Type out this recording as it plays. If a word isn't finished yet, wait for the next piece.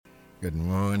Good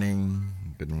morning,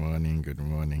 good morning, good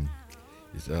morning.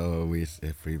 It's always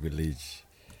a privilege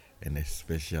and a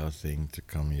special thing to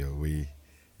come your way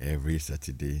every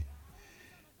Saturday.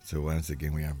 So once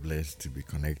again, we are blessed to be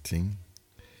connecting.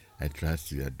 I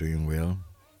trust you are doing well.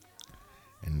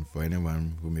 And for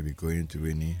anyone who may be going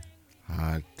through any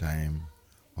hard time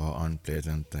or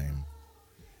unpleasant time,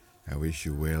 I wish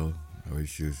you well. I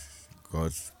wish you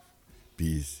God's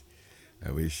peace. I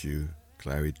wish you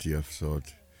clarity of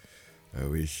thought. I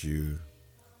wish you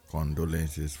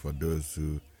condolences for those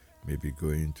who may be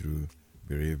going through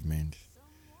bereavement.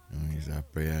 It's our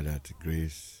prayer that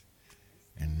grace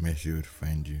and mercy would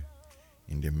find you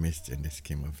in the midst and the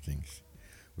scheme of things.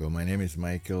 Well, my name is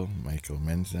Michael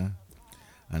Mensah,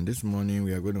 and this morning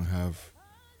we are going to have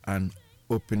an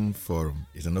open forum.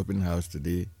 It's an open house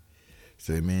today,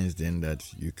 so it means then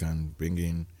that you can bring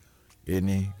in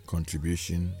any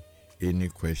contribution, any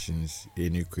questions,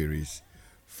 any queries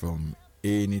from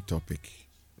any topic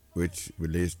which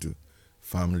relates to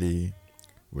family,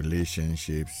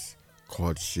 relationships,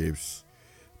 courtships,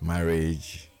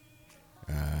 marriage,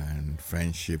 and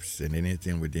friendships, and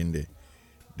anything within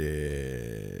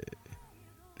the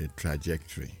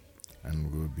trajectory.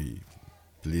 And we'll be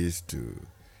pleased to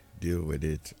deal with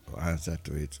it or answer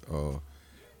to it, or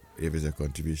if it's a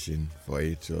contribution for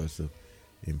it to also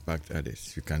impact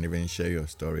others. You can even share your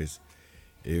stories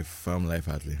if FamLife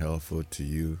has been helpful to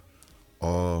you,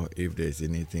 or if there's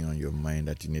anything on your mind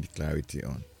that you need clarity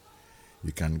on.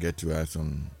 You can get to us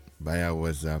via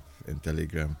WhatsApp and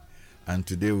Telegram. And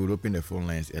today we'll open the phone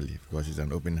lines early because it's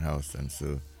an open house, and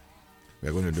so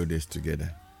we're going to do this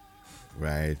together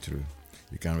right through.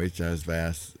 You can reach us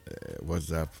via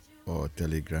WhatsApp or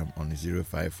Telegram on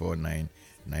 0549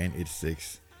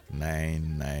 986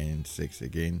 996.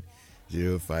 Again,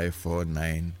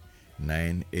 0549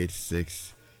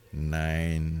 986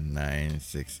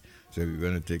 996. So we're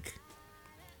going to take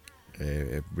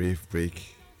a brief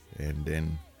break and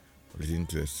then listen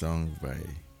to a song by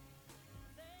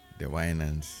the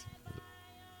Winans,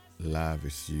 Love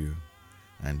Is You,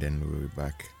 and then we'll be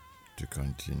back to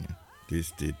continue. Please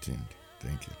stay tuned.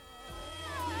 Thank you.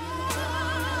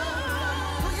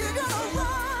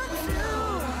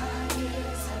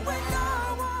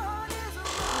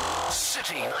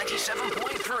 City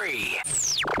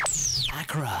 97.3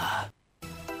 Accra.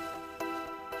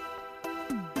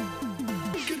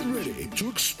 Get ready to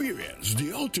experience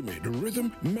the ultimate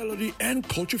rhythm, melody, and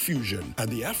culture fusion at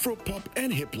the Afro Pop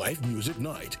and Hip Life Music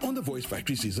Night on the Voice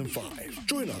Factory Season 5.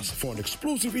 Join us for an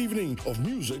explosive evening of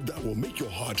music that will make your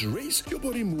heart race, your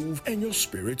body move, and your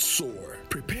spirit soar.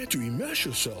 Prepare to immerse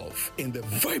yourself in the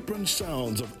vibrant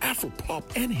sounds of Afro Pop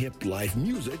and Hip Life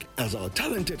music as our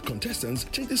talented contestants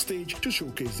take the stage to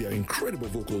showcase their incredible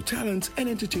vocal talents and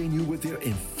entertain you with their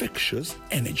infectious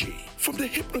energy. From the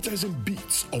hypnotizing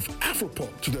beats of Afro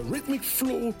Pop to the rhythmic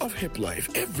flow of hip life,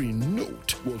 every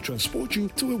note will transport you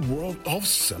to a world of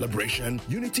celebration,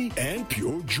 unity, and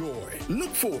pure joy.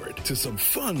 Look forward to some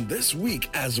fun this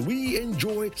week as we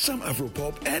enjoy some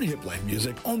Afropop and hip life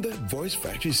music on the Voice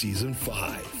Factory Season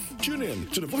 5. Tune in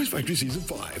to the Voice Factory Season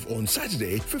 5 on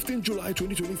Saturday, 15 July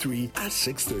 2023 at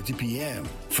 6:30 p.m.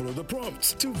 Follow the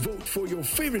prompts to vote for your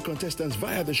favorite contestants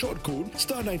via the short code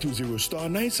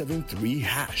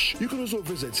 *920*973#. You can also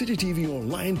visit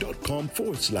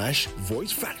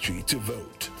citytvonline.com/Voice Factory to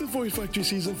vote. The Voice Factory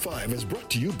Season 5 is brought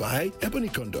to you by Ebony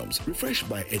Condoms, refreshed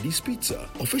by Eddie's Pizza,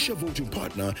 official voting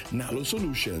partner Nalo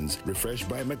Solutions, refreshed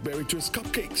by McBerry Twist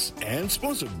Cupcakes, and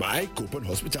sponsored by Copen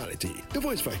Hospitality. The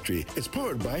Voice Factory is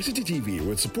powered by City TV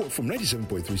with support from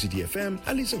 97.3 City FM,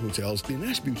 Alisa Hotels, The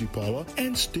Nash Beauty Parlor,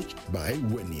 and stitched by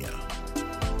Wenia.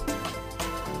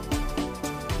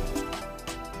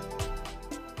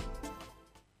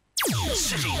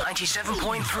 City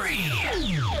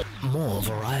 97.3. More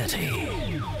variety.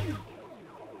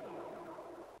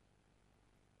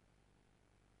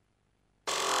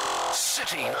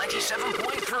 City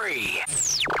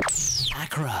 97.3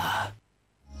 Accra.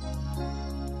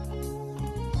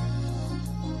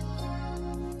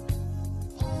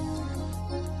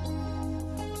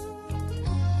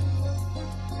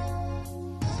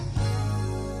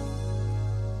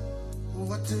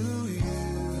 What do you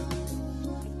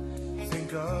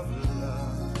think of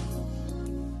love?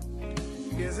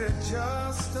 Is it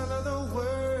just another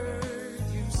word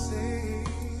you say?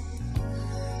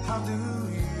 How do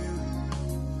you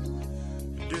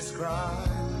describe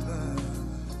love?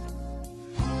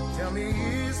 Tell me,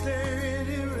 is there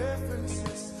any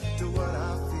references to what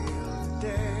I feel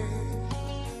today?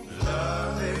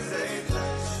 Love is a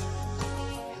touch,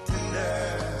 tender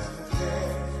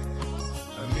care,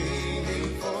 a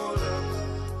meaningful look,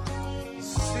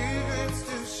 secrets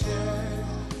to share.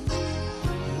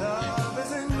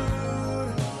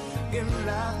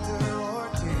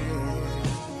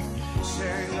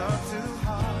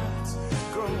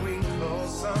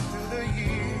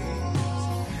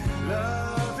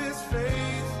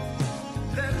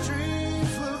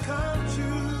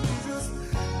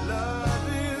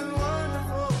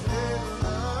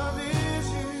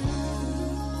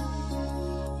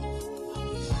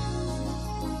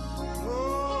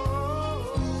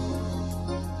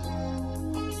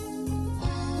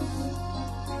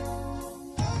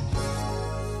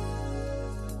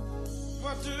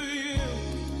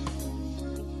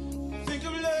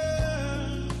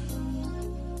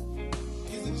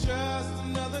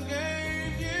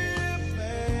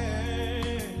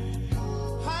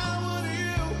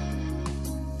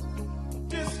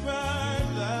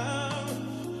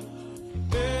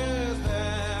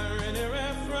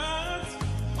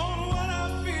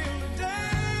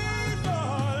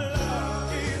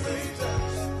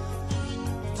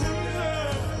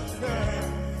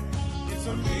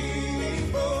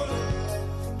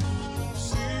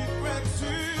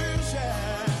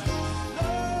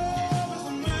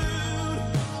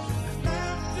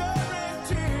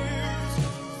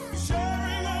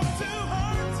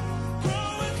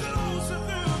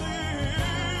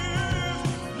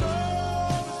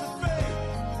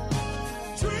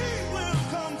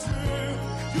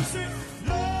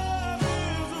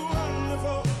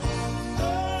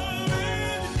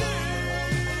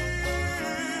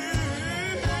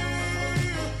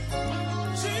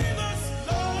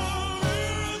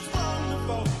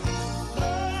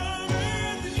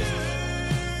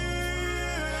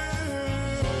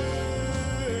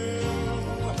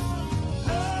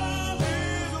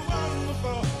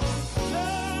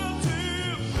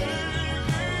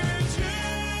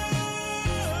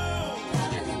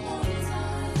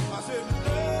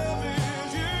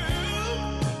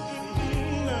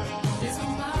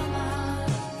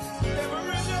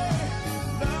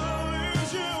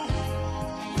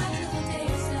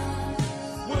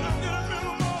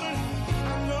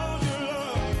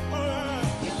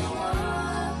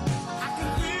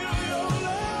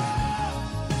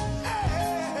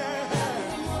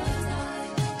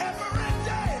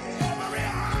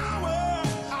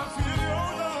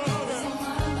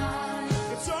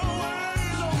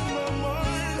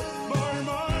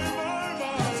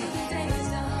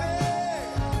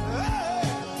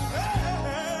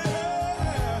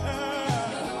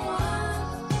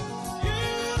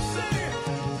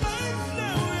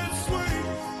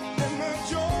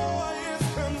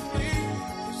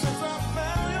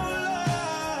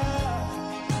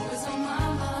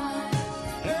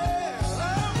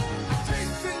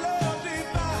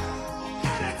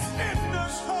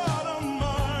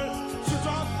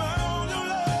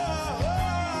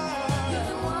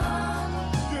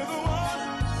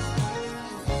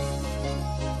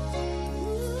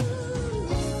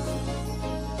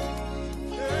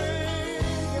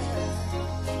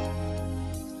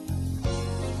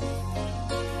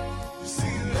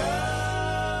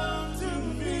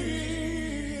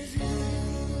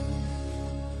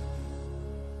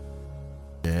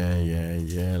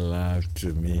 Yeah, love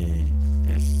to me.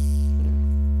 Yes.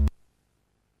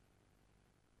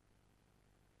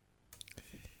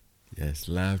 Yes,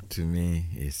 love to me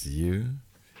is you.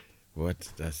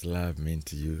 What does love mean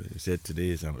to you? You said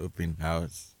today is an open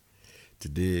house.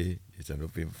 Today is an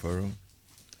open forum.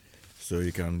 So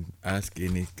you can ask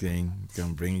anything. You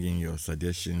can bring in your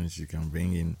suggestions. You can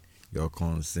bring in your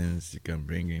concerns. You can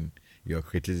bring in your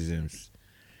criticisms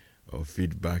or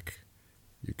feedback.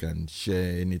 You can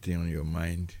share anything on your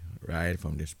mind right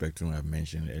from the spectrum I've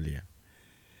mentioned earlier.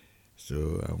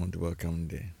 So I want to welcome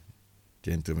the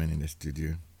gentleman in the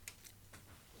studio.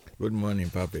 Good morning,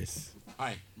 Papis.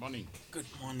 Hi, morning. Good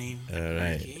morning. All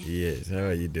right. Ricky. Yes. How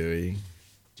are you doing?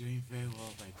 Doing very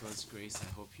well by God's grace.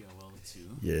 I hope you are well too.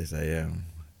 Yes, I am.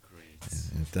 Great.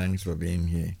 And thanks for being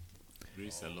here.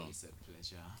 Grace alone. It's a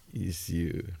pleasure. It's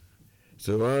you.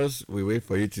 So whilst we wait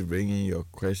for you to bring in your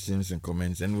questions and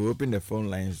comments, and we'll open the phone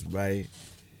lines by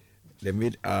the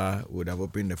mid-hour, would have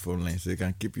opened the phone lines, so you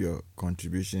can keep your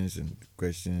contributions and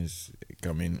questions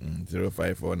coming in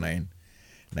 0549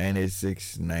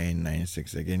 986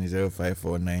 996. Again,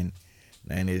 0549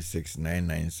 986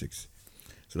 996.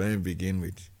 So let me begin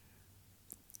with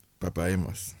Papa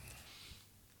Amos.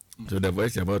 So the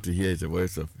voice you're about to hear is the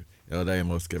voice of Elder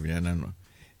Amos Kevinanano,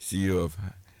 CEO of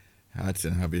Hearts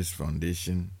and Habits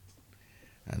Foundation,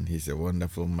 and he's a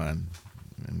wonderful man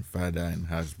and father and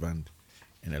husband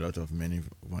and a lot of many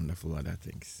wonderful other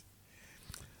things.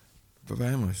 Papa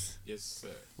Amos, Yes, sir.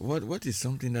 what is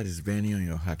something that is burning on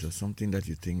your heart, or something that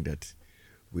you think that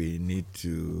we need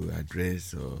to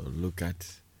address or look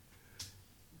at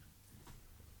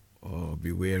or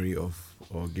be wary of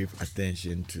or give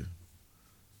attention to?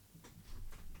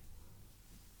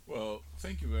 Well,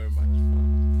 thank you very much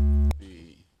for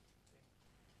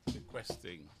the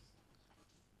question.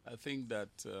 I think that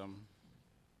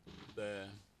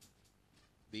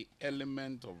the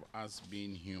element of us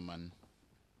being human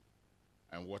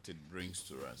and what it brings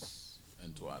to us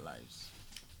and to our lives.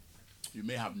 You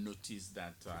may have noticed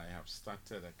that I have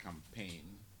started a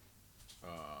campaign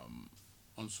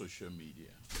on social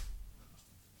media,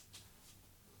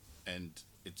 and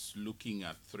it's looking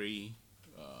at three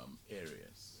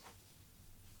areas.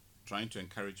 Trying to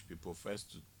encourage people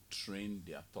first to train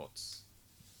their thoughts.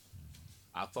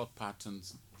 Our thought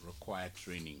patterns require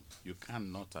training. You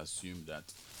cannot assume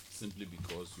that simply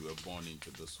because you were born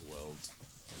into this world,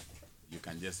 you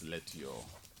can just let your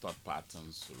thought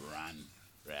patterns run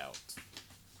riot.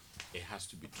 It has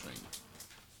to be trained.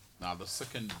 Now, the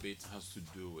second bit has to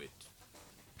do with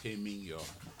taming your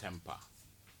temper.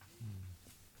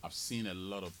 I've seen a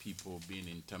lot of people being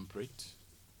intemperate,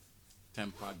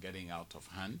 temper getting out of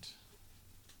hand,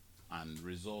 and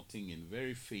resulting in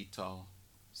very fatal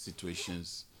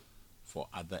situations for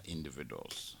other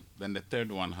individuals. Then the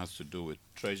third one has to do with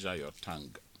treasure your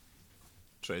tongue.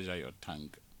 Treasure your tongue.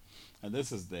 And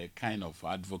this is the kind of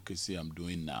advocacy I'm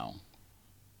doing now.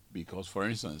 Because, for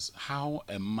instance, how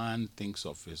a man thinks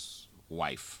of his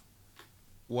wife,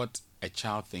 what a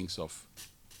child thinks of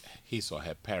his or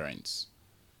her parents,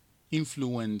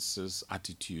 influences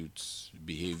attitudes,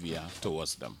 behavior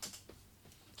towards them.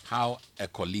 How a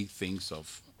colleague thinks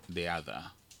of the other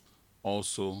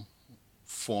also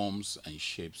forms and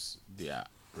shapes their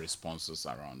responses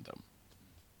around them.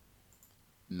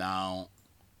 Now,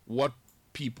 what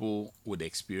people would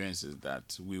experience is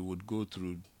that we would go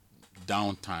through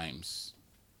down times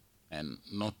and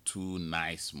not too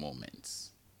nice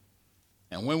moments.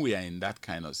 And when we are in that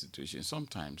kind of situation,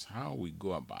 sometimes how we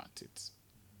go about it,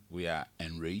 we are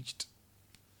enraged,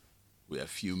 we are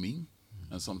fuming,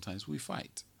 and sometimes we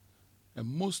fight. And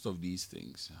most of these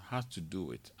things have to do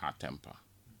with our temper.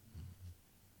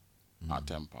 Our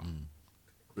temper.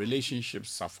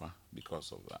 Relationships suffer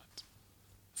because of that.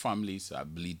 Families are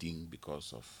bleeding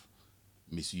because of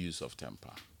misuse of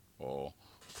temper or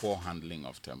poor handling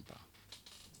of temper.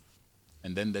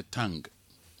 And then the tongue,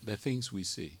 the things we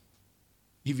say,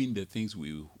 even the things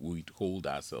we withhold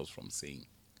ourselves from saying.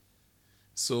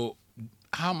 So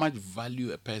how much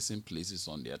value a person places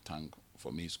on their tongue,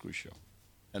 for me, is crucial.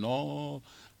 And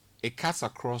it cuts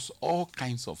across all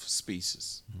kinds of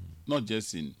spaces, not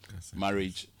just in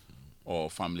marriage or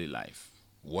family life,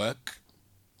 work,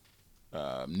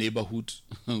 neighborhood.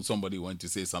 Somebody went to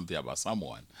say something about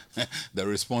someone. The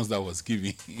response that was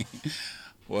given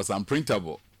was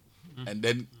unprintable, and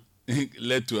then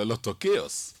led to a lot of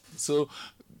chaos. So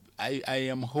I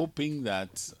am hoping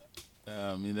that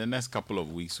in the next couple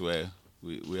of weeks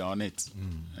we are on it.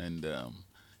 And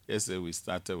yesterday we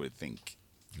started with think.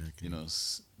 Okay. You know,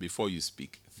 before you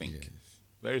speak, think. Yes.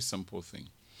 Very simple thing.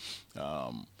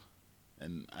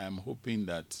 And I am hoping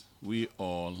that we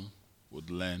all would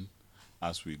learn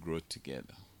as we grow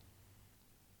together.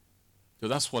 So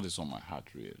that's what is on my heart,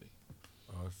 really.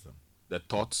 Awesome. The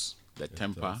thoughts, the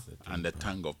temper, thoughts, the and the temper.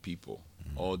 tongue of people.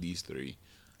 All these three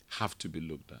have to be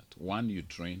looked at. One you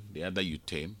train, the other you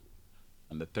tame,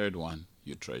 and the third one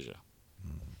you treasure.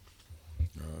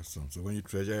 Awesome. So when you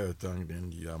treasure your tongue,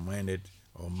 then you are minded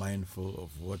or mindful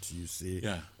of what you say.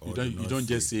 Yeah, or you do don't not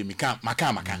just say maka.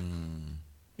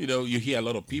 You know, you hear a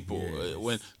lot of people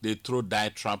when they throw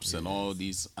diet traps and all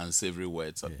these unsavory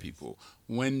words at people.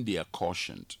 When they are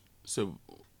cautioned, so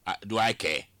do I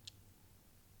care?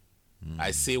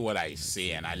 I say what I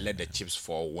say, and I let the chips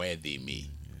fall where they may.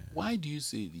 Why do you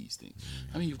say these things?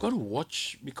 I mean, you've got to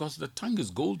watch, because the tongue is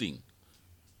golden.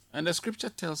 And the scripture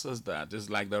tells us that it's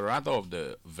like the rudder of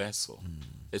the vessel.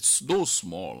 It's so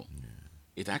small,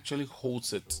 it actually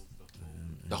holds it,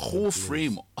 the whole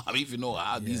frame. I mean, if you know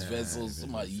how these vessels,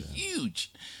 some are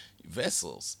huge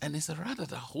vessels, and it's a rudder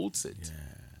that holds it.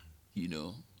 You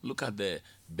know, look at the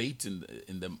bait in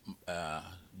the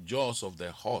jaws of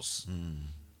the horse.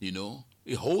 You know,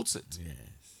 it holds it.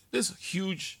 This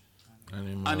huge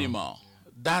animal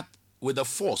that, with the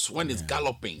force, when it's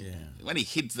galloping, when it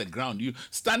hits the ground, you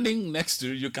standing next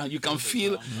to it, you can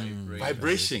feel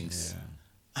vibrations.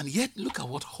 And yet, look at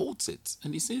what holds it.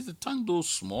 And he says the tongue, though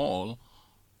small,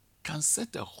 can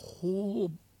set a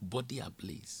whole body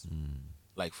ablaze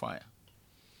like fire.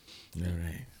 All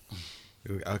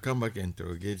right. I'll come back and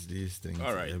interrogate these things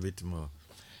a bit more.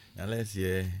 Now let's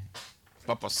hear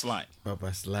Papa Sly.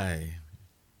 Papa Sly,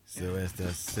 Sylvester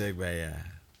Segbaya,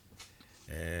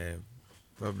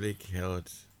 public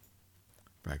health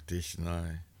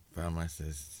practitioner,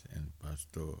 pharmacist, and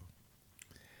pastor.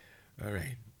 All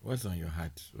right. What's on your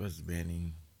heart? What's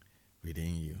burning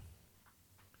within you?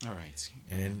 All right.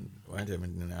 And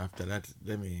then after that,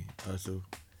 let me also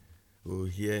we'll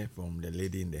hear from the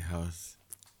lady in the house,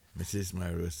 Mrs.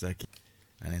 Marosaki,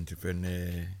 an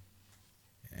entrepreneur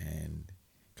and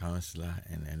counselor,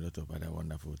 and a lot of other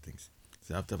wonderful things.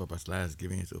 So after Papa Sly has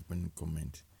given his opening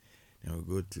comment, then we'll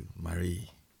go to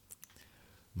Marie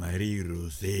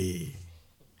Rose.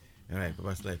 All right,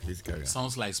 Papa Sly, please carry on.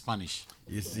 Sounds like Spanish.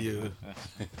 You see,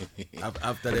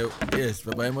 after the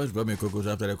Papa Amos brought me cocoa.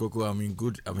 So after the cocoa, I'm in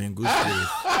good place.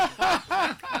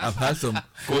 I've had some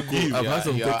cocoa. I've had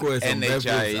some cocoa and some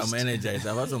buffaloes. I'm energized.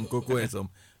 I've had some cocoa and some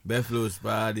buffaloes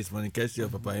this morning. Courtesy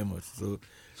of Papa Amos. So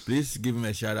please give him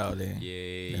a shout out.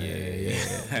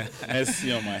 Yeah.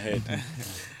 Mercy on my head.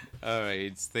 All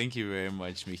right. Thank you very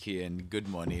much, Mickey, and good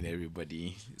morning,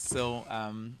 everybody. So,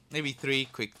 maybe three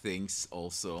quick things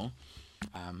also.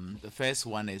 The first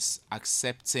one is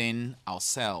accepting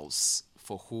ourselves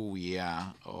for who we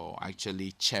are, or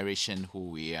actually cherishing who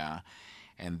we are,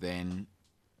 and then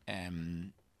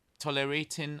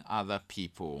tolerating other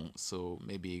people. So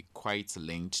maybe quite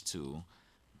linked to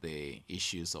the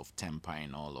issues of temper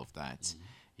and all of that,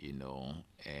 you know,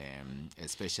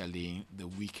 especially the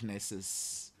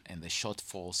weaknesses and the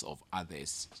shortfalls of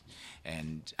others.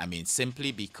 And I mean,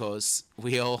 simply because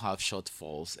we all have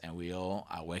shortfalls and we all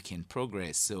are work in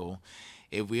progress. So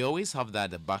if we always have that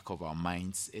at the back of our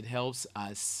minds, it helps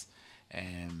us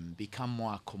become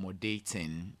more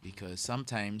accommodating, because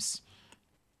sometimes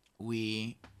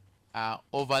we are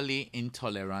overly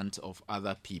intolerant of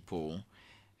other people,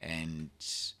 and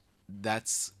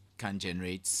that can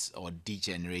generate or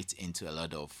degenerate into a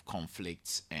lot of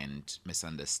conflict and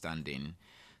misunderstanding.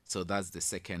 So that's the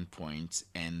second point.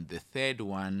 And the third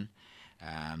one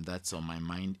that's on my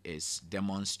mind is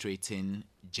demonstrating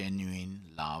genuine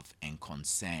love and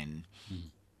concern.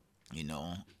 You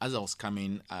know, as I was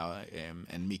coming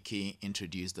and Mickey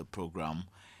introduced the program,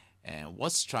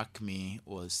 what struck me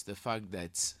was the fact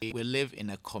that we live in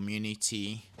a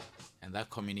community, and that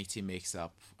community makes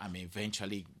up,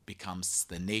 eventually becomes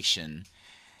the nation.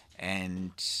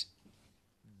 And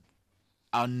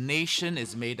our nation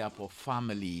is made up of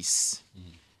families.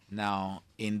 Now,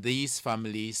 in these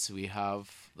families, we have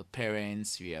the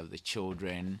parents, we have the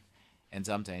children, and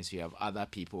sometimes we have other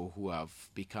people who have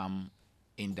become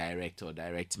indirect or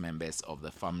direct members of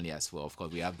the family as well. Of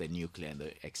course, we have the nuclear and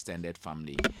the extended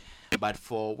family. But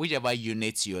for whichever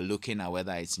units you're looking at,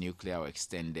 whether it's nuclear or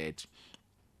extended,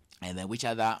 and then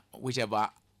whichever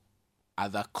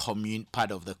other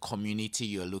part of the community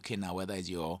you're looking at, whether it's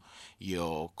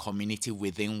your community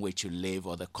within which you live,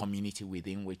 or the community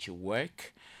within which you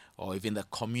work, or even the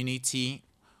community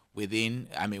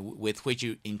with which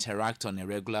you interact on a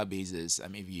regular basis.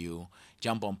 If you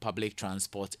jump on public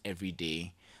transport every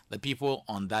day, the people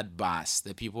on that bus,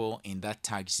 the people in that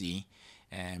taxi,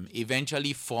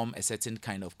 eventually form a certain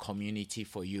kind of community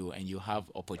for you, and you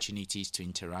have opportunities to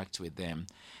interact with them.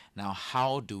 Now,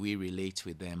 how do we relate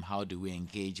with them? How do we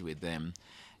engage with them?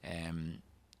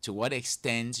 To what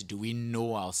extent do we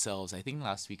know ourselves? I think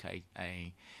last week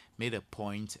I made a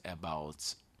point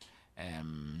about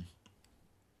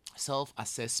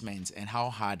self-assessment and how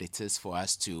hard it is for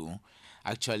us to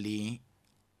actually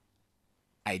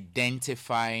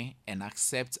identify and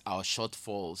accept our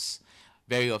shortfalls.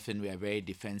 Very often we are very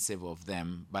defensive of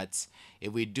them, but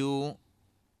if we do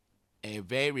a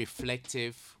very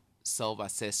reflective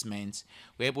self-assessment,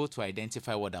 we're able to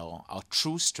identify what our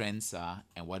true strengths are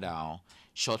and what our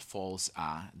shortfalls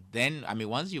are. Then, I mean,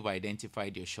 once you've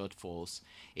identified your shortfalls,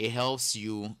 it helps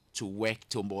you to work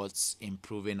towards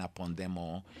improving upon them,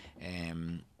 or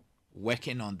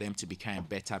working on them to become a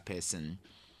better person.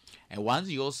 And once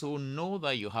you also know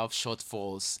that you have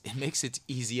shortfalls, it makes it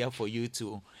easier for you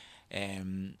to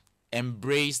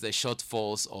embrace the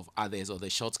shortfalls of others, or the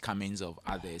shortcomings of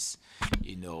others,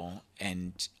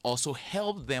 and also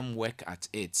help them work at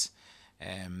it.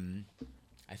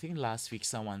 I think last week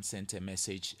someone sent a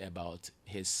message about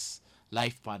his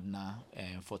life partner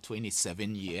for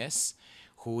 27 years,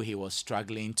 who he was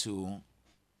struggling to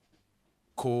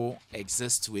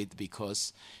coexist with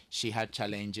because she had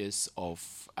challenges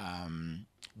of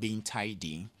being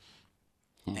tidy.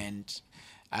 And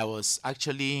I was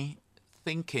actually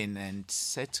thinking and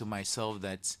said to myself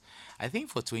that I think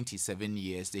for 27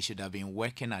 years they should have been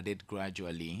working at it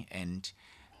gradually and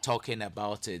talking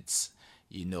about it,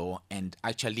 and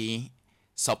actually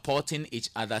supporting each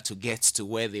other to get to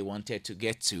where they wanted to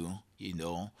get to.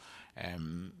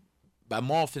 But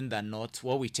more often than not,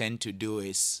 what we tend to do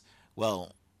is,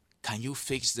 well, can you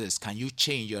fix this? Can you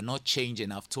change? You're not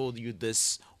changing. I've told you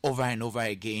this over and over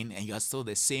again, and you're still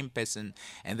the same person.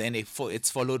 And then it's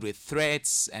followed with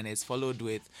threats, and it's followed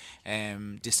with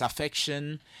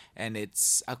disaffection, and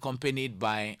it's accompanied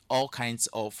by all kinds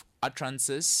of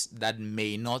utterances that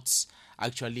may not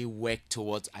actually work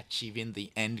towards achieving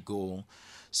the end goal.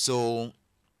 So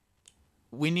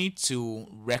we need to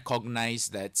recognize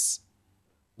that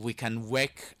we can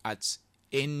work at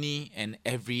any and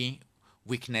every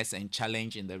weakness and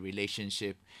challenge in the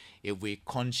relationship if we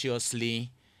consciously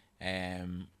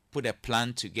put a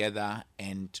plan together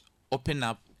and open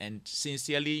up and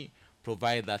sincerely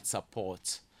provide that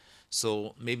support.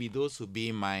 So maybe those would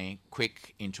be my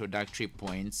quick introductory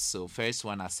points. So first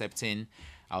one, accepting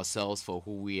ourselves for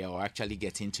who we are, or actually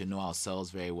getting to know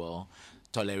ourselves very well,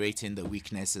 tolerating the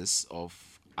weaknesses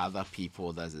of other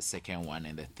people. That's the second one.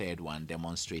 And the third one,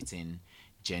 demonstrating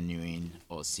genuine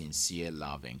or sincere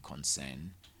love and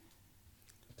concern.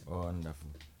 Wonderful.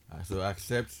 So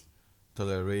accept,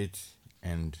 tolerate,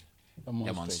 and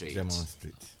Demonstrate.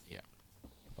 Yeah.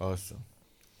 Awesome.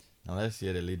 Now let's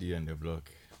hear the lady on the block.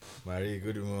 Marie,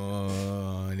 good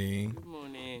morning. Good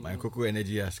morning. My cocoa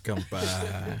energy has come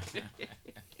back.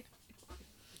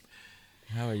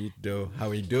 How are you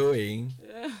doing?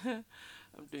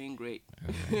 I'm doing great.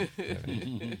 All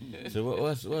right. So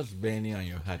what's burning on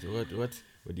your heart? What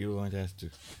would you want us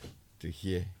to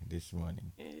hear this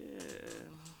morning?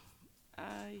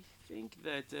 I think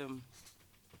that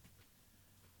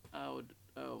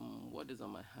what is on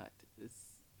my heart is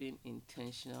being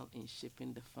intentional in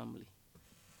shaping the family.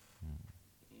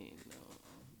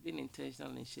 Being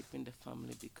intentional in shaping the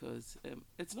family, because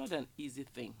it's not an easy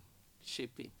thing.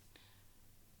 Shaping,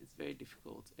 it's very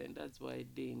difficult, and that's why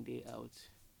day in, day out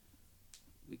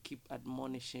we keep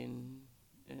admonishing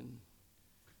and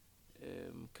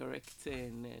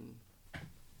correcting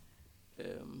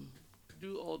and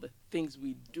do all the things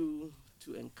we do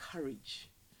to encourage,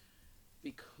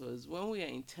 because when we are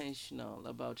intentional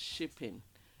about shaping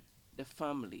the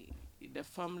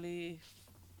family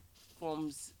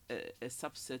forms a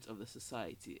subset of the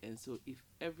society. And so if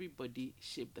everybody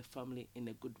shape the family in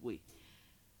a good way,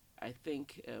 I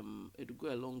think it will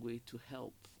go a long way to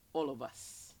help all of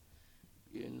us,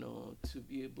 to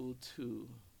be able to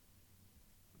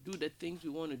do the things we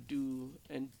want to do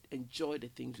and enjoy the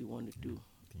things we want to do.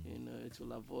 It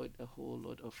will avoid a whole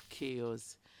lot of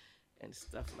chaos and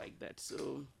stuff like that.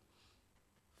 So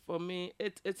for me,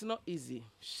 it's not easy.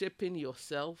 Shaping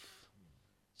yourself,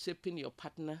 shaping your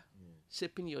partner,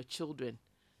 shaping your children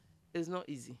is not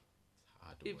easy.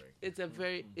 Hard work. It's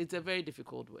a very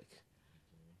difficult work.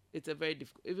 It's a very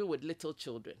difficult, even with little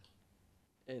children.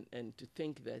 And to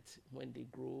think that when they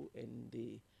grow and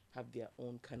they have their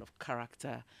own kind of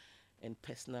character and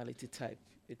personality type,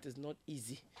 it is not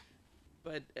easy.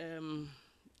 But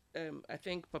I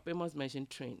think Papa must mention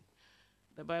train.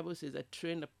 The Bible says that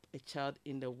train a child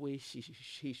in the way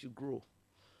he should grow.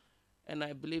 And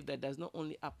I believe that does not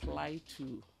only apply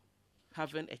to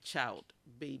having a child,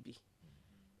 baby.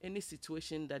 Any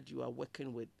situation that you are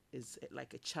working with is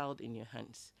like a child in your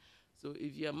hands. So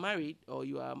if you are married or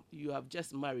you have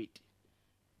just married,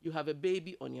 you have a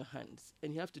baby on your hands,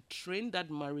 and you have to train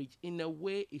that marriage in a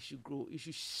way it should grow. You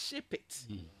should shape it.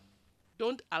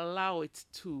 Don't allow it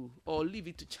to, or leave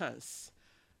it to chance.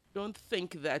 Don't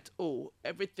think that, oh,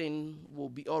 everything will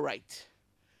be all right.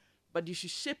 But you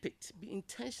should shape it. Be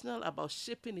intentional about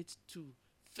shaping it to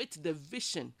fit the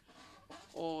vision,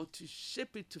 or to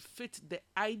shape it to fit the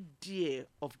idea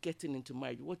of getting into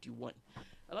marriage, what you want.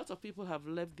 A lot of people have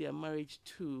left their marriage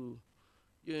to,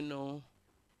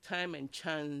 time and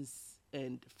chance,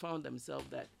 and found themselves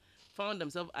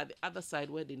at the other side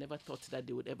where they never thought that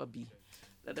they would ever be.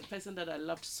 That the person that I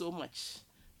loved so much,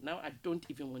 now I don't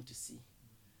even want to see,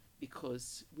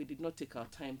 because we did not take our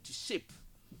time to shape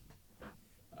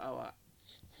our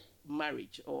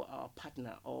marriage or our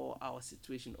partner or our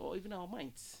situation or even our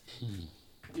minds.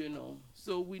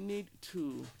 So we need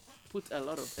to put a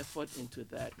lot of effort into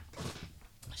that,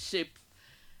 shape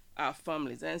our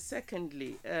families. And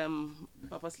secondly,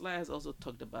 Papa Sly has also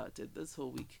talked about it this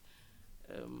whole week.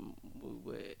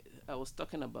 I was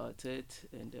talking about it,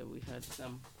 and we had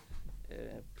some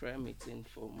prayer meeting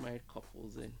for married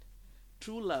couples, and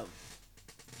true love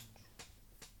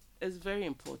is very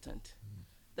important.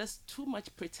 There's too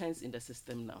much pretense in the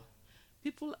system now.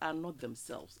 People are not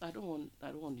themselves. I don't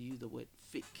want to use the word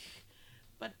fake,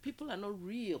 but people are not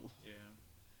real. Yeah.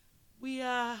 We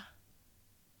are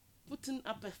putting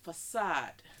up a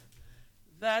facade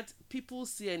that people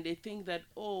see, and they think that,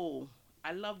 oh,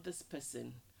 I love this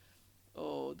person,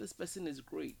 oh, this person is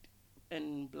great,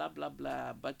 and blah blah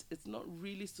blah. But it's not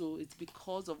really so. It's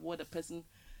because of what a person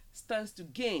stands to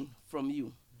gain from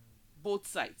you, both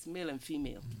sides, male and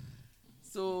female.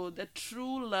 So the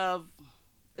true love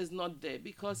is not there,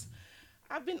 because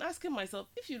I've been asking myself,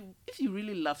 if you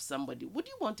really love somebody, would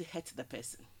you want to hurt the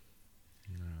person?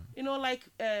 No. Like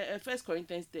 1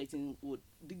 Corinthians 13 would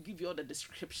give you all the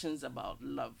descriptions about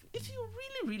love. If you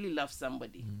really, really love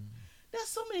somebody, there are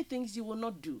so many things you will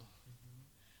not do,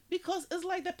 because it's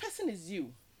like the person is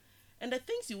you, and the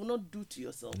things you will not do to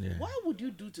yourself, why would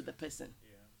you do to the person?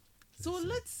 So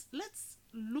let's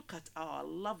look at our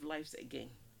love lives again.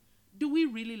 Do we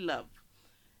really love?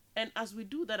 And as we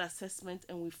do that assessment,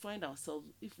 and if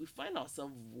we find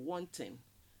ourselves wanting,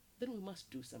 then we must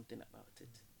do something about it.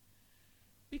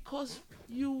 Because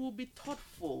you will be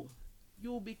thoughtful,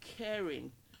 you will be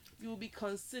caring, you will be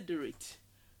considerate,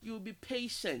 you will be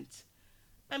patient.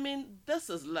 I mean, this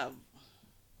is love.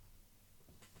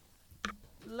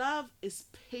 Love is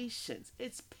patience.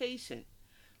 It's patient.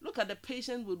 Look at the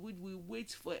patience with which we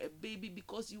wait for a baby,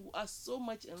 because you are so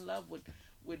much in love with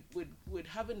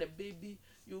having a baby.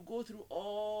 You go through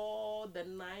all the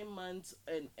 9 months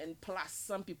and plus,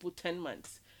 some people 10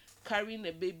 months, carrying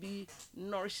a baby,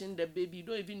 nourishing the baby. You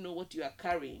don't even know what you are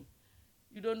carrying.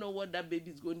 You don't know what that baby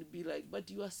is going to be like,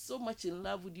 but you are so much in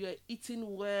love with. You are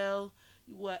eating well,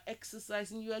 you are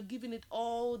exercising, you are giving it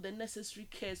all the necessary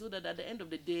care, so that at the end of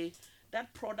the day,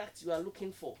 that product you are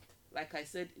looking for, like I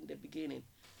said in the beginning,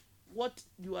 what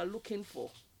you are looking for,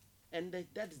 and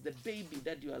that is the baby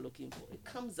that you are looking for. It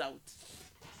comes out,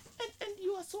 and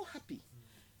you are so happy.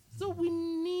 So we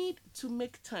need to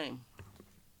make time.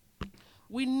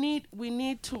 We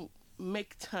need to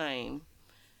make time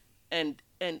and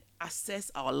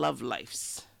assess our love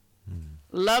lives.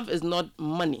 Love is not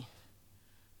money.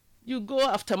 You go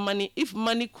after money. If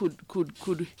money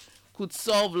could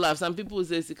solve love, some people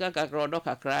say sika kakra odo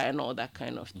kakra and all that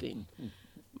kind of thing.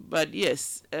 But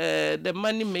yes, the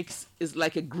money is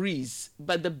like a grease,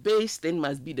 but the base thing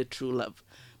must be the true love,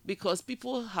 because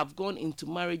people have gone into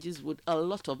marriages with a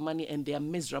lot of money and they are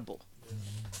miserable,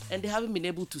 and they haven't been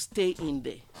able to stay in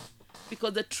there,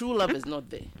 because the true love is not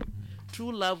there.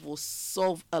 True love will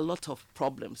solve a lot of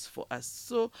problems for us.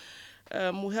 So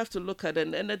we have to look at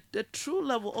it, and the true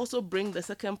love will also bring, the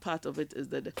second part of it is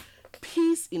the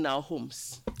peace in our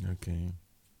homes. Okay.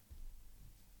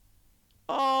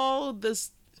 All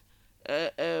this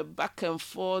back and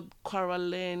forth,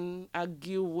 quarreling,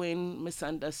 arguing,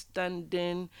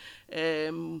 misunderstanding,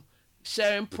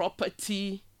 sharing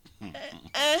property.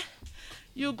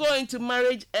 You go into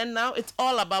marriage and now it's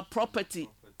all about property.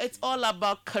 It's all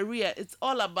about career. It's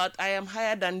all about, I am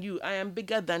higher than you, I am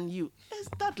bigger than you. Is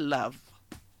that love?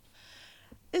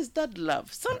 Is that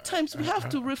love? Sometimes we have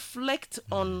to reflect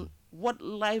on what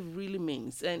life really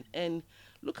means, and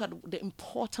look at the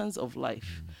importance of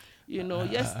life.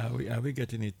 Yes. Are we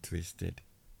getting it twisted?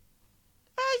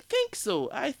 I think think so.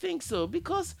 I think so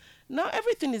because now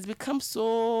everything has become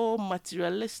so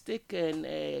materialistic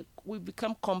and we've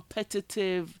become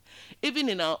competitive, even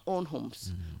in our own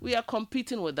homes. We are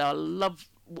competing with our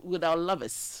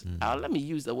lovers. Let me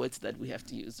use the words that we have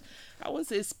to use. I won't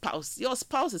say spouse. Your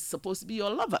spouse is supposed to be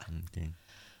your lover. Okay.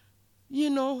 You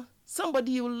know,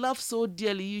 somebody you love so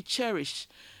dearly, you cherish.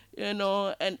 You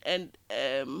know, and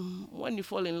when you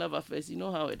fall in love at first, you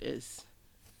know how it is.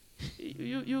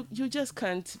 You just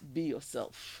can't be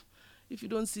yourself. If you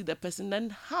don't see the person, then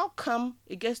how come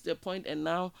it gets to a point and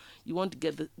now you want to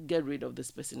get rid of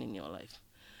this person in your life?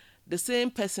 The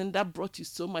same person that brought you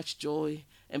so much joy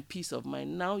and peace of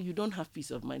mind, now you don't have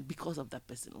peace of mind because of that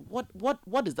person. What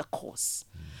is the cause?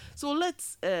 So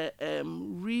let's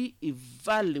reevaluate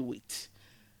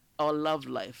our love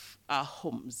life, our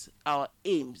homes, our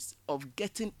aims of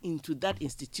getting into that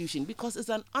institution because it's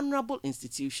an honorable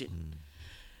institution.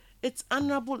 It's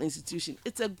honorable institution.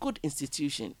 It's a good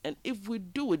institution. And if we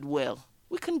do it well,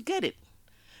 we can get it.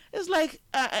 It's like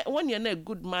when you're not a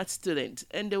good math student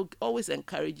and they'll always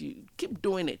encourage you, keep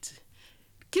doing it.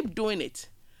 Keep doing it.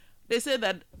 They say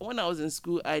that when I was in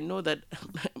school, I know that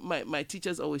my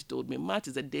teachers always told me math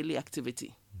is a daily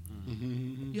activity.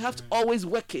 You have to always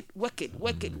work it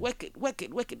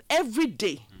every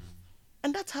day.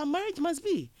 And that's how marriage must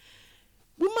be.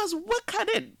 We must work at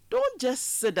it. Don't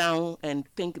just sit down and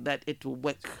think that it will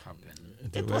work.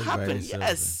 It will happen,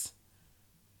 yes.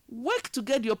 Work to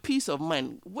get your peace of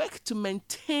mind. Work to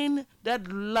maintain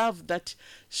that love, that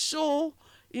show,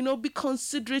 be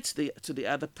considerate to the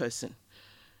other person.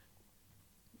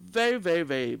 Very, very,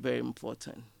 very, very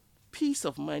important. Peace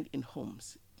of mind in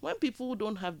homes. When people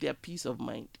don't have their peace of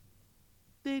mind,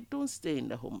 they don't stay in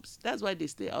the homes. That's why they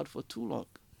stay out for too long.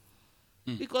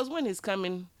 Because when he's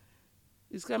coming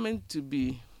to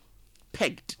be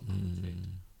pegged.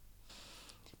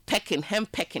 Pecking.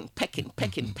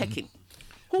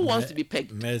 Who wants to be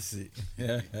pegged? Mercy.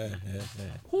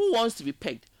 Who wants to be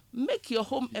pegged? Make your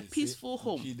home a peaceful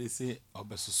home. They say,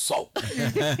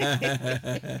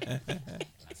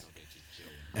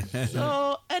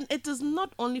 So, and it is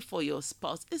not only for your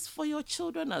spouse, it's for your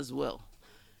children as well.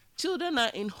 Children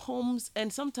are in homes,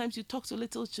 and sometimes you talk to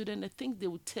little children, I think they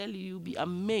will tell you, you'll be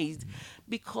amazed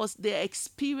because they're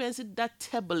experiencing that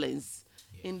turbulence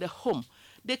in the home.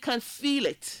 They can feel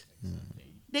it.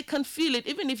 They can feel it,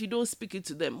 even if you don't speak it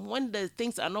to them. When the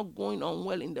things are not going on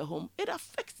well in the home, it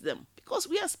affects them because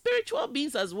we are spiritual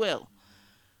beings as well.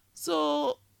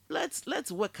 So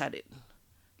let's work at it.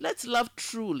 Let's love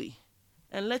truly.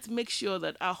 And let's make sure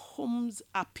that our homes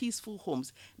are peaceful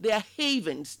homes. They are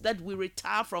havens that we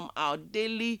retire from our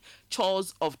daily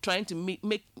chores of trying to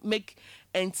make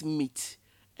ends meet.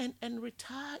 And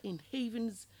retire in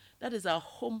havens that is our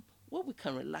home where we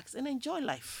can relax and enjoy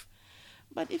life.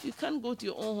 But if you can't go to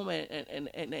your own home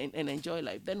and enjoy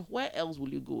life, then where else will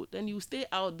you go? Then you stay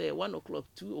out there 1 o'clock,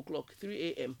 2 o'clock,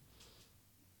 3 a.m.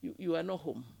 You are not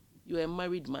home. You are a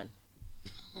married man.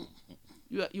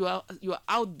 You are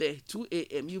out there 2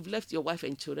 a.m. You've left your wife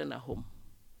and children at home.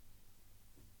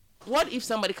 What if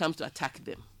somebody comes to attack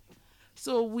them?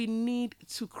 So we need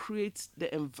to create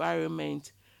the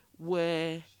environment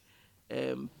where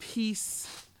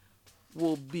peace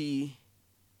will be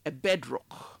a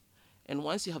bedrock. And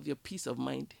once you have your peace of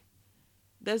mind,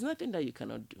 there's nothing that you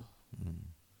cannot do.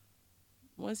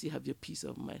 Once you have your peace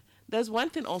of mind. There's one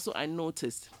thing also I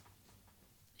noticed.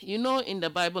 In the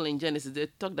Bible in Genesis, they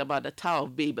talked about the Tower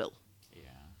of Babel.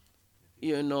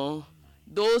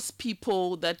 Those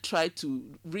people that try to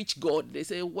reach God, they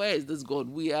say, where is this God?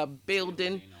 We are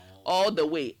building all the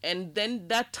way. And then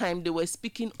that time they were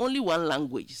speaking only one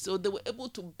language. So they were able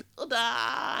to build,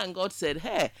 and God said,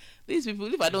 hey, these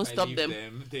people, if I don't stop them,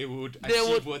 they would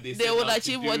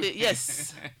achieve what they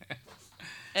yes.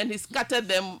 And he scattered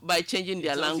them by changing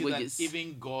their languages.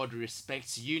 Even God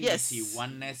respects unity,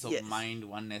 oneness of mind,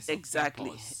 oneness of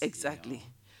purpose. Exactly.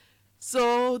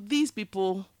 So these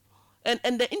people, and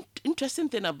the interesting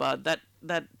thing about that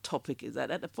topic is that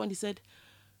at the point he said,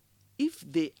 if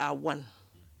they are one,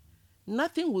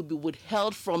 nothing will be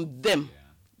withheld from them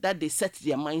that they set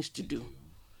their minds to do.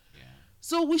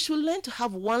 So we should learn to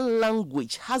have one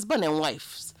language, husband and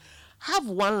wives. Have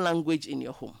one language in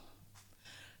your home.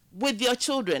 With your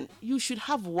children, you should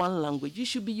have one language. You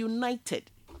should be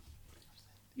united.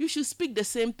 You should speak the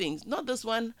same things. Not this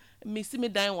one, me see me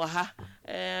dying waha.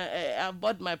 I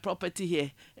bought my property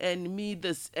here, and me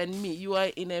this, and me. You are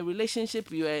in a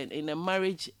relationship, you are in a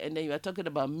marriage, and then you are talking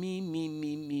about me.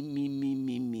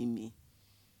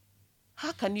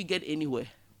 How can you get anywhere?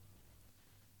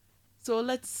 So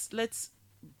let's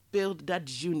build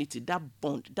that unity, that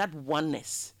bond, that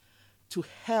oneness to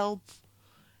help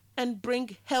and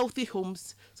bring healthy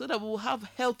homes so that we will have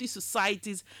healthy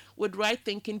societies with right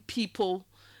thinking people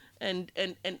and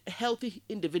healthy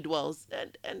individuals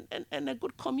and a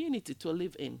good community to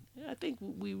live in. I think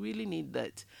we really need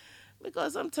that.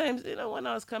 Because sometimes, when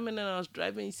I was coming and I was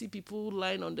driving, you see people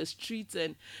lying on the streets,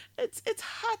 and it's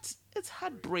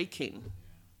heartbreaking.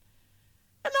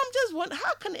 And I'm just wondering,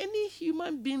 how can any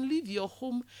human being leave your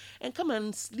home and come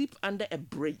and sleep under a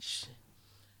bridge?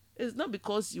 It's not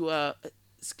because you are,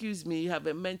 excuse me, you have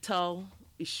a mental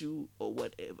issue or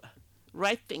whatever.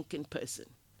 Right thinking person.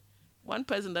 One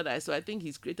person that I saw, I think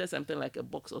he's created something like a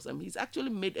box or something. He's actually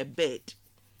made a bed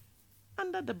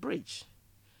under the bridge.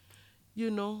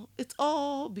 It's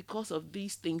all because of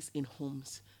these things in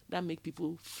homes that make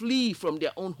people flee from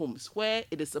their own homes where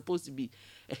it is supposed to be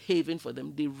a haven for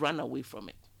them. They run away from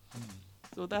it.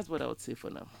 So that's what I would say for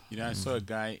now. I saw a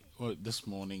guy this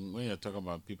morning when you're talking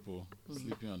about people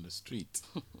sleeping on the street.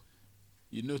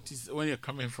 You notice when you're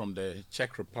coming from the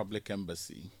Czech Republic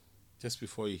embassy, just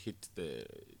before you hit the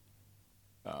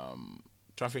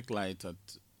traffic light at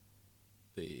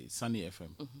the Sunny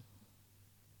FM,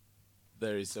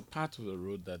 there is a part of the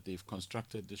road that they've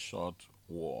constructed this short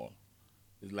wall.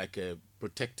 It's like a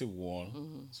protective wall,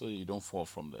 so you don't fall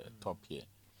from the top here.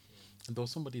 And there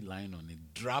was somebody lying on it,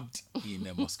 draped in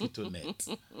a mosquito net.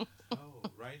 Oh,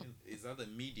 right. Is that the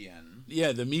median?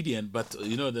 Yeah, the median, but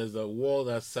there's a wall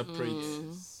that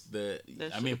separates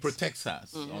protects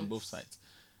us on both sides.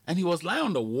 And he was lying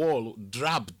on the wall,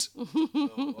 draped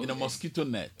in a mosquito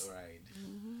net. Right.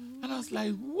 And I was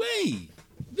like, wait,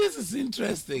 this is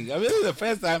interesting. I mean, this is the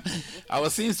first time I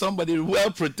was seeing somebody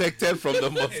well protected from the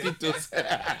mosquitoes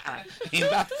in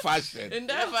that fashion. In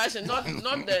that fashion, not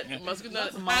the mosquito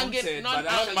Not hanging, mounted, not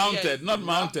but Not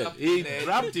mounted. He there.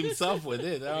 wrapped himself with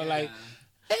it. I was like,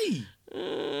 hey,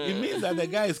 it means that the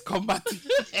guy is combating,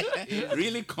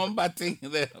 really combating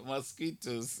the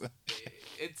mosquitoes.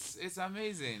 It's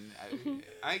amazing.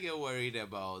 I get worried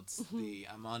about the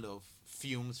amount of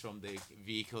fumes from the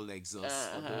vehicle exhaust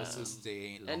for those who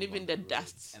stay long and even on the road,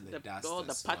 dust, and the dust all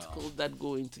the as particles well. that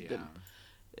go into Yeah. them.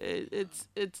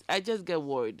 It's I just get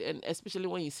worried, and especially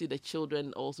when you see the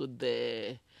children also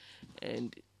there,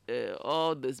 and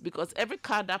all this, because every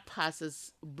car that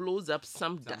passes blows up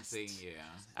some dust, Something, yeah.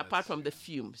 apart from the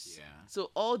fumes. Yeah. So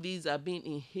all these are being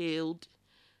inhaled,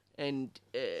 and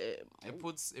It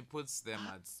puts them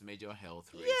at major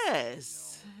health risk.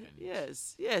 yes, and-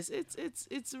 yes.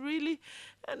 It's really,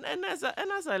 and as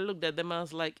I looked at them, I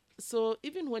was like, so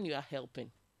even when you are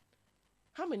helping,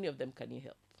 how many of them can you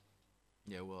help?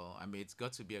 Yeah, well, I mean, it's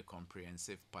got to be a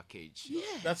comprehensive package.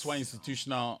 Yes. That's why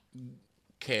institutional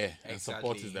care and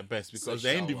support is Exactly. the best, because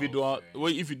Social the individual, welfare.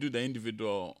 well, if you do the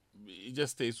individual, it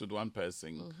just stays with one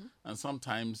person, and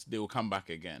sometimes they will come back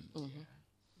again.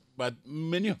 But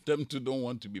many of them too don't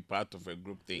want to be part of a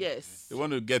group thing. Yes. They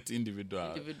want to get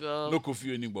individual. Individual. No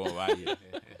coffee anymore.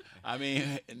 I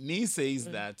mean, Nee says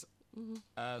that.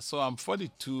 So I'm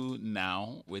 42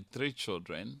 now with 3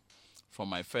 children from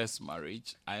my first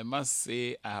marriage. I must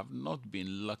say I have not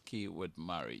been lucky with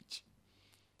marriage.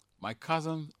 My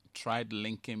cousin tried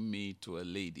linking me to a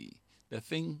lady. The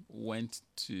thing went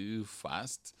too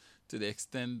fast to the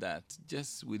extent that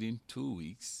just within 2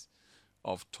 weeks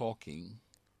of talking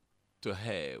to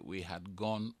her, we had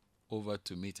gone over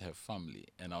to meet her family,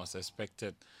 and I was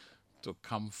expected to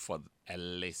come for a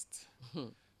list.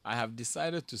 I have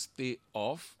decided to stay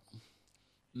off,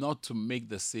 not to make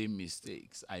the same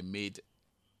mistakes I made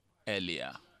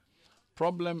earlier.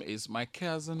 Problem is, my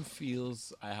cousin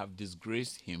feels I have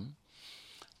disgraced him,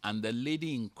 and the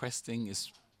lady in question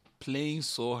is playing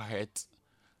so hurt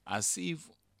as if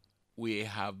we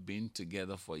have been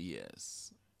together for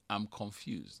years. I'm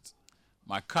confused.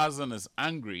 My cousin is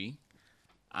angry,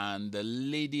 and the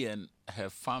lady and her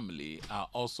family are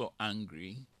also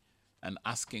angry and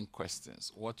asking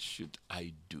questions. What should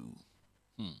I do?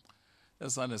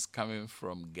 This one is coming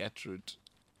from Gertrude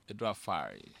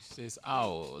Edwafari. She says,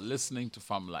 listening to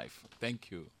FamLife.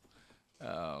 Thank you.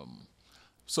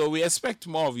 So we expect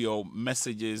more of your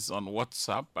messages on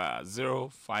WhatsApp,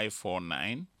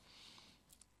 0549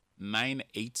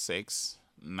 986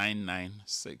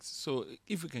 996. So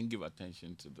if you can give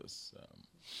attention to this.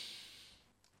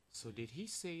 So did he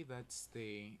say that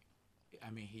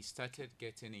he started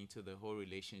getting into the whole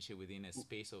relationship within a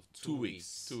space of 2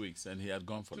 weeks? 2 weeks, and he had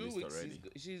gone for 2 list weeks. already.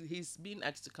 He's been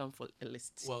asked to come for a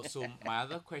list. Well, so my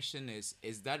other question is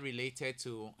that related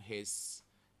to his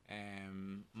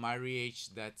marriage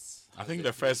that's... I think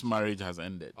the first marriage has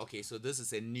ended. Okay, so this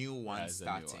is a new one it's a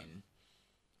new one. starting.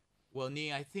 Well,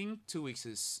 Nee, I think 2 weeks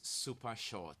is super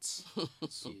short,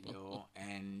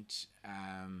 and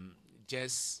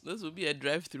just This will be a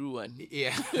drive-through one.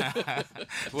 yeah.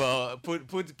 Well,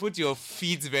 put your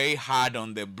feet very hard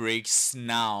on the brakes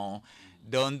now.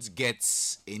 Don't get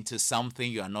into something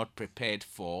you are not prepared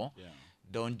for. Yeah.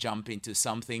 Don't jump into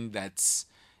something that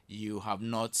you have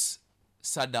not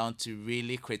sat down to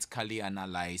really critically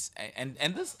analyze. And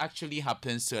this actually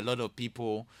happens to a lot of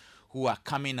people who are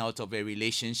coming out of a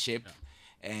relationship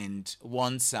and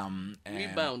want some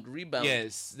Rebound.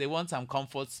 Yes, they want some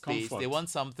comfort space. Comfort. They want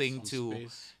something Some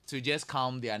space. to just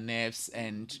calm their nerves.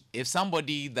 And if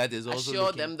somebody that is also Assure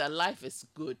looking, them that life is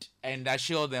good. and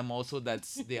assure them also that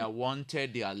they are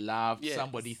wanted, they are loved, Yes.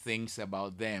 somebody thinks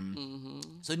about them.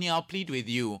 So Nia, I'll plead with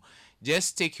you,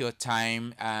 just take your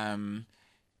time.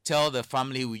 Tell the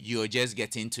family you're just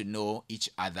getting to know each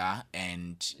other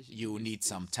and you need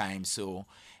some time. So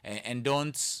and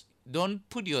don't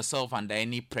put yourself under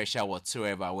any pressure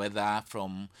whatsoever, whether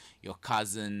from your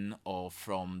cousin or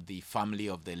from the family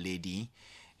of the lady.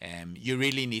 You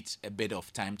really need a bit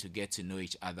of time to get to know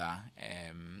each other.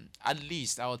 At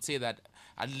least, I would say that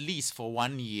at least for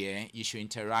 1 year, you should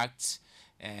interact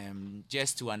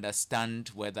just to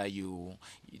understand whether you're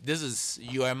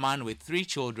a man with 3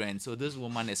 children, so this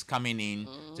woman is coming in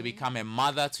to become a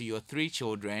mother to your 3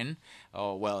 children,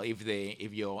 or well, if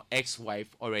your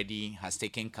ex-wife already has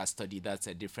taken custody, that's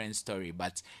a different story,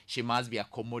 but she must be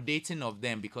accommodating of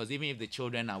them, because even if the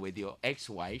children are with your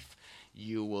ex-wife,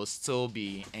 you will still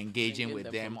be engaging with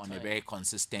them on a very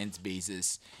consistent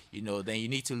basis. Then you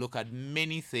need to look at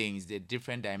many things, the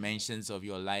different dimensions of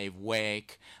your life,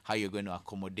 work, how you're going to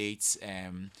accommodate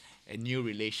a new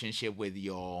relationship with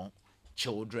your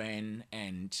children,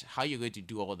 and how you're going to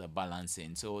do all the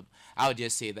balancing. So I'll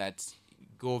just say that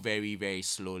go very, very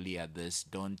slowly at this.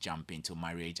 Don't jump into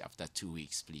marriage after 2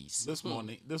 weeks, please. This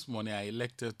morning, I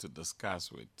elected to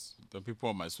discuss with the people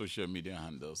on my social media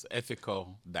handles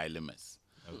ethical dilemmas.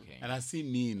 Okay. And I see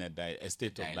me in a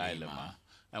state of dilemma.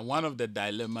 And one of the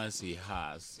dilemmas he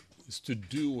has is to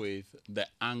do with the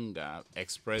anger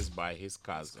expressed by his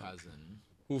cousin.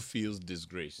 Who feels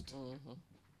disgraced.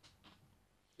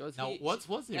 Now, what's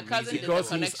the your cousin reason? did Because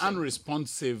the he's connection.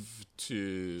 unresponsive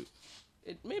to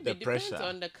It maybe the depends pressure.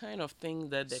 on the kind of thing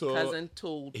that the So cousin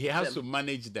told he has to them.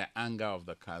 manage the anger of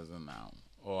the cousin now,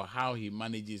 or how he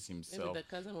manages Maybe himself. the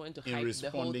cousin went to in hide the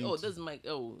whole. responding Oh, to- this is my.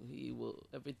 Oh, he will.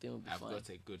 Everything will be I've fine. got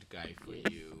a good guy for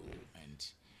you. And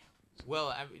well,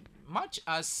 I mean, much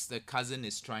as the cousin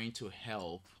is trying to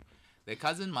help, the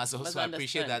cousin must also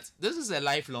appreciate understand. that this is a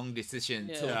lifelong decision.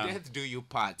 So Yeah. death do you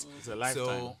part. It's a lifetime.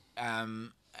 So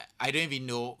I don't even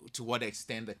know to what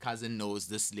extent the cousin knows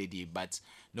this lady, but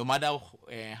no matter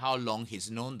how long he's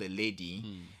known the lady,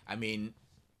 I mean,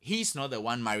 he's not the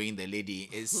one marrying the lady.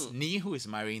 It's Ni who is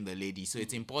marrying the lady. So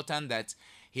it's important that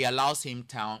he allows him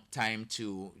time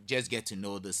to just get to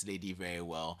know this lady very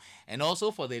well. And also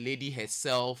for the lady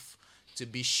herself to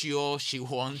be sure she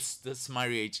wants this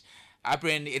marriage.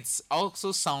 Apparently, it's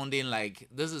also sounding like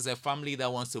this is a family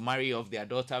that wants to marry off their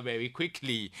daughter very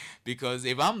quickly. Because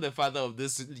if I'm the father of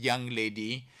this young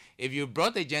lady, if you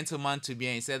brought a gentleman to me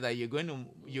and said that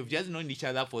you've just known each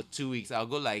other for 2 weeks, I'll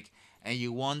go like, and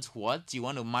you want what? You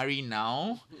want to marry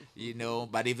now?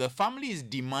 But if the family is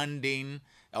demanding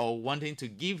or wanting to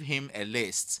give him a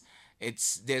list,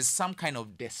 there's some kind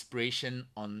of desperation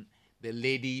on the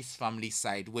lady's family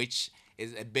side, which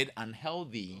is a bit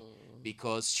unhealthy.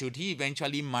 Because should he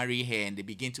eventually marry her and they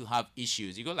begin to have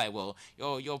issues, you go like, well,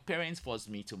 your parents forced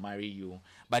me to marry you.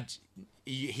 But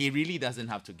he really doesn't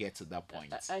have to get to that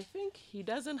point. I think he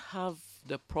doesn't have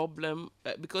the problem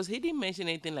because he didn't mention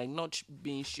anything like not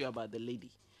being sure about the lady,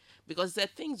 because the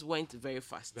things went very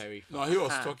fast. Very fast. No, he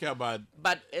was talking about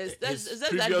But it's just that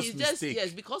previous he's just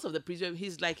mistake. because of the previous.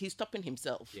 He's stopping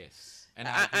himself. Yes. And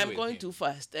I agree I'm with going him. too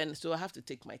fast, and so I have to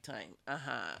take my time.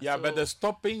 Yeah, but the So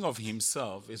stopping of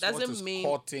himself is what doesn't is mean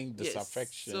courting yes.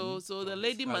 disaffection So the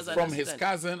lady must from understand. his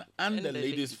cousin and the the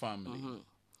lady's lady. family.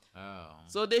 Oh.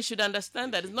 So they should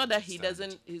understand that it's not that he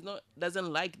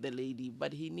doesn't like the lady,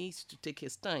 but he needs to take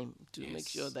his time to make Yes.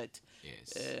 sure that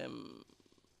Yes.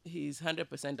 he's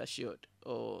 100% assured,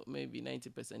 or maybe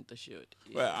 90% assured.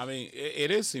 Yeah. Well, I mean,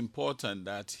 it is important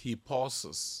that he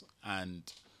pauses and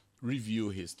review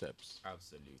his steps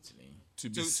Absolutely. to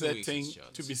be 2 weeks setting is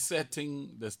short. to be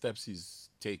setting the steps he's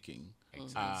taking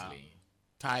Exactly.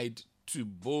 tied to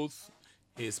both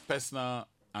his personal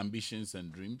ambitions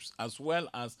and dreams as well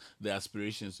as the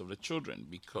aspirations of the children,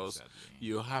 because Exactly.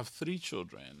 you have 3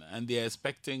 children and they're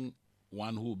expecting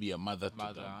one who will be a mother to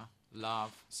Mother, them.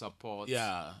 love, support.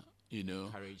 Yeah,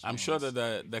 I'm sure that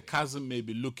the cousin may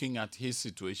be looking at his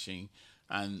situation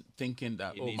and thinking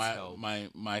that He needs help.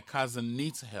 my cousin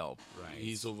needs help. Right.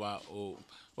 He's over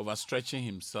overstretching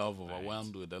himself,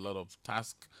 overwhelmed with a lot of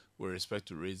tasks with respect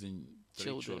to raising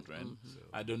three children.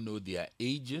 I don't know their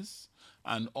ages.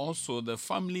 And also, the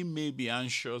family may be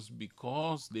anxious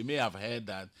because they may have heard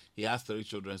that he has three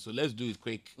children. So let's do it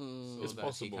quick. It's that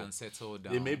possible. he can settle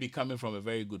down. They may be coming from a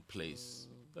very good place.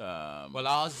 Well,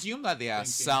 I'll assume that there are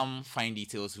some fine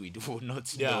details we do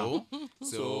not know.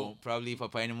 So probably,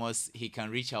 Papa Animos, he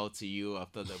can reach out to you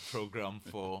after the program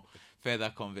for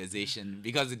further conversation,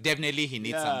 because definitely he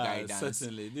needs some guidance.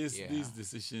 Certainly. These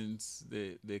decisions,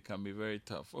 they can be very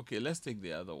tough. Okay, let's take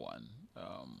the other one.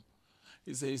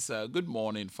 He says, good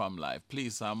morning, FamLife.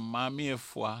 Please, Mami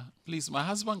Efwa. Please, my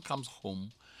husband comes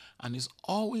home and is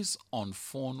always on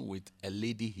phone with a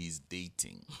lady he's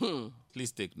dating.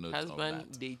 Please take note of that.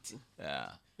 Husband dating. Yeah.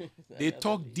 They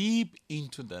talk deep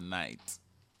into the night.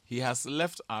 He has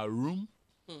left our room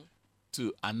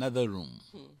to another room.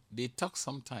 They talk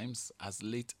sometimes as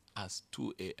late as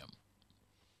 2 a.m.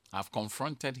 I've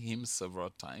confronted him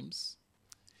several times.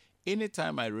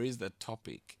 Anytime I raise the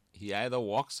topic, he either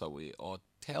walks away or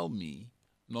tell me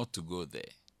not to go there.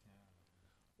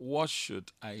 What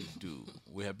should I do?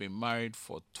 We have been married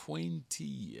for 20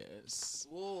 years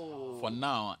for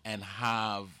now and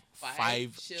have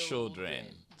five children.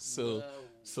 So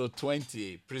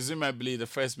 20. Presumably the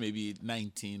first maybe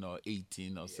 19 or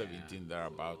 18 or 17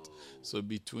 thereabout. So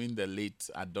between the late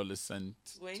adolescent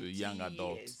to young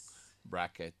adult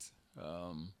bracket.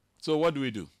 So what do we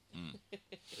do?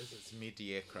 This is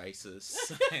mid-year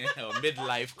crisis or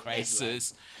midlife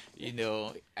crisis. You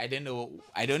know, I don't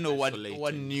know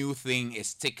what new thing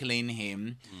is tickling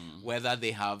him. Whether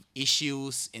they have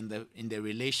issues in the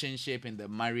relationship, in the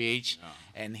marriage,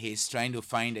 and he's trying to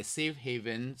find a safe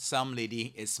haven. Some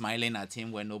lady is smiling at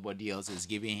him when nobody else is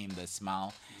giving him the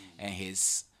smile, and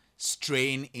he's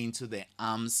straying into the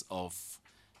arms of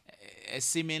a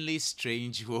seemingly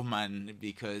strange woman,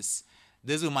 because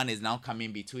this woman is now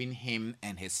coming between him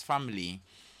and his family.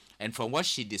 And from what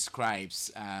she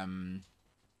describes,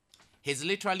 he's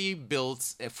literally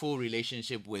built a full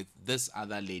relationship with this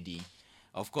other lady.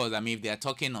 Of course, I mean, if they're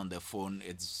talking on the phone,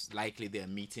 it's likely they're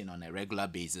meeting on a regular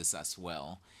basis as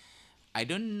well. I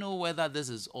don't know whether this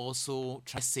is also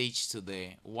a message to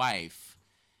the wife.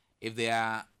 If there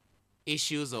are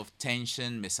issues of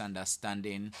tension,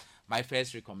 misunderstanding, my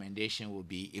first recommendation would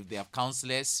be, if they have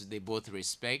counselors they both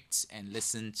respect and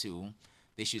listen to,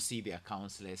 they should see their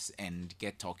counselors and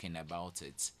get talking about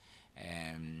it.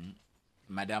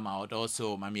 Madam,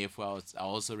 Mami Efua, I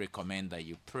also recommend that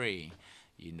you pray,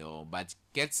 but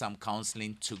get some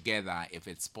counseling together if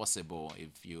it's possible.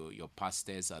 If your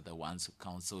pastors are the ones who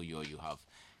counsel you, or you have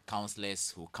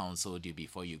counselors who counseled you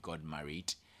before you got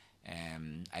married,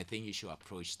 I think you should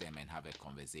approach them and have a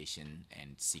conversation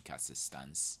and seek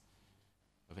assistance.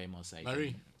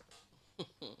 Marie?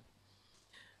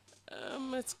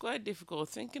 It's quite difficult.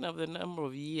 Thinking of the number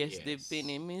of years they've been,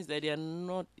 it means that they are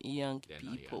not young people.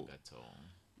 Not young at all.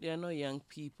 They are not young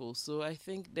people. So I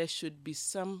think there should be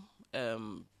some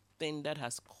thing that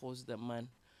has caused the man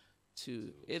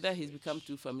to either he's become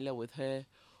too familiar with her,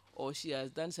 or she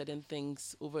has done certain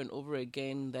things over and over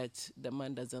again that the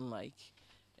man doesn't like,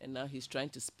 and now he's trying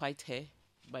to spite her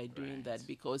by doing that.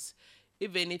 Because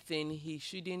if anything, he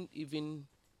shouldn't even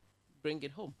bring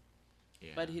it home.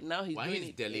 Yeah. But now he's doing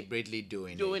it. Deliberately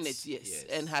doing it. Yes,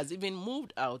 and has even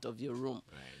moved out of your room.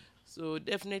 Right. So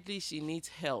definitely she needs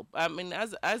help. I mean,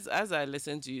 as I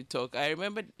listened to you talk, I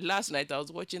remember last night I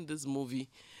was watching this movie,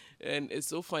 and it's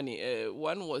so funny.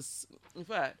 One was, in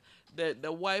fact,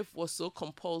 the wife was so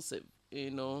compulsive,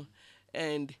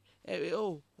 and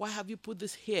why have you put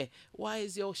this here? Why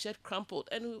is your shirt crumpled?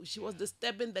 And she was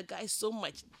disturbing the guy so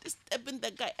much,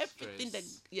 everything.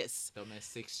 Yes.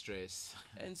 Domestic stress.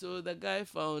 And so the guy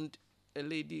found a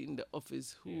lady in the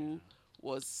office who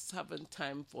was having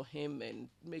time for him and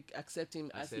accepting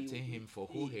him for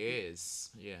who he is.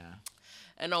 Yeah.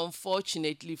 And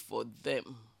unfortunately for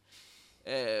them,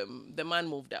 the man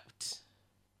moved out.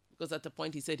 Because at the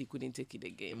point he said he couldn't take it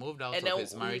again. He moved out of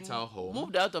his marital home.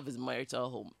 Moved out of his marital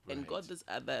home and got this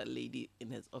other lady in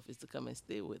his office to come and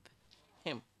stay with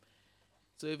him.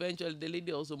 So eventually the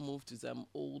lady also moved to some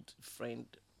old friend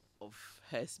of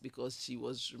hers, because she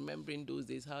was remembering those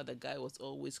days how the guy was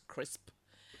always crisp.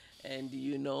 And,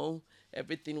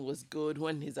 everything was good.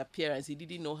 When his appearance, he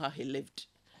didn't know how he lived.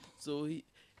 So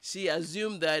she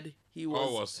assumed that he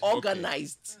All was was okay.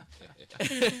 organized.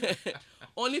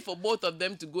 Only for both of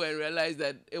them to go and realize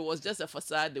that it was just a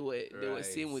facade they were Right.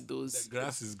 seeing with those. The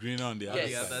grass is greener on the Yes. other The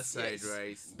side. other side, Yes.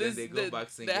 right? Then they go back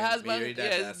singing. The husband, Mary, that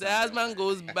yes, does the something.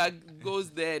 husband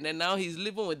goes there, and then now he's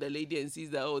living with the lady and sees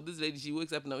that, oh, this lady, she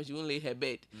wakes up now, she won't lay her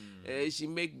bed. She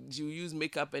will use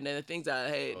makeup, and then the things are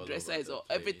her All dresser over is the all,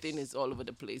 everything place. is all over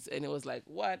the place, and it was like,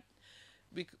 what?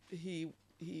 He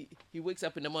wakes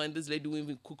up in the morning, this lady won't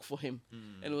even cook for him,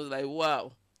 and it was like,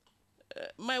 wow.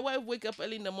 My wife wake up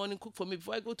early in the morning, cook for me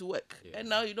before I go to work, and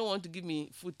now you don't want to give me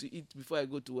food to eat before I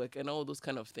go to work, and all those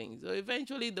kind of things. So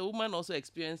eventually, the woman also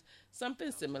experienced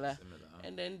something similar,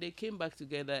 and then they came back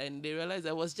together, and they realized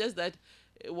that it was just that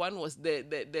one was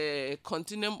the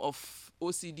continuum of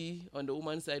OCD on the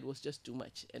woman's side was just too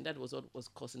much, and that was what was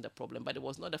causing the problem. But it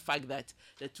was not the fact that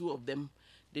the two of them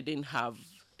didn't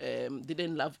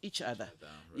love each other.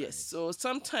 Yes, so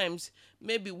sometimes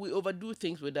maybe we overdo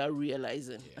things without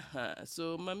realizing.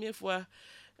 So Mami Efua,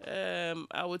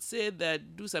 I would say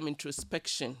that do some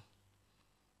introspection.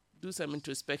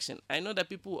 I know that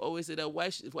people always say that why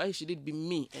should it be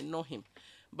me and not him?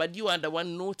 But you are the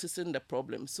one noticing the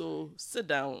problem. So sit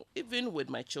down, even with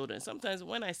my children. Sometimes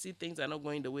when I see things are not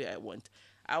going the way I want,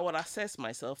 I will assess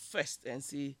myself first and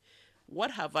see,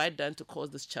 what have I done to cause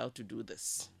this child to do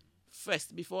this?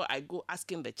 First, before I go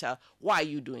asking the child, why are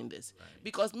you doing this? Right.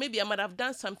 Because maybe I might have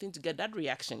done something to get that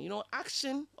reaction. You know,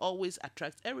 action always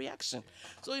attracts a reaction.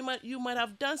 So you might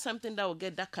have done something that will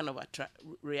get that kind of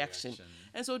reaction.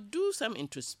 And so do some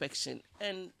introspection,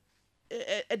 and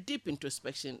a deep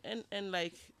introspection. And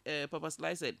like Papa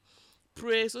Sly said,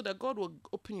 pray so that God will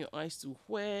open your eyes to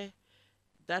where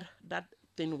that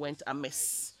thing went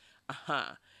amiss.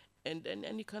 And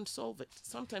you can solve it.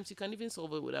 Sometimes you can even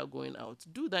solve it without going out.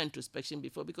 Do that introspection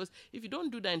before, because if you don't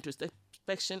do that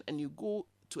introspection and you go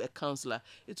to a counselor,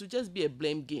 it will just be a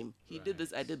blame game. He did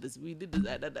this, I did this, we did this,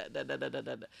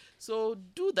 So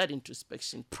do that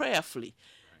introspection prayerfully,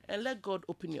 and let God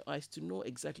open your eyes to know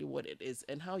exactly what it is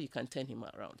and how you can turn him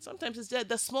around. Sometimes it's just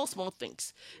the small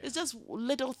things. It's just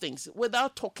little things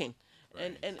without talking.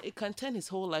 And it can turn his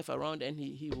whole life around, and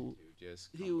he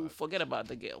will forget about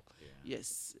the girl.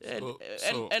 Yes.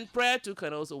 And prayer too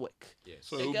can also work. Yes.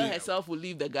 So The girl herself will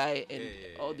leave the guy and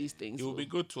all these things. It would be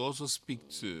good to also speak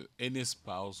to any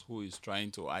spouse who is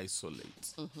trying to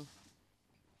isolate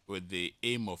with the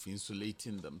aim of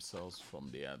insulating themselves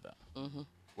from the other.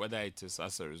 Whether it is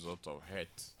as a result of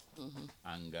hurt,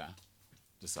 anger,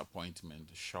 disappointment,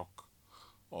 shock,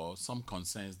 or some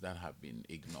concerns that have been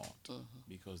ignored,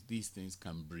 because these things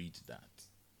can breed that.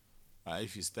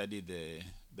 If you study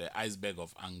the iceberg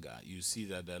of anger, you see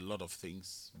that there are a lot of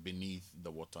things beneath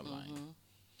the waterline.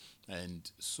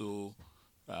 And so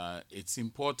it's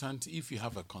important, if you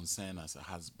have a concern as a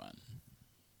husband,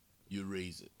 you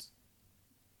raise it.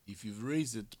 If you've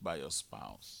raised it by your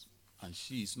spouse and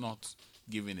she is not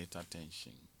giving it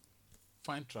attention,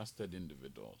 find trusted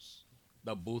individuals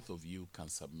that both of you can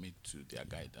submit to their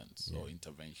guidance or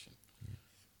intervention.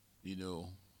 You know,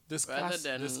 discuss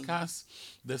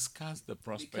the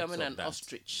prospects becoming of an that.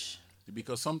 ostrich.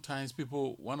 Because sometimes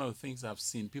one of the things I've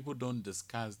seen, people don't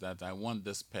discuss that I want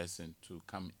this person to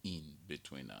come in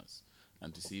between us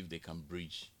and to see if they can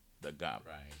bridge the gap.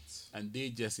 Right. And they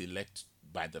just elect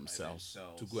by themselves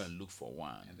to go and look for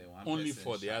one, only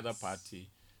for the other party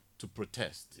to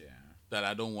protest that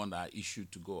I don't want our issue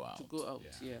to go out.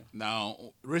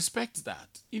 Now, respect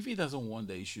that. If he doesn't want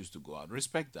the issues to go out,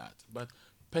 respect that. But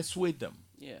persuade them.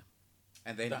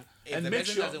 And then And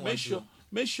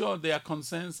make sure their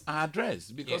concerns are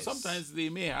addressed, because sometimes they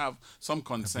may have some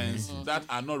concerns that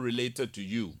are not related to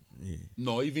you,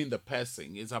 nor even the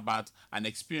person. It's about an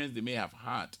experience they may have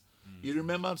had. You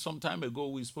remember some time ago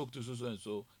we spoke to so and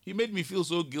so. He made me feel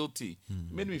so guilty.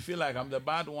 He made me feel like I'm the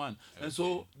bad one. And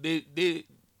so they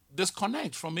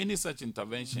disconnect from any such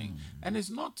intervention. And it's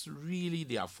not really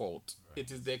their fault.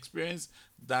 It is the experience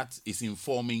that is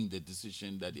informing the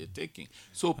decision that they're taking.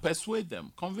 So persuade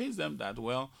them, convince them that,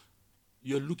 well,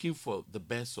 you're looking for the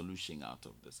best solution out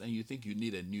of this, and you think you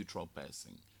need a neutral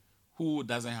person who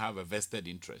doesn't have a vested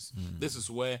interest. This is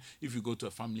where, if you go to a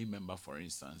family member, for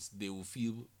instance, they will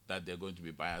feel that they're going to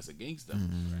be biased against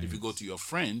them. If you go to your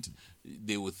friend,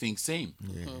 they will think same.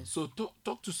 So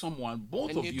talk to someone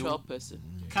both of you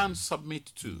can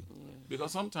submit to.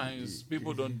 Because sometimes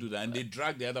people don't do that, and they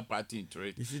drag the other party into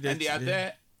it, and they are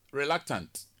there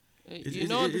reluctant.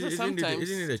 Sometimes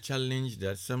isn't it a challenge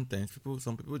that sometimes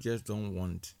some people just don't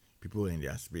want people in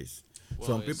their space.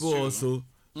 Some people also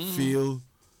feel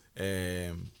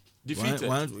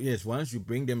defeated. Once you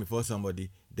bring them before somebody,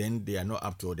 then they are not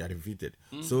up to, or they are defeated.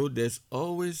 So there's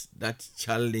always that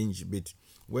challenge bit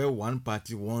where one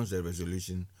party wants a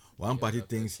resolution, one party other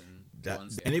thinks person that,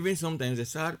 wants and even sometimes the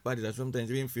sad part is that sometimes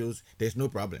even feels there's no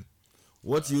problem.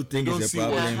 What you think don't is a see what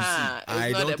problem, you see. I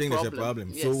It's not don't a think there's a problem. problem.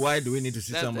 Yes. So why do we need to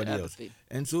see That's the somebody other else? thing.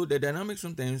 And so the dynamic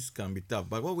sometimes can be tough.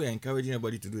 But what we're encouraging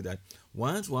everybody to do that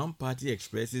once one party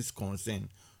expresses concern,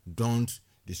 don't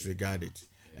disregard it.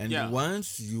 And Yeah.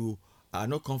 once you are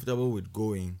not comfortable with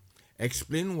going,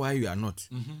 explain why you are not,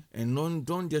 and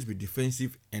don't just be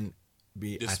defensive and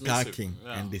be Dismissive, attacking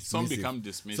yeah. and dismissive. Some become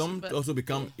dismissive. Some also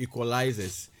become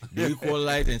equalizers. They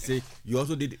equalize and say you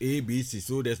also did A, B, C,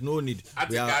 so there's no need.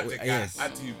 Yes.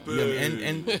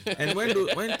 Yeah, and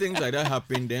when things like that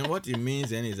happen, then what it means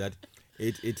then is that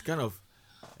it kind of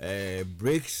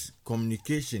breaks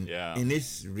communication Yeah. in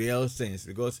its real sense,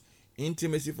 because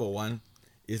intimacy for one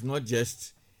is not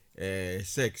just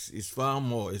sex, it's far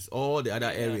more, it's all the other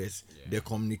areas, the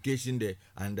communication, the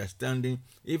understanding,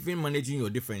 even managing your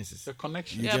differences. The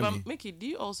connection. You Yeah, get but me? Mickey, do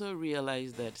you also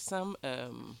realize that some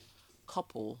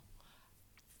couple,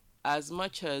 as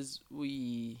much as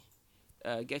we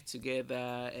get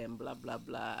together and blah blah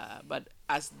blah, but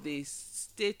as they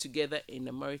stay together in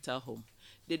a marital home,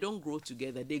 they don't grow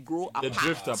together. They grow They apart.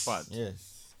 drift apart.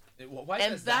 Yes. Why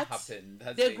And does that that's happen?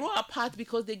 That's they the- grow apart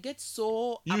because they get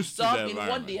so Used to absorbed the in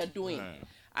what they are environment. doing. Yeah.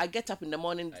 I get up in the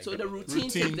morning, so get the it. routine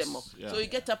takes them Routines, off. yeah. So you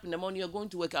get up in the morning, you're going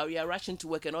to work, or you're rushing to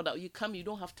work and all that. You come, you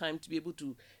don't have time to be able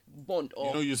to bond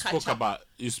or You catch up.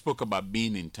 spoke about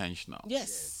being intentional.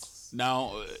 Yes.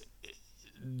 Now,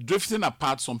 drifting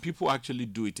apart, some people actually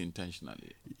do it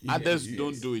intentionally. Others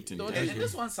don't do it intentionally.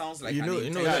 This one sounds like You know, an you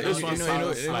know, intentional- Yeah, this one you know,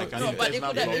 sounds you know, like an No, but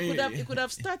intentional block. it could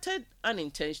have started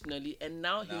unintentionally, and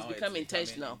now he's Now it's become becoming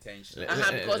intentional. intentional.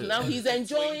 Because now he's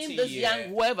enjoying 20 this year- young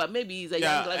whoever. Maybe he's a young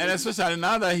Yeah, lad. and especially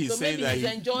now that he's So saying maybe that he's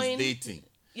he's enjoying- dating.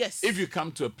 Yes. If you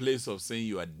come to a place of saying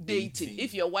you are dating.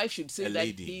 If your wife should say a that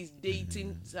lady. he's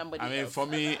dating somebody I mean, else. for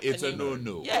me, it's a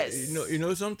no-no. Yes. You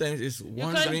know, sometimes it's You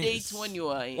can't wondering. date when you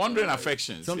are in. Wandering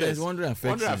affections. Sometimes yes. wandering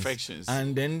affections. Wandering affections.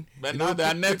 And then. But you now know, there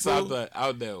are nets people-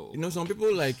 out there. You know, some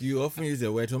people, like you often use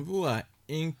the word, some people are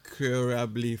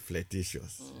incurably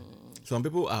flirtatious. Some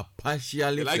people are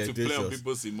partially They like to flirtatious. play on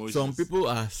people's emotions. Some people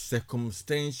are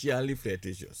circumstantially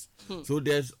flirtatious. So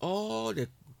there's all the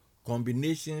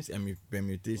combinations and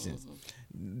permutations.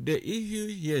 The issue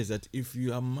here is that if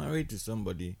you are married to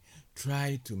somebody,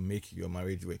 try to make your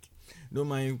marriage work. No,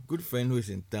 my good friend who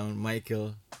is in town,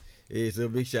 Michael, is a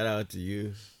big shout out to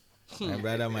you, my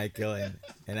brother Michael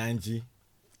and Angie.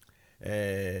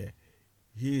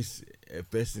 He's a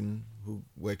person who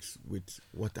works with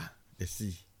water, the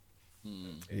sea.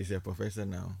 He's a professor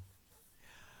now.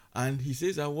 And he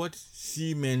says that what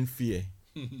seamen fear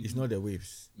is not the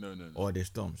waves No. or the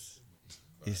storms.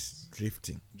 It's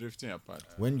drifting. Drifting apart.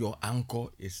 When your anchor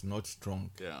is not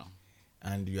strong Yeah.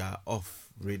 and you are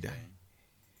off radar.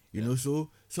 You know, so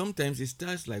sometimes it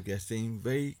starts like you're saying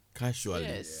very casually.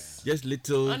 Yes. Just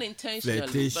little Unintentionally, but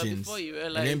flirtations. before you and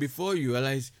realize- then before you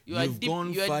realize You are you've deep-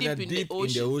 gone you are further deep in the deep in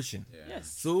the ocean.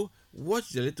 Yes. So watch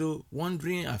the little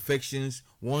wandering affections,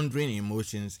 wandering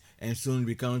emotions, and soon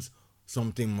becomes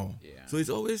something more. Yeah. So it's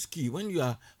always key when you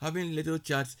are having little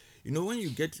chats. You know, when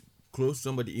you get close to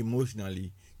somebody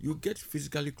emotionally, you get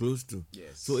physically close to.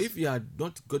 Yes. So if you are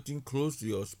not getting close to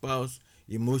your spouse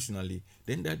emotionally,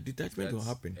 then that detachment will That's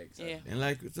happen. exactly. Yeah. And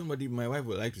like somebody, my wife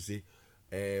would like to say,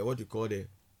 what you call the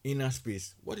inner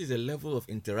space. What is the level of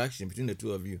interaction between the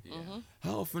two of you?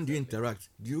 How often do you interact?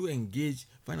 Do you engage?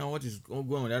 Find out what is going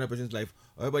on in the other person's life.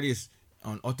 Everybody is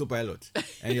on autopilot,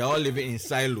 and you're all living in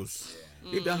silos.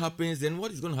 If that happens, then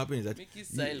what is going to happen is that Mickey's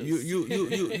silos.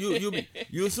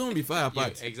 you soon be far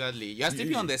apart. Exactly. You're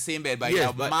sleeping on the same bed, but Yes,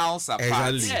 you're but miles apart.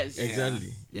 Exactly. Yes. Exactly.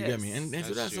 You Yes. get me? And so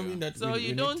That's that's true. something that So we you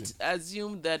need don't to-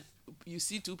 assume that you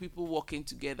see two people walking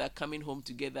together, coming home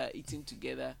together, eating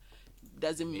together.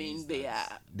 Doesn't mean they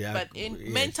are. They are- But yes.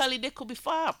 mentally, they could be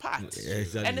far apart.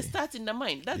 Exactly. And it starts in the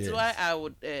mind. That's Yes. why I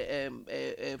would,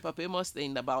 Papa Amos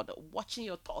saying about watching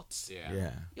your thoughts.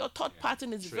 Yeah. Your thought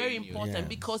pattern is very Train you. important Yeah.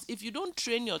 because if you don't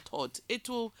train your thought, it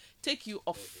will take you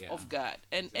off guard.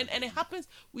 And it happens.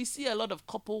 We see a lot of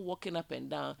couple walking up and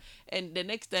down, and the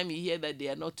next time you hear that they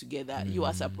are not together, you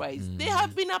are surprised. They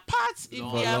have been apart in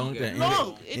Long. For a their long time.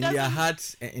 long. It In their doesn't-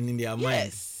 hearts and in their minds.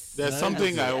 Yes. There's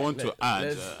something I want to add.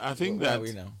 let's- I think where are that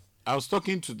we now? I was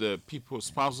talking to the people,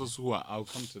 spouses who are, I'll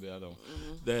come to the other one.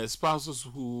 The spouses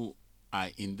who are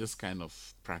in this kind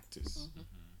of practice.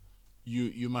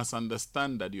 You must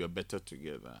understand that you are better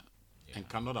together and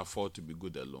cannot afford to be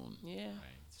good alone. Yeah.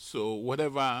 So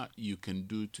whatever you can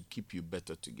do to keep you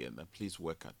better together, please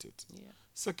work at it. Yeah.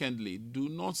 Secondly, do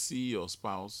not see your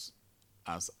spouse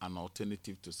as an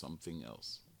alternative to something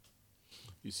else.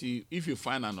 You see, if you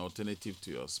find an alternative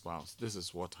to your spouse, this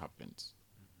is what happens.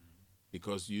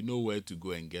 Because you know where to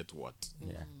go and get what.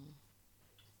 Yeah.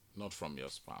 Not from your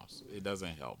spouse. It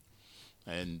doesn't help.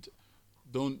 And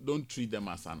don't treat them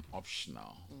as an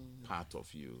optional part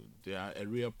of you. They are a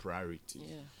real priority.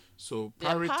 Yeah. So They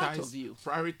are part of you.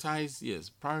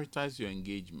 prioritize your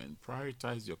engagement,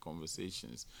 prioritize your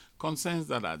conversations. Concerns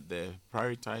that are there,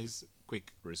 prioritize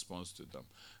quick response to them.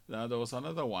 Now there was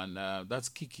another one, that's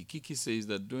Kiki. Kiki says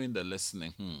that doing the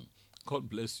listening, God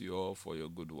bless you all for your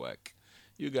good work.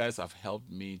 You guys have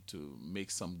helped me to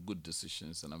make some good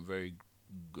decisions, and I'm very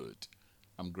good.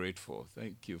 I'm grateful.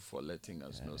 Thank you for letting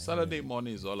us know. Saturday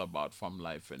morning is all about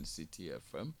FamLife and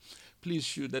CTFM. Please,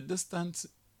 should the distance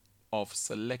of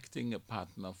selecting a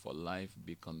partner for life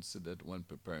be considered when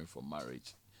preparing for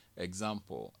marriage?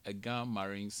 Example, a guy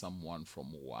marrying someone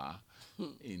from Wa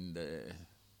in the,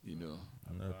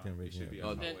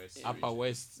 Upper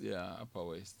West. Yeah, Upper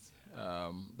West.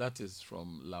 That is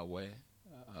from Lawe,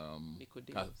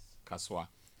 Kaswa.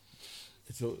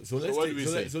 So what do we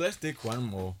say? let's take one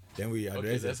more. Then we address.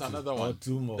 Okay, there's another one. Or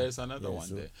two more. There's another one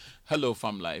there. Hello,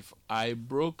 FamLife. I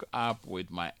broke up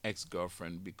with my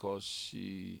ex-girlfriend because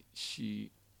she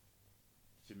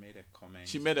made a comment.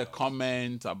 She made a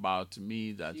comment about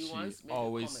me that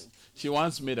she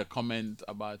once made a comment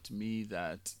about me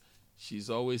that she's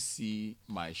always see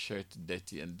my shirt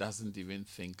dirty and doesn't even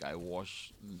think I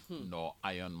wash nor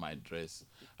iron my dress.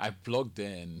 I blocked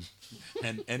her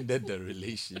and ended the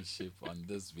relationship on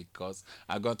this because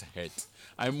I got hurt.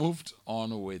 I moved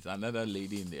on with another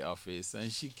lady in the office,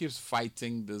 and she keeps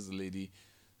fighting this lady,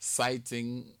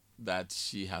 citing that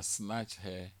she has snatched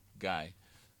her guy.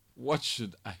 What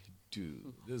should I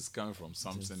do? This is coming from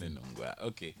Samson in Ungwa.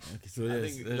 Okay, so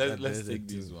let's take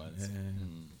these ones.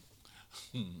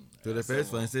 So the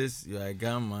first one says you are a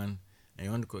gun man and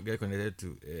you want to get connected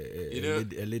to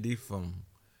a lady from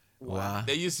Wow.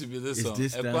 There used to be this song.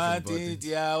 This My dance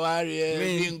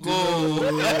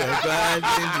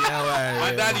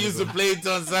dad used to play it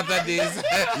on Saturdays.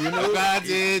 You know that.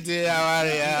 You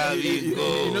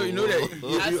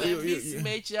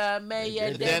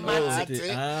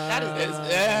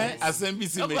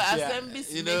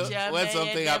know, when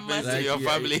something happens to your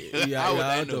family, how would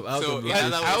I know? So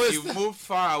you moved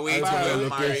far away from your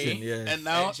location, and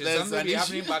now there's something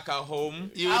happening back at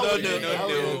home. You don't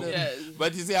know.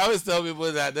 But you see, I always tell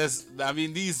people that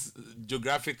these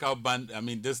geographical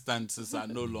distances are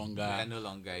no longer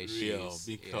real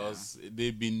because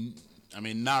they've been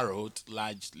narrowed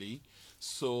largely.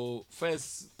 So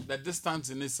first, the distance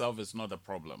in itself is not a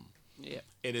problem. Yeah.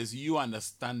 It is you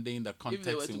understanding the context if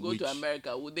they were to in go which to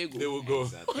America, would they go? They will go.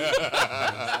 Exactly.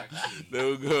 They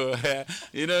will go.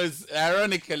 You know, it's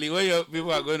ironically when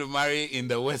people are going to marry in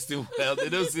the Western world, they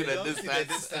don't see the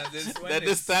distance. The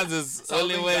distance is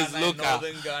only when it's local,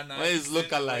 when it's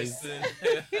localized.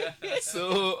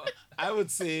 So I would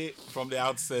say from the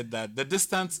outset that the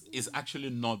distance is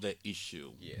actually not the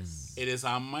issue. Yes. It is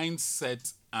our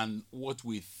mindset and what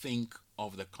we think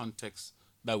of the context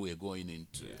that we're going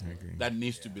into that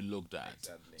needs to be looked at.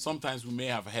 Exactly. Sometimes we may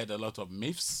have heard a lot of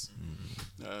myths,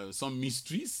 some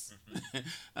mysteries,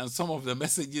 and some of the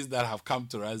messages that have come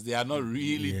to us, they are not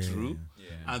really true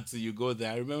until you go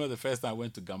there. I remember the first time I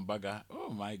went to Gambaga. Oh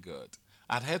my God.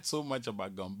 I'd heard so much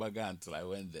about Gambaga until I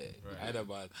went there. I heard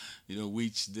about,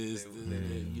 witch this,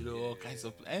 all kinds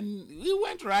of, and we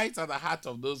went right at the heart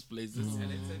of those places.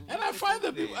 And I found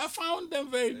them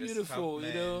very beautiful,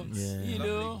 go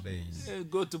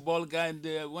to Bolga, and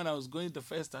when I was going the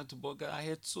first time to Bolga, I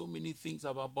heard so many things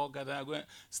about Bolga that I went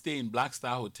stay in Black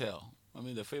Star Hotel.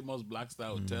 The famous Black Star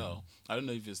Hotel. I don't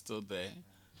know if it's still there.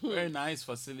 Very nice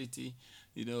facility,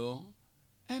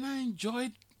 and I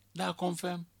enjoyed that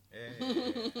confirm.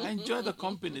 I enjoy the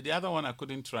company. The other one I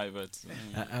couldn't try, but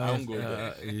I won't go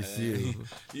there. You see,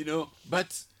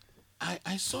 but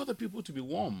I saw the people to be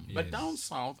warm. Yes. But down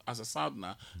south, as a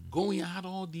southerner, going, I had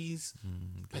all these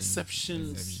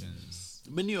perceptions,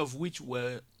 many of which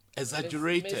were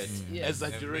exaggerated. They were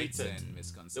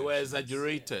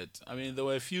exaggerated. There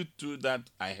were a few too that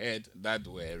I heard that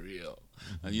were real.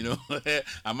 And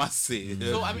I must say.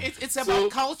 So it's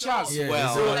about culture as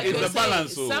well. So like it's a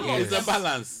balance. It's a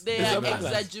balance. They are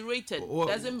exaggerated.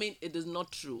 Doesn't mean it is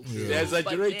not true. Yeah. They're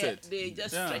exaggerated. They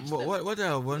just stretch them. What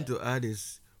I want to add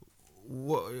is,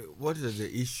 what is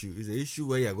the issue? Is the issue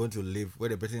where you are going to live, where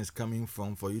the person is coming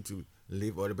from for you to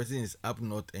live, or the person is up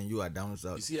north and you are down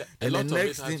south? You see, a lot of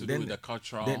it has to do with the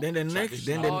cultural. Then the next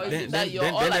thing that you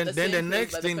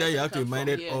have to be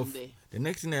reminded of. The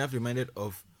next thing that you have to be reminded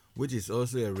of which is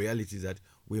also a reality, that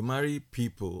we marry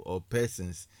people or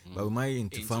persons, but we marry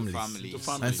into families.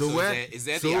 And so, is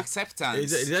there the acceptance?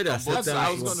 Is there the I was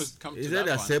acceptance? going to come to Is there the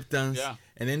that one. acceptance? Yeah.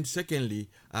 And then secondly,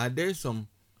 are there some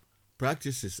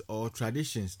practices or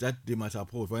traditions that they must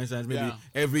uphold? For instance, maybe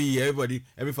every year,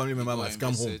 every family member Go must and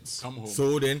come home. visit. Come home.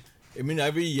 So then, I mean,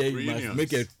 every year you must Reunions.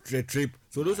 make a trip.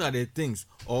 So those are the things.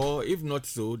 Or if not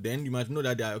so, then you must know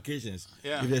that there are occasions.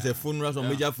 Yeah. If there's a funeral, some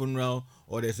major funeral,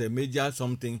 or there's a major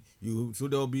something, so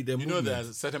there will be the You know, movement.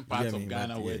 there's certain parts Yeah, of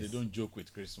Ghana but where yes. they don't joke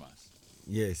with Christmas.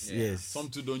 Yes. Some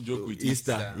too don't joke with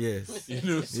Easter. Yes. You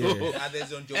know, so Yeah. Others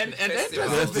don't joke and with the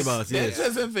festivals. Festivals, the yes.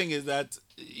 interesting thing is that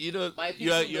you know My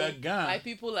you are people don't- Ghana. My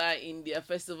people are in their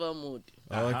festival mode,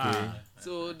 Okay.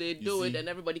 so they do it, see? and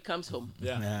everybody comes home.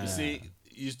 Yeah. Ah. You see,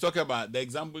 you talk about the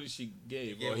example she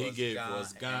gave or he gave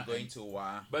was Ghana. and going to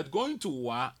Wa. But going to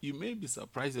Wa, you may be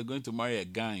surprised you're going to marry a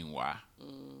guy in Wa.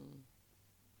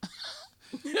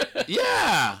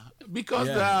 Yeah, because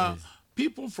Yeah, there are yes.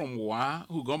 people from Wa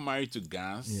who got married to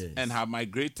Gans Yes. and have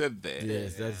migrated there.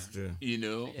 Yes, that's true. You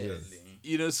know, Yes.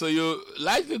 you know, so you're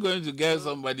likely going to get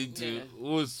somebody Yeah.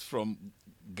 who's from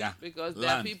Ghana, Because there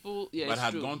are land, people, yeah, but it's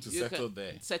had true. gone to You settle can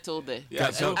there. Settle there. Yeah,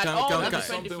 And- so and can- all can- the can- different,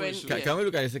 something we different. should- Can, yeah. can we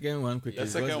look at the second one quickly? The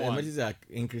second Because one. messages are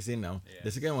increasing now.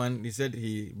 The second one, he said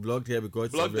he blocked her because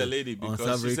Blocked of the lady because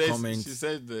unsavory she says comments. she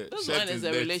said the This shirt one is a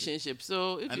dirty. relationship,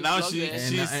 so if And you now block she, her-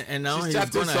 she's, and now she's he's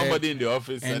chatting gone ahead, somebody in the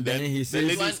office, and and then then he the says-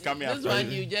 lady This is coming one, after this one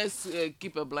him. you just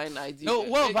keep a blind eye. No,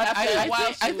 well, but After a while,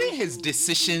 I she think will- his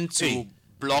decision to Hey.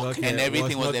 block Block and her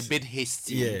everything was was, not- a bit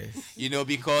hasty. Yes. You know,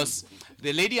 because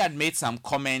the lady had made some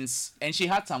comments and she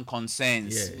had some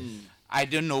concerns. Yes. I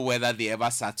don't know whether they ever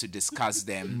sat to discuss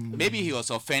them. Maybe he was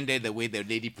offended the way the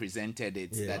lady presented it,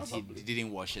 Yeah. that he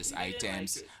didn't wash his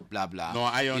items, blah blah. No,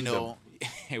 I you know.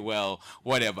 Well,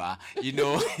 whatever, you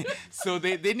know. So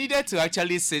they needed to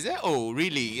actually say, oh,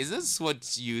 really? Is this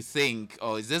what you think?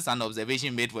 Or is this an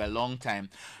observation made for a long time?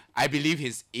 I believe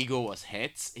his ego was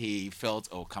hurt. He felt,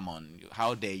 oh, come on,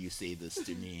 how dare you say this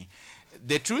to me?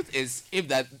 The truth is, if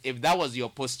that was your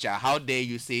posture, how dare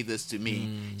you say this to me?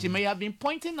 She may have been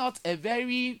pointing out a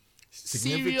very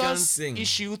Significant serious thing.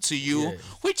 issue to you, Yes.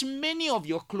 which many of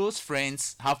your close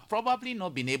friends have probably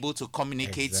not been able to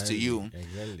communicate to you.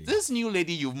 Exactly. This new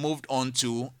lady you've moved on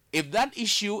to, if that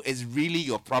issue is really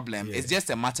your problem, Yes. it's just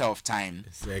a matter of time.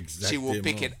 It's She will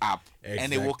pick it up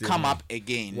and it will come up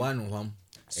again. One.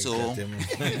 So-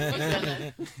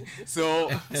 Exactly.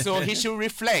 So he should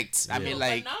reflect. I mean, But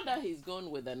like, now that he's gone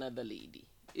with another lady,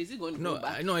 is he going to No, go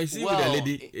back? I see Well, with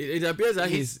the lady. It appears that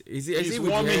he's- he's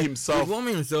warming himself. He's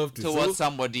warming himself to Towards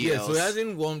somebody yes, else. so he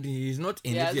hasn't warmed. He's not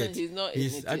in He it hasn't- yet. he's not in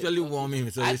it yet, actually okay. warming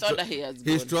himself. I He's thought that he has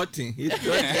He's gone. trotting. He's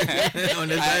trotting on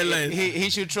the sidelines. he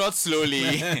should trot slowly.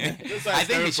 I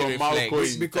think he should from reflect.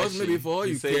 Malco in- Because maybe for all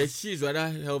He you says- care, she's rather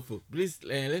helpful. Please,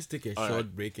 let's take a All short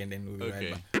right. break and then we'll be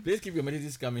Okay. right back. Please keep your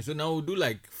messages coming. So now we'll do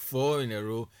like 4 in a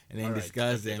row and then All right.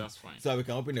 discuss Okay, them. that's fine. So we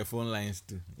can open the phone lines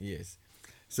too. Yes.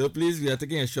 So please, we are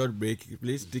taking a short break.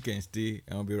 Please stick and stay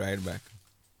and we'll be right back.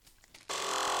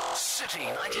 City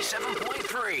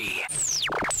 97.3.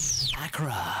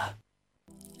 Accra.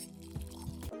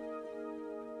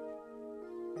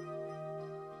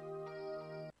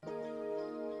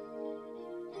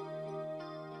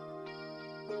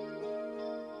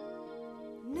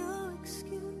 No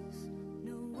excuse,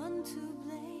 no one to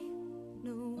blame,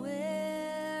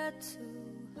 nowhere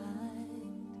to hide.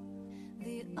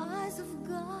 The eyes of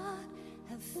God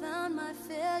have found my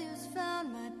failures,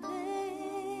 found my pain.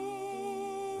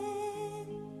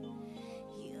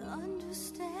 He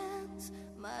understands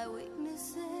my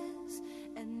weaknesses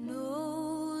and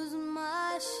knows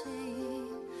my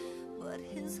shame, but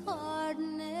his heart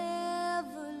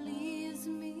never leaves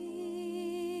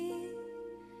me.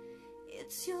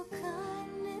 It's your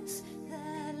kindness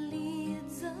that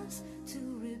leads us to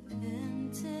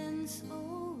repentance,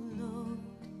 oh Lord.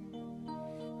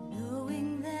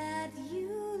 Knowing that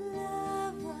you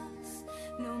love us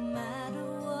no matter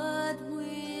what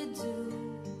we do,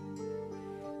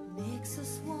 makes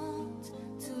us want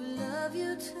to love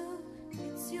you too.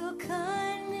 It's your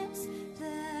kindness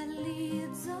that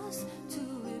leads us to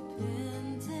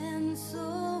repentance,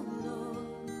 oh Lord.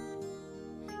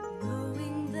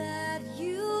 Knowing that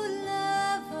you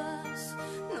love us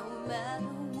no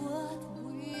matter what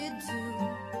we do,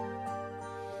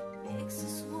 makes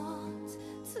us want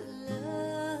to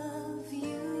love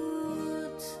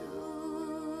you too.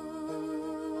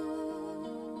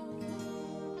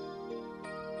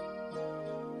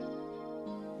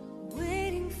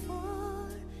 Waiting for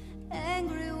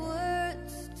angry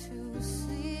words to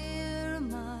sear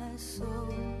my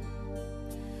soul.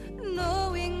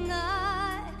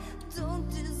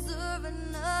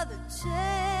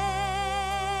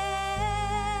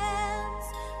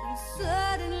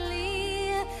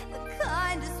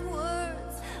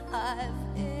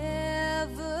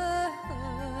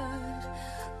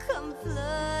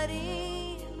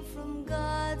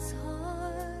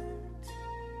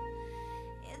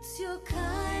 It's your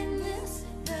kindness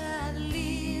that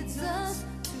leads us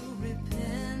to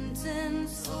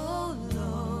repentance, oh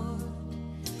Lord.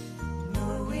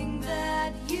 Knowing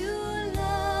that you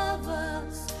love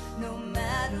us no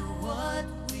matter what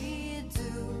we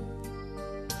do,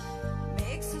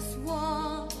 makes us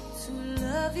want to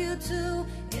love you too.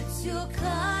 It's your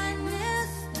kindness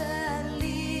that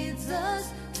leads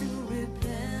us to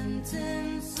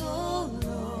repentance, oh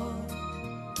Lord.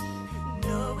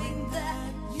 Knowing that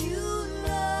you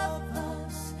love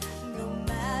us no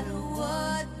matter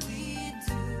what we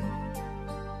do,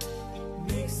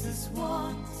 makes us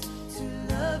want to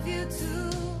love you too.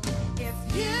 If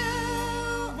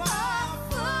you are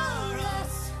for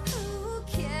us, who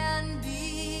can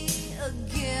be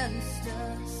against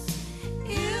us?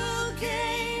 You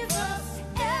gave us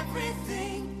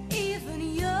everything,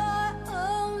 even your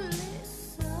only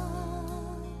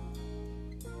son.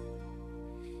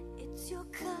 It's your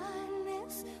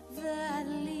kindness that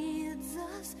leads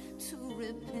us to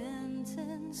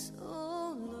repentance,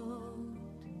 oh Lord.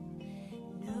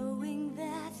 Knowing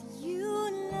that you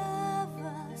love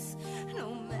us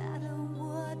no matter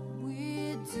what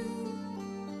we do,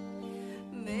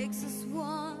 makes us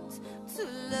want to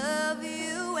love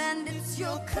you. And it's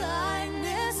your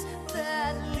kindness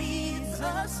that leads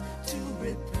us to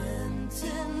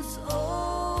repentance,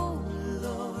 oh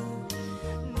Lord.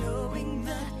 Knowing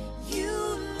that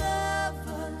you love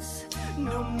us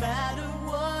no matter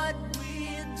what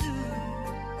we do,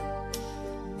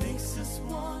 makes us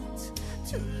want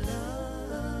to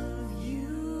love you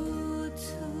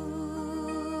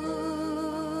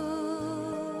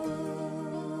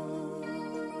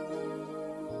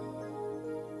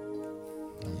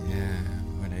Yeah,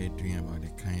 what are you doing about the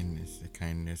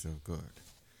kindness of God?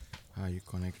 How are you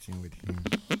connecting with Him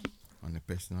on a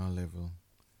personal level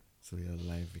so your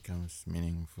life becomes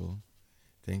meaningful?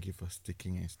 Thank you for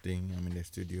sticking and staying. I'm in the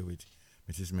studio with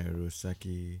Mrs. Mary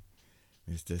Rosaki,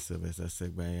 Mr. Sylvester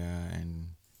Segbaya,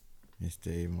 and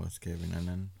Mr. Amos Kevin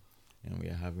Annan, and we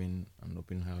are having an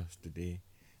open house today.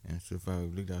 And so far,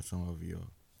 we've looked at some of your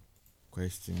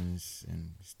questions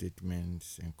and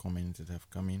statements and comments that have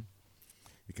come in.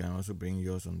 You can also bring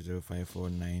yours on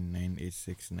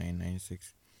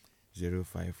 0549986996,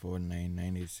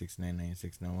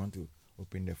 0549986996. Now I want to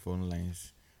open the phone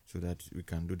lines so that we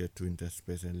can do the two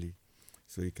interspersally.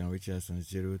 So you can reach us on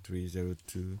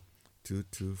 0302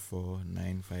 224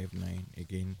 959.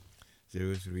 Again,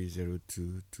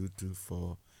 0302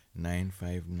 224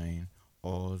 959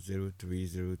 or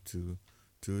 0302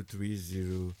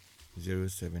 230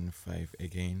 075.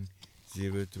 Again,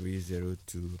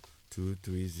 0302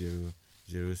 230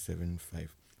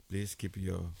 075. Please keep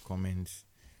your comments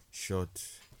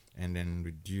short and then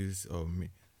reduce or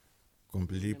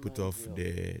completely put off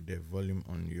the volume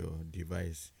on your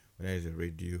device, whether it's a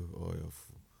radio or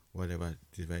whatever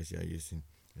device you are using.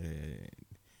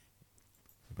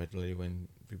 Particularly when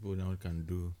people now can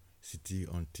do city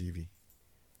on TV.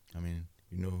 I mean,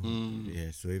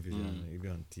 yeah. So if you're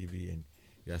on TV and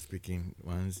you are speaking,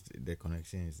 once the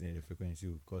connection is there, the frequency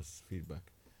will cause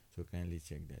feedback. So kindly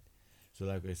check that. So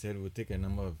like I said, we'll take a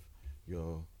number of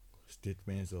your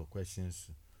statements or questions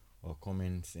or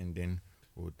comments and then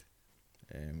we'll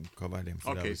cover them.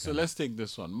 So let's take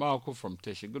this one. Marco from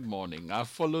Teshe. Good morning. I've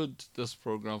followed this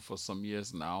program for some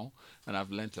years now and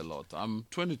I've learnt a lot. I'm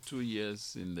 22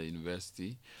 years in the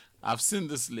university. I've seen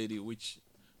this lady, which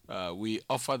we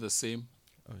offer the same.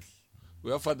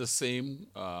 We offer the same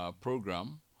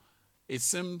program.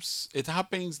 It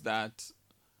happens that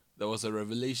there was a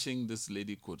revelation this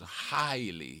lady could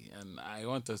highly, and I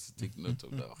want us to take note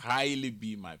of that, highly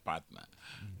be my partner.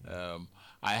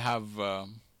 I have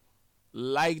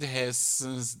liked her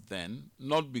since then,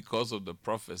 not because of the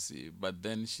prophecy, but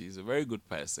then she's a very good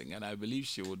person, and I believe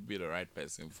she would be the right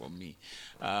person for me.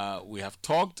 We have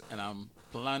talked, and I'm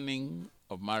planning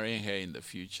of marrying her in the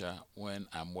future when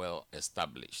I'm well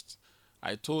established.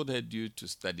 I told her due to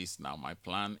studies now, my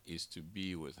plan is to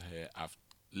be with her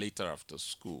later after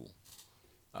school.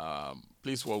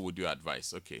 Please, what would you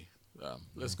advise? Okay,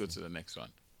 let's go to the next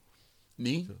one.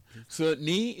 Ni. So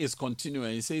Ni is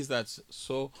continuing. He says that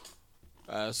so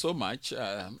much.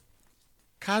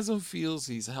 Cousin feels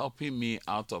he's helping me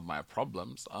out of my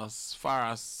problems as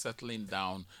far as settling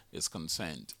down is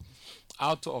concerned.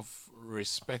 Out of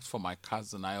respect for my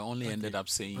cousin, I only ended up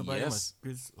saying yes.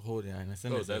 Please hold it. I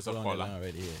understand there's a caller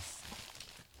already. Yes.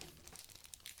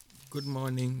 Good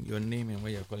morning. Your name and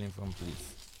where you're calling from,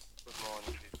 please. Good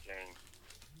morning, this is James.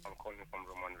 I'm calling from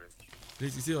Roman Ridge.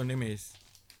 Please, you say your name is?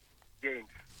 James.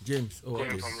 James. Oh,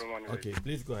 James okay. from Roman Ridge. Okay,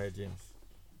 please go ahead, James.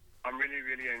 I'm really,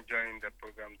 really enjoying the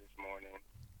program this morning.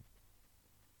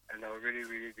 And And I would really,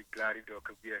 really be glad if there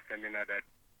could be a seminar that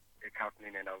is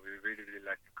happening, and I would really, really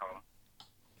like to come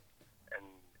and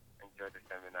enjoy the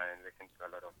seminar and listen to a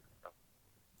lot of stuff.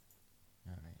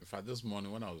 All right. In fact, this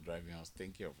morning when I was driving, I was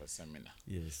thinking of a seminar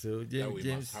Yes. So that James, we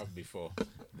James must have before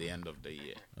the end of the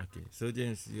year. okay. So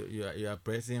James, you are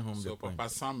pressing home So the point.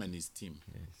 Papa Sam and his team,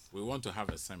 Yes. we want to have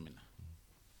a seminar.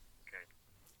 Okay.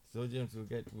 So James,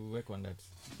 we'll work on that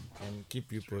and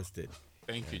keep you posted.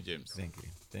 Thank you, James.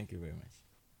 Thank you very much.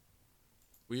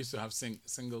 We used to have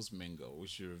singles mingle. We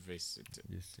should revisit it.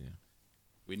 Yes, yeah.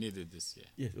 We need it this year.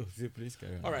 Yes. Oh, so please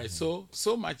carry on. All right, so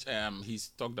much he's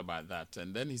talked about that,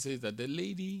 and then he says that the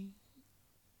lady,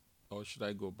 or should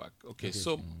I go back? Okay,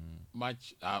 so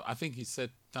much. I think he said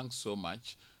thanks so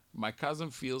much. My cousin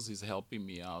feels he's helping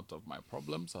me out of my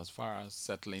problems as far as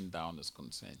settling down is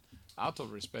concerned. Out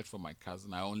of respect for my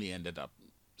cousin, I only ended up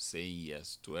saying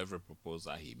yes to every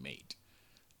proposal he made.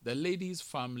 The lady's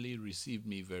family received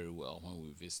me very well when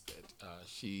we visited.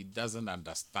 She doesn't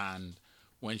understand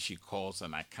when she calls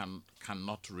and I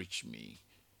cannot reach me.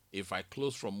 If I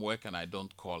close from work and I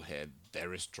don't call her,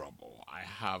 there is trouble. I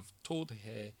have told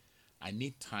her I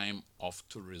need time off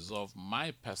to resolve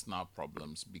my personal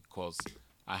problems because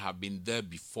I have been there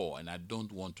before and I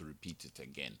don't want to repeat it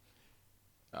again.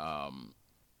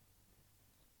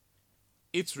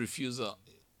 Its refusal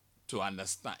to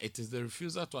understand, it is the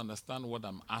refusal to understand what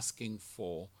I'm asking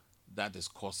for that is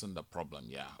causing the problem.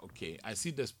 Yeah, okay. I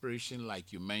see desperation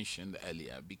like you mentioned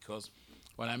earlier, because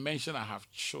when I mentioned I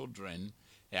have children,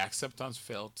 the acceptance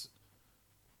felt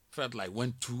like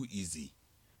went too easy.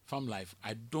 FamLife,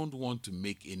 I don't want to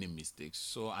make any mistakes,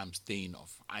 so I'm staying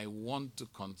off. I want to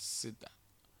consider.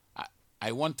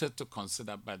 I wanted to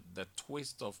consider, but the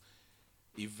twist of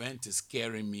event is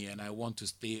scaring me, and I want to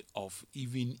stay off,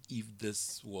 even if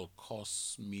this will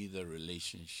cost me the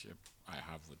relationship I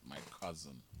have with my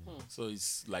cousin. So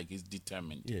it's like he's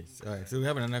determined. Yes. All right. So we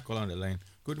have another call on the line.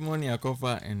 Good morning,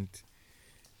 Akofa, and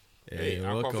Hey,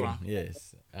 welcome. Akofa.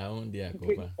 Yes, I own the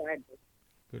Akofa.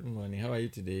 Good morning. How are you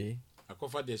today?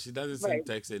 Akofa there, she doesn't send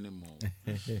text anymore.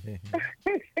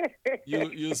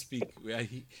 you speak. We are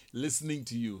listening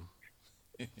to you.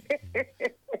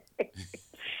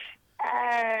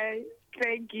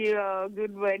 Thank you.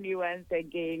 Good morning once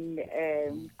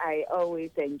again. I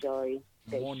always enjoy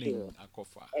the Morning, show.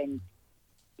 Akofa. And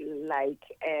like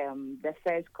the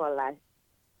first caller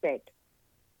said,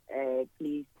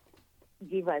 please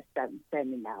give us some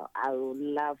seminar. I would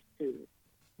love to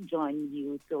join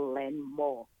you to learn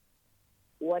more.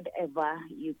 Whatever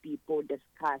you people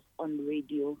discuss on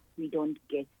radio, we don't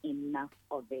get enough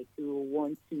of it. We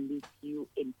want to meet you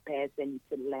in person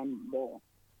to learn more.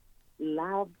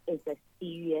 Love is a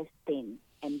serious thing,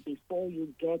 and before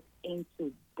you get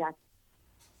into that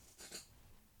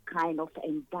kind of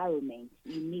environment,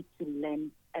 you need to learn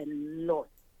a lot.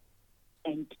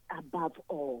 And above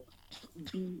all,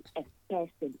 be a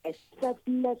person, a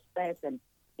selfless person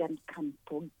that can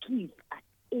forgive at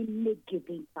any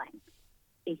given time.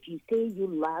 If you say you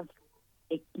love,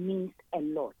 it means a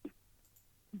lot.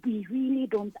 We really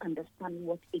don't understand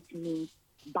what it means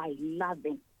by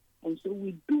loving. And so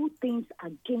we do things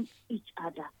against each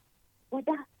other,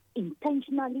 whether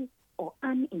intentionally or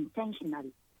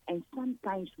unintentionally. And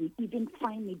sometimes we even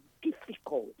find it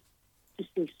difficult to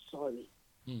say sorry.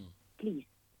 Please,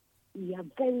 we are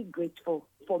very grateful.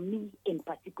 For me in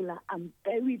particular, I'm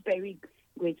very, very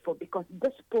grateful because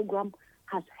this program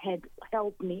has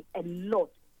helped me a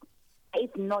lot.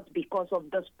 If not because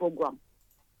of this program,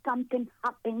 something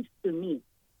happens to me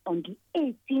on the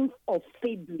 18th of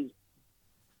February.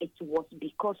 It was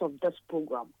because of this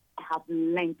program. I have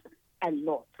learned a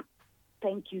lot.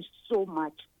 Thank you so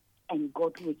much, and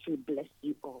God richly bless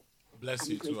you all. Bless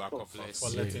I'm you too, grateful. Akofa,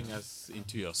 for letting us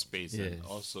into your space and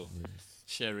also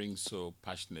sharing so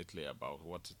passionately about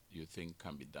what you think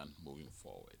can be done moving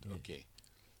forward. Okay.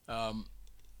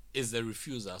 Is the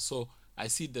refusal. So I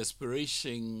see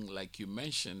desperation, like you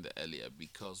mentioned earlier,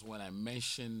 because when I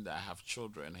mentioned I have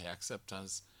children, her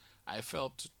acceptance, I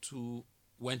felt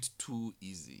went too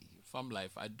easy.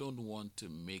 FamLife, I don't want to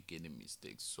make any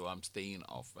mistakes, so I'm staying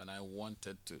off, and I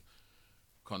wanted to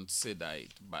consider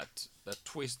it, but the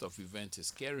twist of event is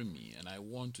scaring me, and I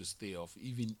want to stay off,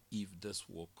 even if this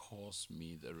will cost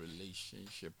me the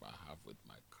relationship I have with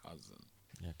my cousin.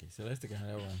 Okay, so let's take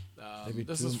another one.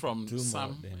 This is from two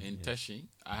Sam more, in Teshi.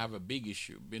 I have a big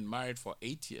issue. Been married for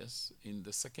 8 years. In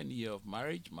the second year of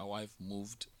marriage, my wife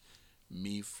moved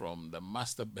me from the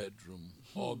master bedroom,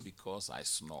 all because I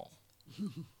snore.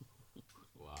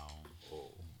 Wow.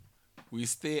 Oh. We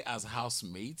stay as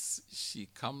housemates. She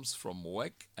comes from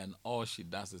work, and all she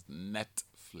does is net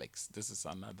conflicts. This is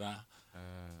another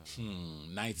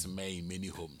nightmare in many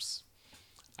homes.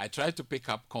 I try to pick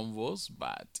up convos,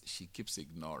 but she keeps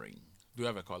ignoring. Do you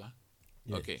have a caller?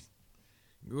 Yes. Okay.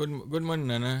 Good morning,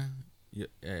 Nana.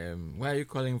 Where are you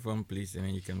calling from, please? And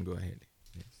then you can go ahead.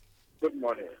 Yes. Good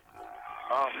morning.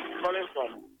 Calling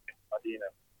from Medina.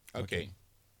 Okay.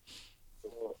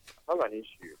 So I have an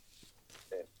issue,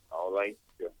 and I would like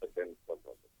your second thought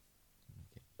on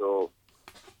it. So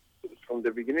from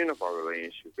the beginning of our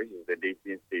relationship, which is the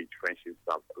dating stage, friendship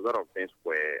stuff, a lot of things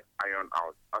were ironed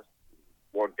out as to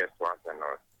what gets to us and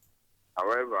us.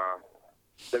 However,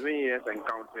 7 years and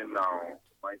counting now,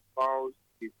 my spouse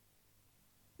keeps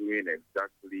doing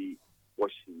exactly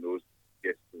what she knows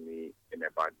gets to me in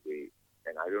a bad way.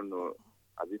 And I don't know,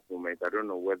 at this moment, I don't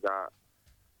know whether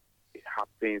it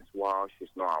happens while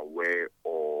she's not aware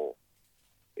or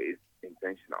it's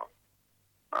intentional.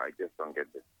 I just don't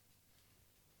get this.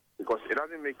 Because it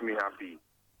doesn't make me happy,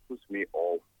 it puts me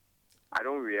off. I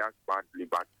don't react badly,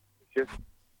 but it just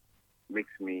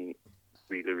makes me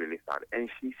really, really sad. And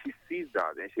she sees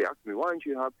that and she asks me, why aren't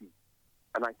you happy?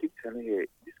 And I keep telling her,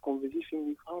 this conversation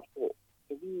we've had for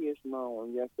 7 years now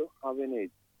and we are still having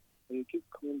it. And you keep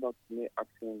coming back to me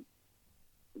asking,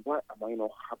 why am I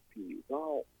not happy?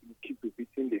 Why you keep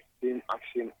repeating the same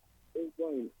action over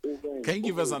and over and Can you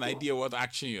give us an over? idea what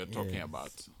action you're talking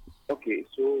about? Okay,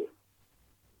 so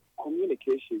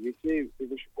communication, we say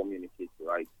people should communicate,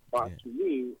 right? But to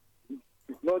me,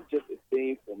 it's not just a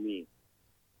thing for me.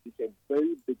 It's a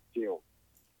very big deal.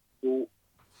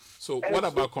 So what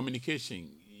about communication?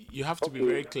 You have to be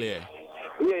very clear.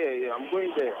 Yeah. I'm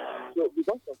going there. So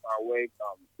because of our work,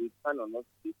 we kind of not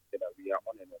stay together. We are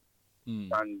on and off.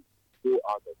 And go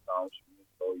out of town. She will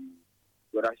tell you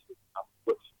whether she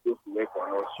goes to work or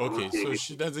not. Okay, so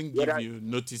she doesn't give you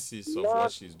notices of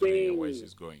what she's doing and where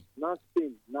she's going.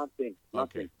 Nothing.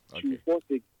 Okay. She force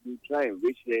it. You try and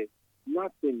reach her.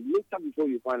 Nothing. Later before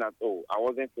you find out, oh, I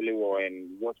wasn't feeling well and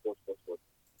what.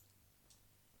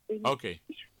 Okay.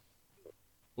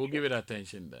 We'll give it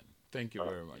attention then. Thank you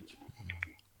very much.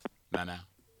 Nana.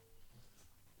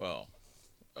 Well,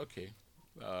 okay.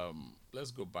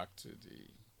 Let's go back to the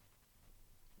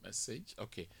message.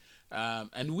 Okay.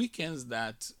 And weekends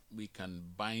that we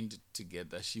can bind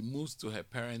together. She moves to her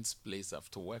parents' place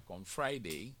after work on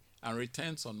Friday and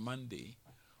returns on Monday,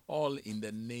 all in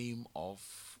the name of,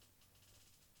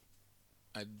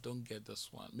 I don't get this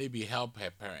one, maybe help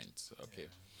her parents. Okay.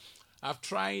 I've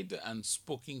tried and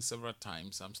spoken several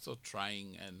times. I'm still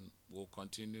trying and will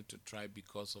continue to try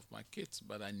because of my kids,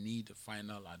 but I need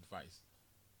final advice.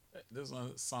 This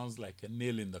one sounds like a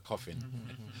nail in the coffin.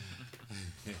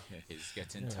 He's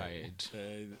getting tired.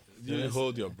 You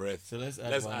hold your breath. So let's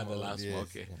add the more. last Yes, one.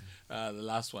 Okay. The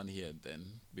last one here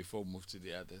then, before we move to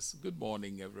the others. Good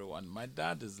morning, everyone. My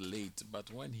dad is late, but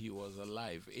when he was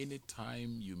alive,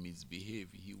 anytime you misbehave,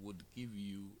 he would give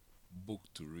you book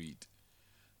to read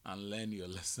and learn your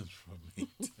lesson from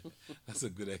it. That's a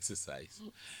good exercise.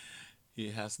 He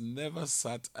has never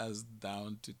sat us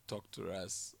down to talk to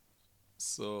us.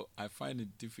 So I find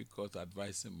it difficult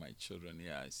advising my children.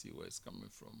 Yeah, I see where it's coming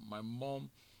from. My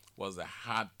mom was a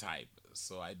hard type,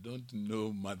 so I don't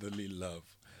know motherly love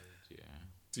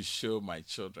to show my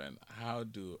children. How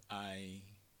do I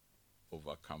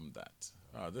overcome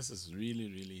that? This is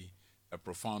really, really a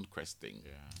profound question.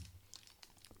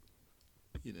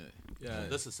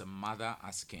 This is a mother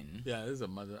asking. Yeah, this is a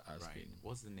mother asking. Right.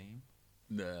 What's the name?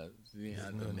 The name.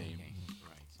 Okay.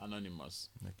 Right. Anonymous.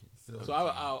 Okay. So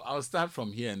I'll start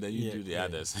from here and then you do the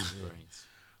others. Right.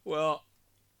 Well,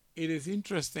 it is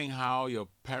interesting how your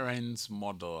parents'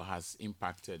 model has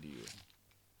impacted you.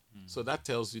 So that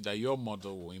tells you that your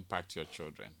model will impact your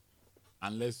children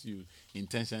unless you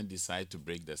intentionally decide to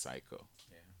break the cycle.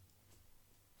 Yeah.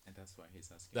 And that's why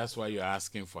he's asking. That's why you're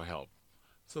asking for help.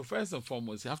 So first and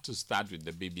foremost, you have to start with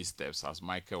the baby steps, as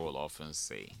Michael will often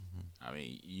say. I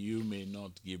mean, you may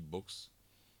not give books,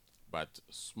 but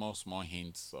small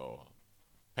hints or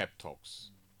pep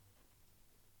talks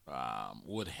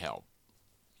would help.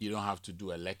 You don't have to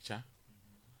do a lecture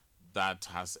that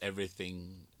has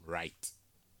everything right.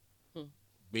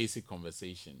 Basic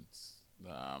conversations.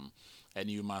 And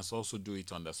you must also do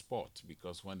it on the spot,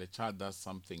 because when the child does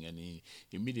something and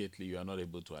immediately you are not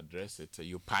able to address it,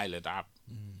 you pile it up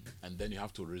and then you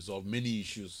have to resolve many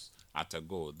issues at a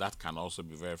go. That can also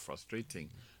be very frustrating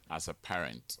as a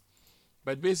parent.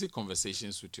 But basic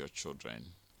conversations with your children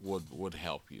would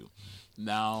help you.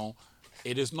 Now,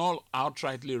 it is not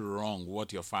outrightly wrong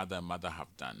what your father and mother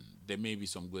have done. There may be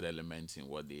some good elements in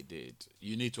what they did.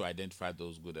 You need to identify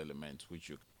those good elements,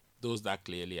 those that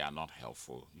clearly are not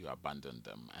helpful, you abandon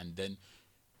them. And then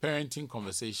parenting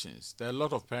conversations. There are a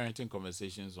lot of parenting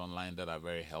conversations online that are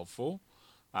very helpful.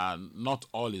 And not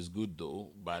all is good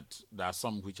though, but there are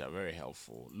some which are very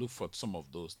helpful. Look for some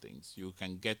of those things. You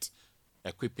can get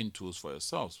equipping tools for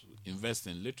yourselves. Invest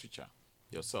in literature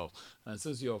yourself. And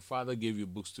since your father gave you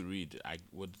books to read, I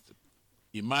would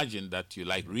imagine that you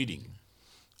like reading.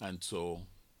 And so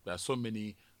there are so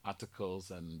many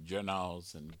articles and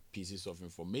journals and pieces of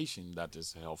information that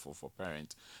is helpful for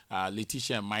parents.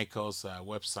 Letitia and Michael's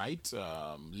website,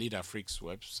 Leader Freak's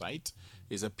website,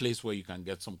 is a place where you can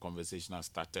get some conversational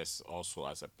starters also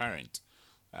as a parent.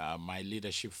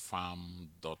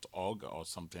 myleadershipfarm.org or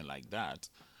something like that.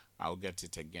 I'll get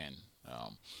it again.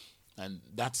 And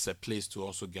that's a place to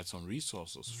also get some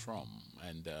resources from.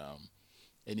 And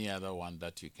any other one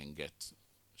that you can get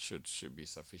should be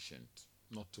sufficient.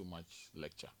 Not too much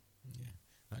lecture.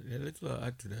 Yeah. And a little I'll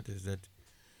add to that is that,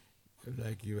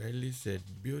 like you earlier said,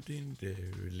 building the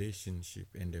relationship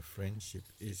and the friendship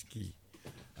is key.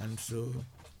 And so,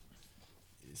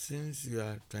 since you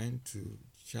are trying to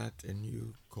chart a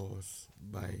new course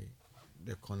by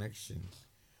the connection,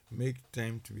 make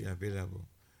time to be available,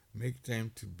 make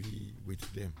time to be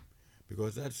with them,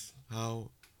 because that's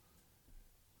how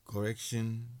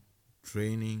correction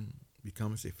training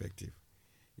becomes effective.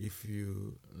 If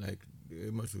you, like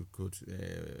Amos would quote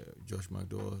Josh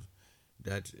McDowell,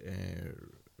 that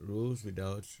rules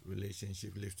without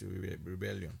relationship leads to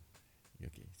rebellion.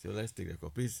 Okay, so let's take the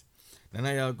call, please.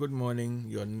 Nanaya, good morning.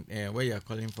 Your where you are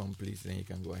calling from, please, then you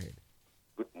can go ahead.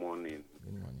 Good morning.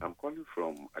 Good morning. I'm calling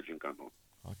from Ajinkano.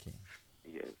 Okay.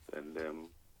 Yes, and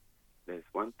there's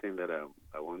one thing that I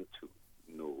want to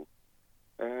know.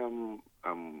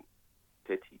 I'm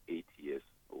 38 years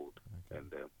old, okay.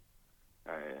 And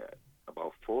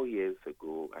about 4 years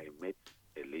ago, I met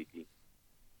a lady,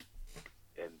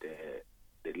 and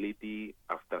the lady,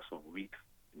 after some weeks,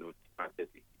 departed,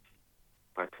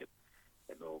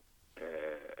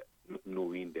 not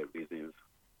knowing the reasons.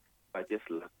 But just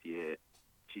last year,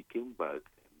 she came back,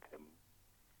 and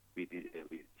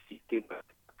she came back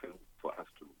for us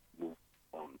to move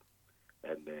on.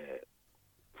 And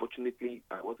fortunately,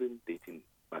 I wasn't dating,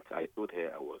 but I told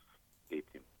her I was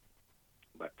dating.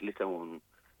 But later on,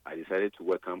 I decided to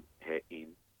welcome her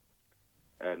in.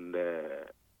 And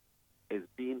it's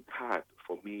been hard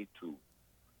for me to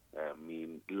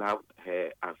love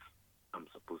her as I'm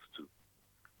supposed to.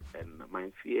 And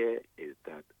my fear is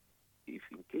that if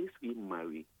in case we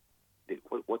marry,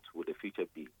 what would the future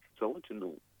be? So I want to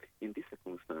know, in these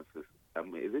circumstances,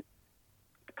 can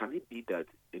it be that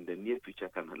in the near future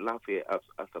can I love her as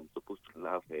I'm supposed to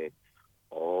love her,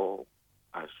 or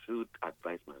I should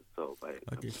advise myself?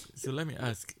 Okay, so let me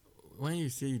ask, when you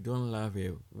say you don't love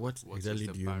her, what exactly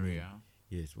do you barrier? mean?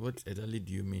 Yes, what exactly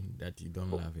do you mean that you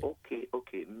don't love her? Okay,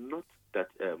 not that,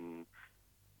 I'm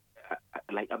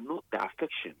not the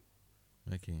affection.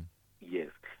 Okay. Yes,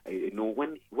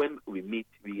 when we meet,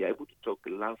 we are able to talk,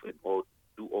 laugh, and all,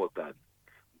 do all that.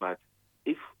 But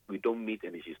if we don't meet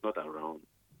and she's not around,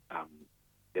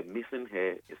 the missing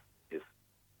her is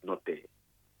not there.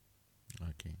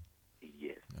 Okay.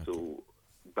 Yes. Okay. So,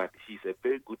 but she's a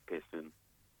very good person,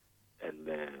 and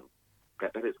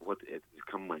that is what has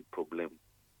become my problem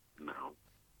now.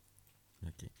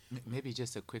 Okay. Maybe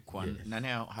just a quick one. Yes.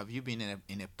 Nana, have you been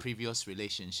in a previous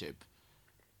relationship?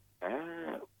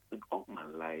 In all my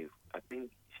life, I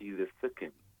think she's the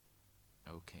second.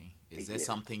 Okay. Is there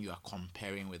something you are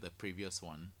comparing with the previous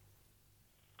one?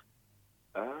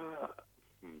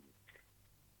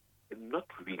 Not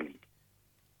really.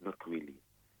 Okay.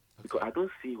 Because I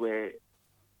don't see where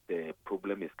the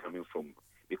problem is coming from.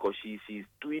 Because she's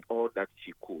doing all that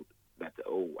she could. That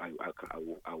I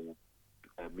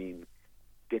will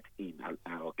get in,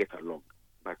 I'll get along.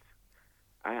 But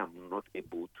I am not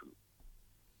able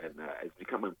to, and it's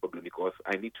become a problem because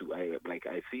I need to.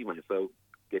 I see myself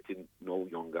getting no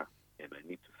younger, and I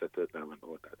need to settle down and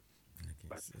all that. Okay.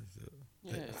 But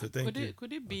So thank you.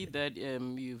 Could it be that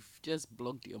you've just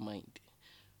blocked your mind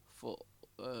for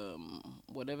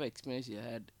whatever experience you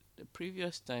had the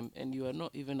previous time, and you are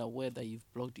not even aware that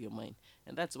you've blocked your mind,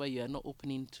 and that's why you are not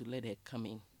opening to let her come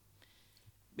in,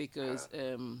 because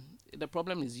the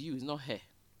problem is you, it's not her.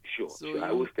 Sure.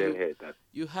 I will tell her that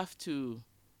you have to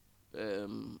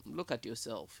look at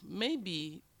yourself.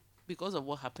 Maybe because of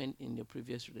what happened in your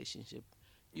previous relationship,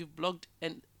 you've blocked,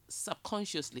 and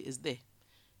subconsciously it's there.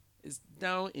 It's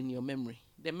down in your memory.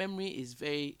 The memory is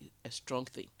a strong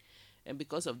thing. And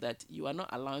because of that, you are not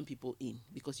allowing people in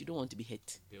because you don't want to be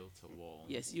hit. Built a wall.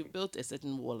 Yes, you've built a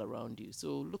certain wall around you.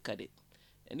 So look at it.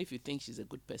 And if you think she's a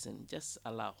good person, just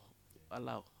allow.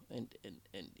 And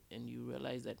you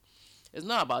realize that it's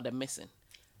not about the missing.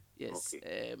 Yes,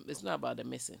 Okay. it's not about the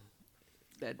missing.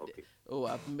 That Okay. oh,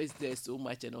 I've missed there so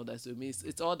much and all that. So it means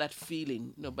it's all that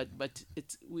feeling. No, but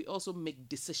it's we also make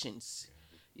decisions.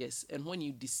 Yes, and when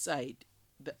you decide,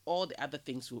 all the other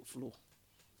things will flow.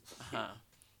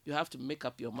 You have to make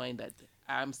up your mind that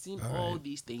I'm seeing all right.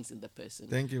 these things in the person.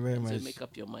 Thank you very and much. So make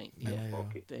up your mind. Yeah, Yeah. yeah.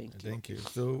 Okay. Thank you. Thank you.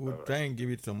 So we'll try and give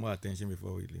it some more attention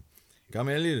before we leave.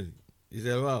 Gamalil, is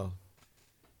it well?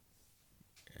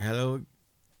 Hello.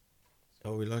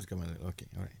 Oh, we lost Gamalil. Okay,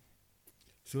 all right.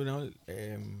 So now,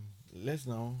 let's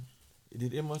now.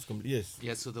 Did Amos complete? Yes.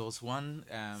 Yeah, so there was one.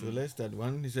 So let's start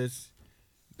one. He says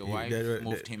The he- wife there-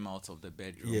 moved there- him out of the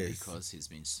bedroom Yes. because he's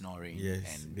been snoring. Yes,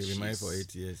 and they remain for she's-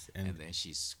 8 years, And, and then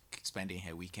she's spending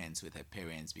her weekends with her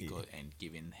parents because and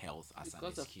giving health as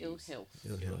Because an of ill excuse.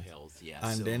 health. Ill health, yeah.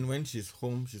 and so, then when she's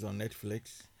home, she's on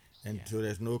Netflix, and Yeah. so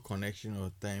there's no connection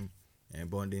or time,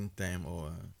 bonding time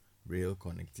or real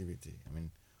connectivity. I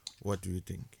mean, what do you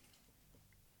think?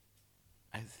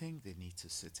 I think they need to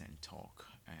sit and talk.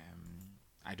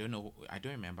 I don't know. I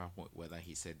don't remember whether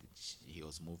he said he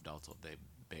was moved out of the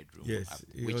bedroom. Yes,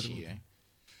 he Which was- year?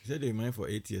 He said they remain for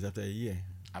 8 years after a year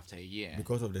After a year.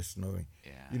 because of the snoring.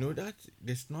 Yeah. You know that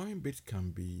the snoring bit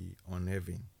can be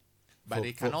unnerving. But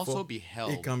it can also be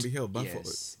helped. It can be helped, but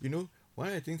Yes. one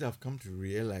of the things I've come to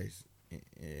realize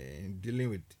in dealing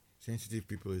with sensitive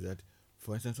people is that,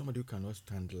 for instance, somebody who cannot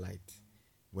stand light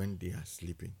when they are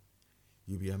sleeping,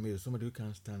 you'll be amazed. Somebody who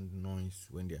can't stand noise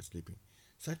when they are sleeping.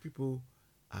 Such people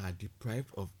are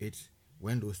deprived of it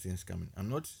when those things come in. I'm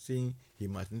not saying he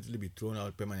must necessarily be thrown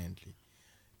out permanently,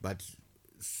 but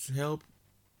help,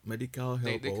 medical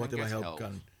help, They or can whatever get help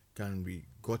help. can be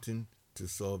gotten to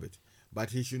solve it.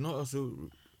 But he should not also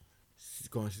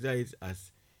consider it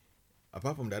as,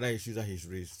 apart from the other issues that he's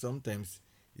raised, sometimes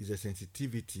it's a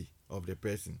sensitivity of the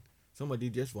person. Somebody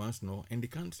just wants to know and they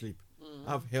can't sleep.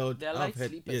 They're light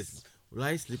sleepers. Yes,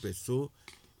 light sleepers. So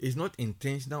it's not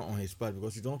intentional on his part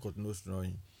because you don't continue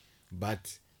snoring.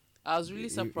 But I was really you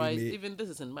surprised. may- Even this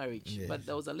is in marriage, Yes. but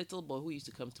there was a little boy who used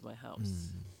to come to my house,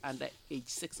 under age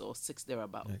 6 or 6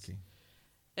 thereabouts. okay,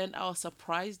 And I was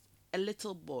surprised. A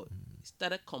little boy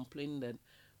started complaining that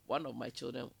one of my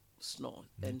children snored,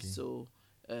 and so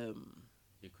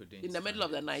You couldn't in the middle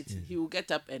of the night he will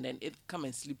get up and then come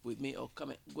and sleep with me or come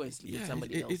and go and sleep with Yeah,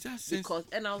 somebody else. it's that sense- Because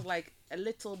and I was like a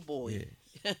little boy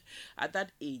at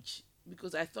that age,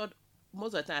 because I thought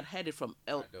most of the time I'd heard it from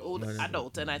old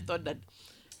adults, and I thought that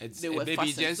It's they were maybe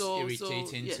fussing. just So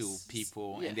irritating to yes,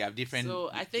 people, yeah. and they have different. So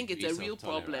I think it's a degrees real of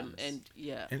problem, tolerance.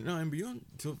 and beyond.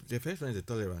 So the first one is the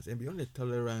tolerance, and beyond the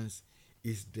tolerance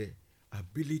is the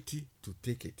ability to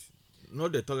take it.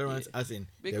 Not the tolerance as in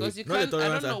because you not the can't. I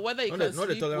tolerance don't know as- whether you not can the- not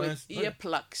the sleep tolerance- with not the-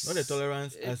 earplugs. not the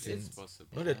tolerance as in It's possible.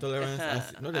 not the tolerance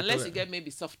as not the unless toler- you get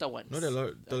maybe softer ones. not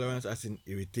the tolerance as in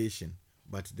irritation,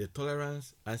 but the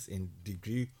tolerance as in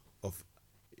degree of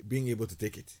being able to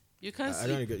take it. You can't I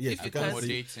don't sleep. get- yes, if you you can't can't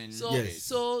sleep. Accommodating. So,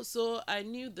 Yes. so I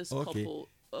knew this Okay. couple,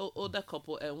 older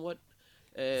couple, and what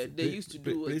they please- used to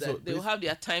do please- is that they'll please- have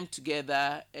their time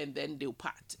together and then they'll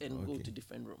part and go Okay. to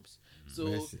different rooms. So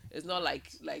Mercy. it's not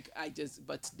like I just,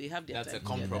 but they have their That's a time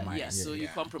together. compromise. Yeah, so you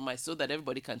Yeah. compromise so that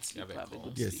everybody can sleep, Have a have a call.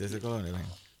 good Yes, sleep. there's a call on the line.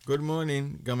 Good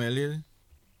morning, Gamaliel.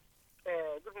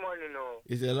 Good morning, no.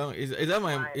 Is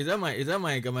that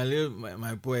my Gamaliel,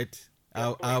 my poet,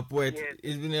 our poet? Yes.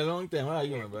 It's been a long time. How are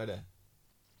you, my brother?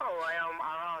 Oh, I am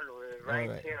around, right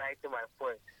Alright. here, right to my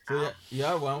point. So you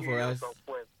have one for Yes, us. of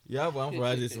course. You have one for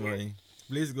us this morning.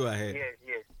 Please go ahead. Yes,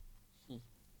 yes.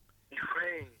 Be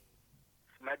friends,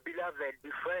 my beloved, be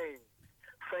friends.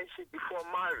 Friendship before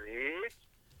marriage.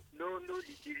 No, the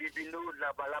no,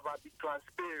 laba, laba, be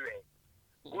transparent.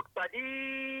 Good buddy.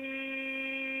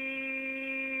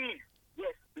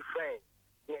 Yes, be friends.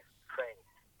 Yes, friends.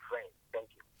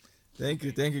 Thank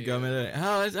you. Thank you, Gamaliel.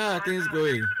 How are things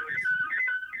going?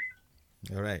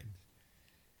 All right.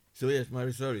 So yes,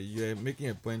 Mary, sorry, you are making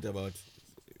a point about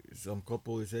some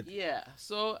couple. You said Yeah.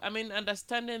 So I mean,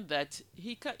 understanding that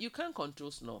you can't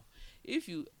control snore. If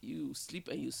you sleep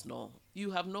and you snore,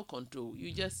 you have no control.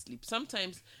 You just sleep.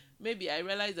 Sometimes, maybe I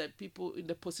realize that people in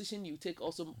the position you take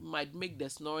also might make the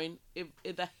snoring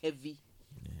either heavy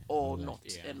or not,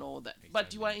 Yeah, and all that.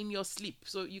 But you are in your sleep,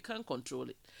 so you can't control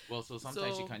it. Well, so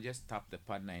sometimes So- you can just tap the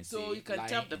partner and say, So you can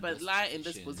tap the bed, lie in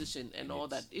this position, and all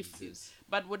that.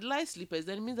 But with light sleepers,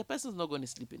 then it means the person's not going to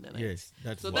sleep in the night. yes.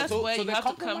 That's So what- that's So- where so you the have to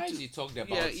come compromise to. you talked Yeah,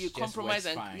 about you just compromise, works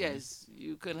and fine. yes,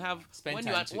 you can have Spend when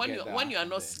time you are together when you are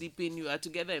not and then- sleeping, you are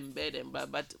together in bed, and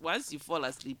but once you fall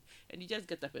asleep and you just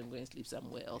get up and go and sleep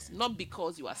somewhere else, not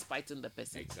because you are spiting the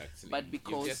person, Exactly. but You've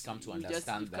because just come to you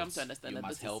understand you've come that to understand you that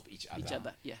must this is help each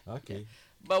other. Yeah. Okay.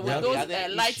 But with Now, the those other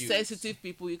light issues- sensitive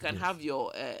people, you can have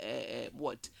your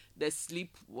the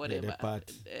sleep whatever. pad. Pad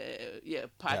The you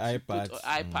put iPad.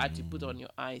 iPad you put on your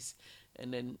eyes,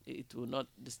 and then it will not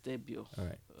disturb your. All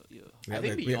right. Your We I have,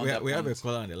 think a, beyond that we have a point-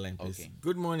 caller on the line, please. Okay.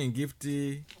 Good morning,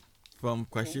 Gifty from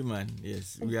Kwashiman.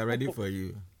 Yes, we are ready for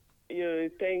you.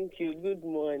 Thank you. Good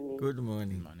morning. Good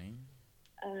morning. Money.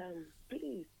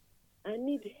 Please, I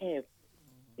need help.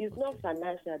 It's not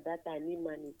financial that I need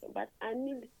money, but I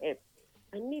need help.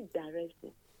 I need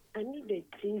direction. I need a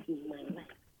change in my life.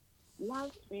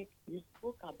 Last week, you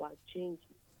spoke about change,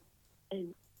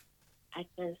 and I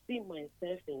can see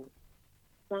myself in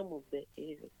some of the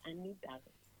areas. I need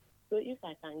direction. So if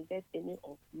I can get any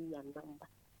of you your number,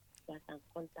 so I can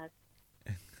contact.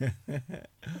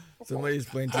 Somebody is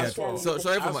pointing Ask at. for- Sorry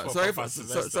for ask my for sorry Papa for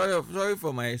Sylvester. sorry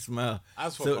for my smile.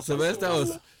 Ask for So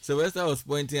Papa Sylvester was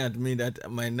pointing at me that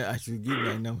I should give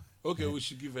my number. Okay, we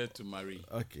should give it to Marie.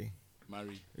 Okay.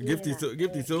 Marie. Gifty, so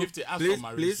Gifty, ask please for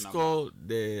Marie's please number. call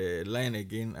the line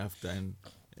again after and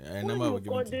a number will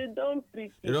give it. They don't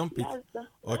pick. They don't pick.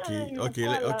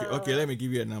 Okay, let me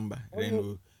give you a number. Then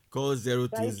we'll call 02.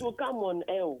 But it will come on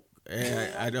L.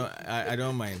 I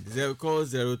don't mind. Call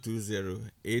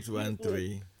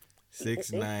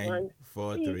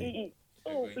 020-813-6943.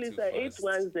 Oh, please,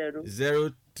 810.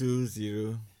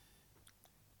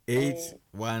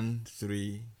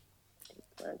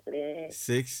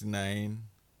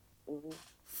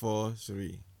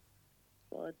 020-813-6943.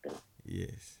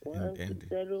 Yes. And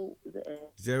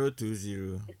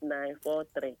 020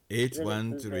 943.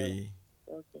 813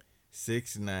 Okay.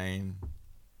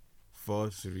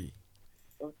 6943.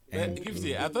 And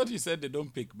Gifty, I thought you said they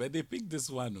don't pick, but they pick this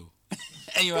one. Oh.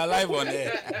 And you are live on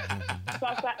air.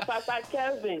 Papa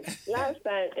Kelvin, last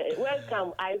time,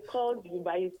 welcome. I called you,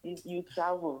 but you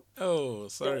travel. Oh,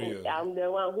 sorry. So, I'm the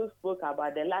one who spoke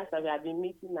about the last time we have been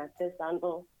meeting at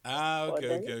Tesano.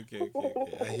 Okay. I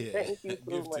hear. Thank you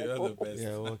so Gifty, all the best.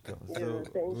 Yeah, welcome. Yeah, So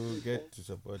thank we'll you. get to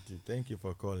support you. Thank you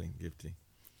for calling, Gifty.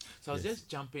 So I was just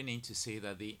jumping in to say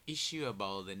that the issue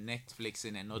about the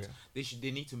Netflixing and not they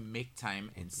need to make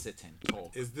time and sit and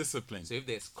talk. It's discipline. So if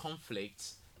there's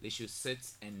conflict, they should sit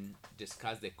and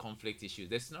discuss the conflict issues.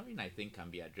 The snoring, I think, can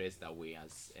be addressed that way,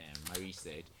 as Marie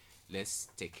said. Let's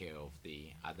take care of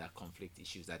the other conflict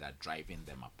issues that are driving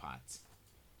them apart.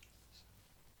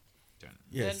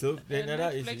 Yeah, so then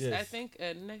another Netflix, issue, yes. I think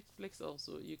Netflix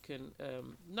also, you can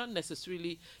not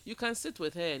necessarily, you can sit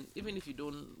with her, and even if you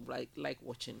don't like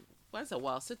watching, once a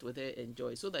while sit with her,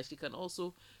 enjoy, so that she can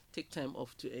also take time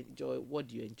off to enjoy what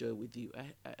you enjoy with you.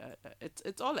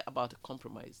 It's all about a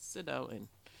compromise. Sit down and.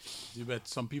 Yeah, but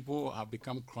some people have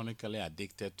become chronically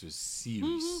addicted to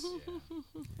series.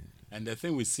 And the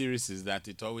thing with series is that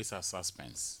it always has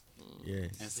suspense.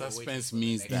 Yes. And suspense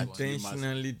means that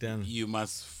intentionally done. You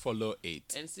must follow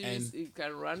it. And series, it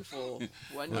can run for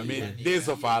 1 year. I mean, days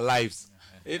of our lives.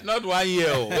 It's not 1 year.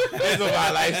 Days of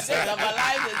our lives. Days of our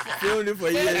lives. Only for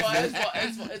years.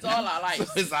 It's all our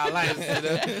lives. It's our lives. You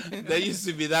know? There used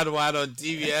to be that one on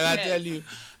TV, and I tell you,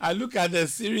 I look at the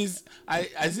series.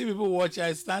 I see people watch.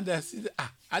 I stand there. I see.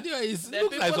 It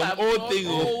looks like some old thing.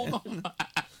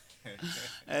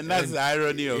 And that's the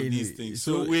irony of these things.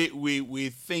 So we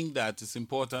think that it's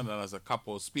important that as a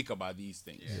couple speak about these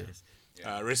things. Yes.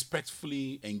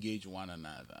 Respectfully engage one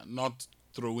another, not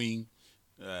throwing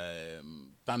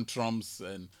tantrums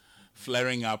and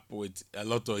flaring up with a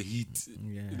lot of heat.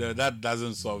 Yeah. You know, that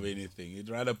doesn't solve anything. It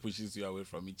rather pushes you away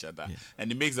from each other.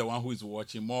 And it makes the one who is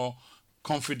watching more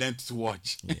confident to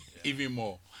watch, even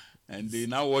more. And they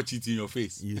now watch it in your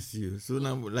face. Yes, you. So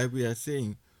now, like we are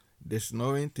saying, the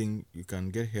snoring thing, you can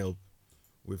get help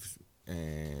with,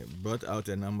 brought out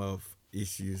a number of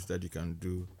issues that you can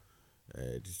do.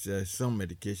 There's some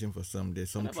medication for some,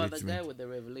 there's some What about treatment. the guy with the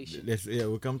revelation?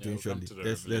 We'll come to him shortly.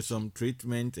 There's some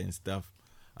treatment and stuff,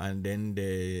 and then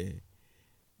there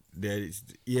is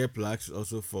earplugs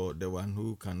also for the one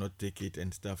who cannot take it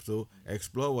and stuff. So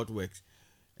explore what works,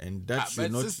 and that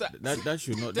should not. That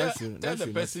should not. Tell the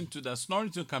person to that snoring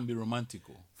too can be romantic.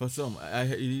 For some,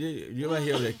 you ever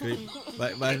hear of the creep,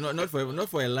 but not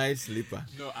for a light sleeper.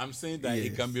 No, I'm saying that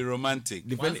it can be romantic.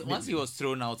 Once he was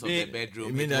thrown out of the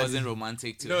bedroom, it wasn't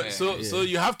romantic to her. So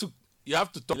you have to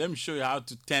talk. Let me show you how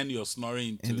to turn your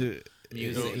snoring into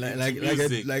music,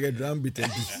 music. like a drum beat,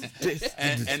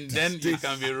 and then you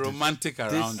can be romantic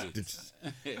around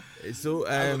it. So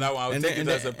I'll take it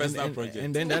as a personal project.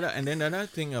 And then the other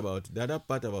thing about the other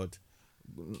part about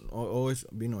always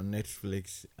being on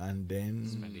Netflix and then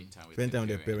spending time with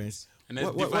the parents. And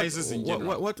devices in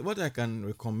general. What I can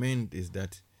recommend is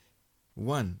that,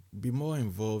 one, be more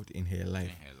involved in her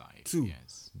life. Two,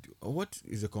 what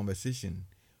is the conversation?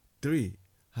 Three,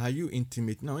 Are you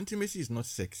intimate? Now, intimacy is not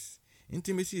sex.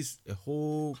 Intimacy is a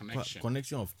whole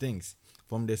connection of things,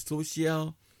 from the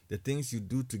social, the things you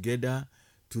do together,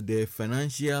 to the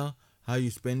financial, how you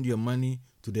spend your money,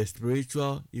 to the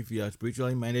spiritual, if you are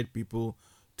spiritually minded people,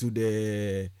 to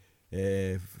the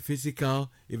physical,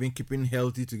 even keeping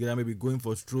healthy together, maybe going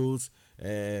for strolls,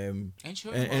 and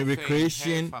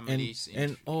recreation, and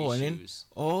then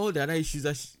all the other issues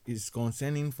that is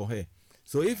concerning for her.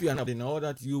 So if you are not in all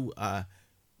that you are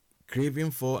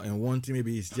craving for and wanting,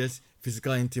 maybe it's just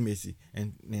physical intimacy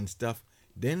and stuff,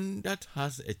 then that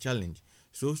has a challenge.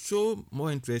 So show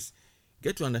more interest,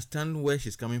 get to understand where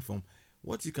she's coming from.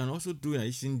 What you can also do in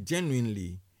addition,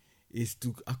 genuinely, is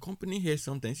to accompany her.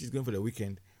 Sometimes she's going for the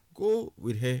weekend, go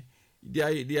with her. They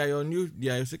are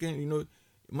your second.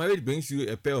 Marriage brings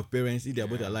you a pair of parents if they are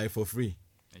both alive for free.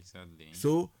 Exactly.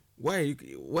 So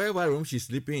whatever room she's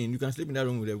sleeping in, you can sleep in that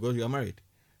room with her because you are married.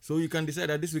 So you can decide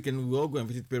that this weekend we all go and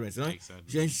visit parents.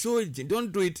 Exactly.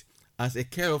 Don't do it as a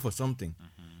care for something.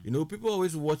 People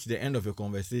always watch the end of a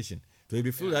conversation. So if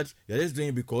you feel that you're just doing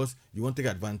it because you want to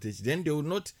take advantage, then they will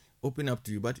not open up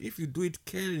to you. But if you do it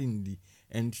caringly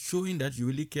and showing that you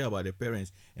really care about the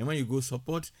parents, and when you go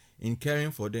support in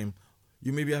caring for them,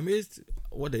 you may be amazed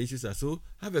what the issues are. So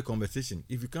have a conversation.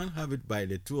 If you can't have it by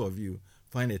the two of you,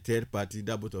 find a third party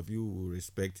that both of you will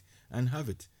respect and have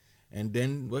it. And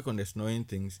then work on the snoring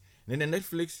things. And then the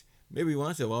Netflix, maybe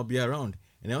once a while, be around.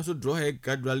 And also draw her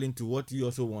gradually into what you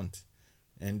also want.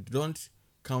 And don't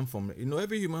come from,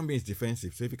 every human being is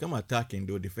defensive. So if you come attacking,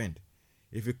 they'll defend.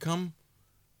 If you come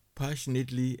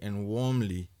passionately and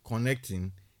warmly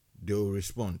connecting, they'll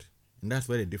respond. And that's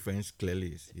where the difference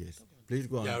clearly is. Yes. Please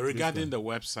go on. Yeah, regarding the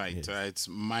website, it's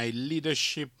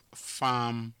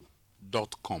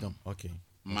myleadershipfarm.com. Okay.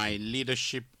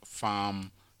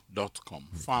 myleadershipfarm.com.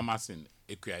 Farm as in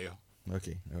Equayo.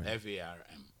 Okay. All right.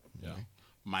 FARM. Yeah.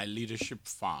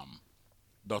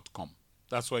 myleadershipfarm.com.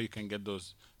 That's where you can get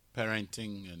those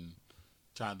parenting and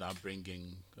child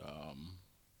upbringing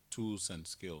tools and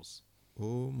skills.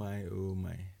 Oh my. The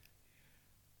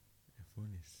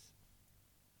phone is.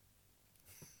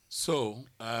 So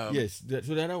yes,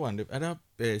 so the other one, the other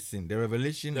person, the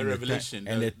revelation, and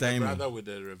the timing, the brother with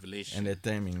the revelation and the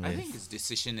timing. I think his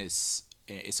decision is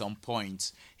on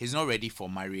point. He's not ready for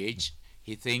marriage.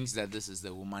 He thinks that this is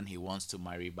the woman he wants to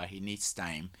marry, but he needs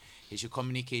time. He should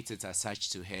communicate it as such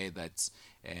to her that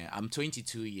I'm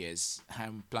 22 years.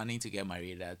 I'm planning to get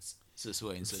married at so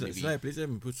and so. Please let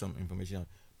me put some information out.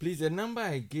 Please, the number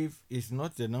I give is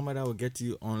not the number that will get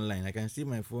you online. I can see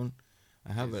my phone.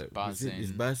 I have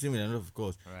it's buzzing with of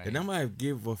course. Right. The number I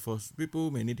give for people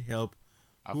who may need help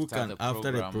after the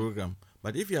program.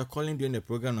 But if you are calling during the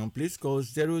program now, please call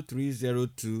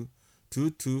 0302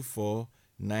 224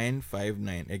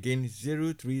 959. Again,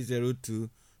 0302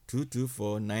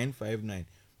 224 959.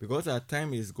 Because our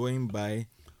time is going by,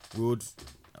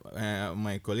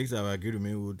 my colleagues have agreed with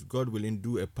me, would God willing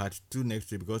do a part 2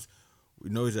 next week, because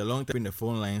it's a long time in the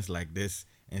phone lines like this,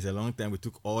 and it's a long time we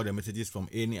took all the messages from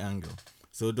any angle.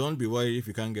 So don't be worried if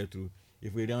you can't get through.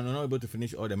 If we are not able to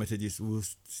finish all the messages, we'll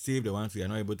save the ones we are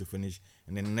not able to finish,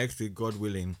 and then next week, God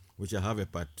willing, we shall have a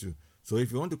part 2. So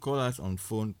if you want to call us on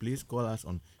phone, please call us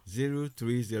on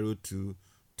 0302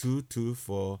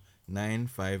 224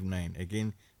 959.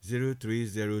 Again,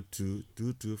 0302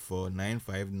 224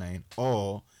 959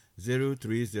 or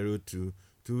 0302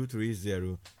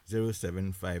 230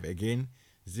 075. Again,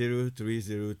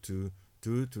 0302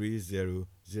 230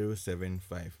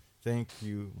 075. Thank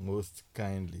you most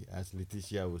kindly, as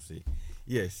Letitia would say.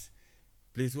 Yes.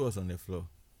 Please, who was on the floor?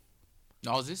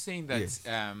 I was just saying that yes.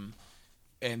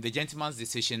 And the gentleman's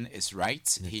decision is right.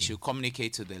 Okay. He should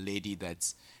communicate to the lady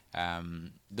that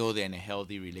though they're in a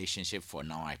healthy relationship for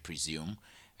now, I presume,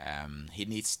 he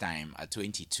needs time. At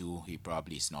 22, he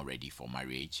probably is not ready for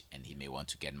marriage, and he may want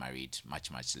to get married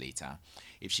much, much later.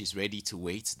 If she's ready to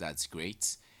wait, that's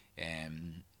great.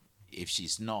 If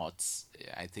she's not,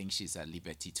 I think she's at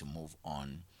liberty to move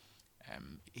on.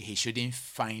 He shouldn't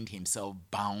find himself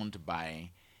bound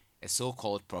by a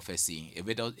so-called prophecy. If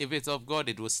it's of God,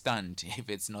 it will stand.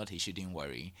 If it's not, he shouldn't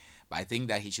worry. But I think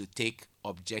that he should take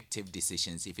objective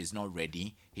decisions. If he's not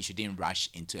ready, he shouldn't rush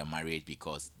into a marriage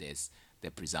because there's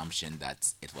the presumption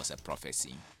that it was a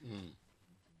prophecy.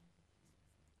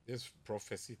 This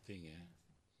prophecy thing,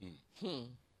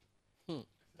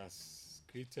 has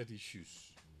created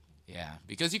issues. Yeah,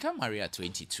 because you can't marry at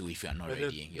 22 if you're not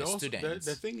ready. You're students.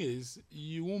 The thing is,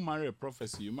 you won't marry a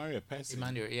prophecy, you marry a person.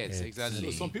 Yes, exactly.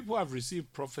 So some people have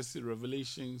received prophecy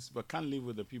revelations but can't live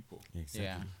with the people.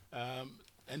 Exactly. Yeah.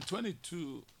 And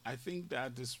 22, I think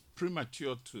that is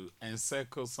premature to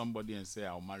encircle somebody and say,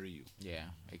 I'll marry you. Yeah,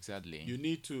 exactly. You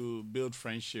need to build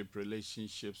friendship,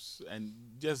 relationships, and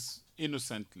just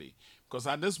innocently. Because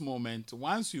at this moment,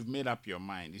 once you've made up your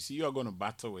mind, you see, you're going to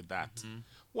battle with that.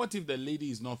 What if the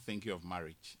lady is not thinking of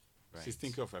marriage? Right. She's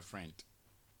thinking of a friend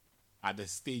at the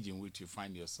stage in which you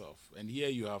find yourself. And here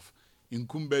you have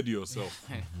incumbed yourself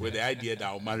with the idea that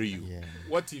I'll marry you. Yeah.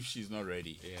 What if she's not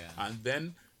ready? Yeah. And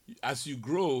then as you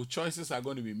grow, choices are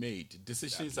going to be made,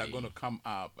 decisions Exactly. are going to come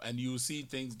up, and you see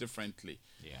things differently.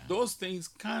 Yeah. Those things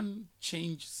can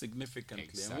change significantly.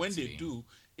 And when they Exactly. do,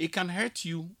 it can hurt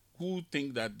you who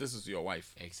think that this is your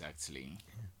wife. Exactly.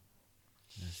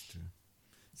 That's true.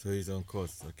 So he's on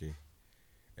course, okay.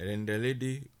 And then the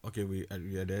lady, okay, we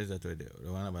addressed that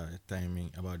the one about the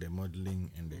timing, about the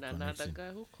modeling and the Nana, the connection. guy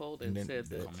who called And and then said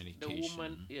the that the communication.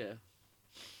 woman,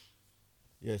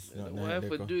 Yes, the wife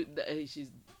would do that. She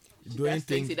doing does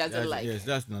things he doesn't that's- like. Yes,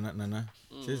 that's Nana.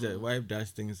 Says the wife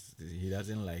does things he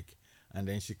doesn't like, and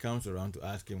then she comes around to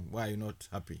ask him, why are you not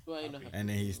happy? Why you not happy? And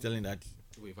then he's telling that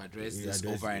We've addressed we this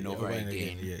address over and over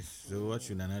again. Yes. So what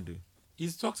should Nana do? He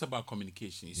talks about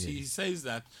communication. You see, he says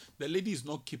that the lady is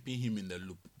not keeping him in the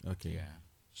loop. Okay. Yeah.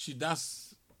 She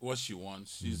does what she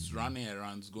wants. She's running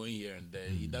errands, going here and there.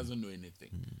 He doesn't know anything.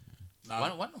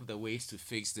 Now, One of the ways to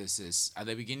fix this is at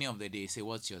the beginning of the day, say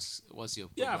what's your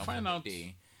Yeah, program find for out. the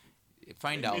day.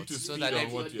 Find You need out to so speed that up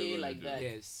every- what Your you're day gonna like do. that.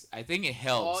 yes, I think it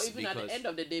helps. Or even at the end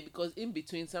of the day, because in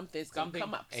between some things can Something-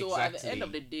 come up. So at the exactly. end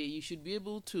of the day, you should be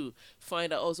able to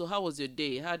find out also how was your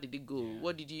day, how did it go,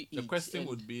 what did you eat. the question and-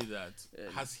 would be that,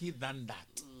 has he done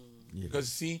that? Yeah.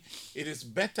 Because see, it is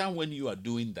better when you are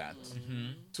doing that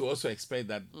to also expect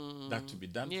that that to be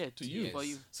done Yeah, to you. for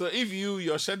you. So if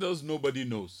your shadows nobody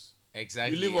knows,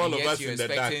 Exactly. you leave all and of yet us you're in the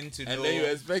dark, expecting and to then know- you're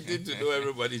expecting to know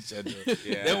everybody's shadow.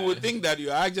 Yeah. Then we think that you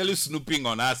are actually snooping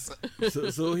on us.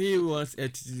 So he wants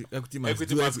equity must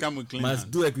Equity do must come with clean must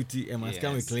hands. do equity and must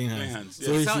come with Yes. clean Clean hands. hands,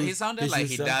 So yes. He sounded like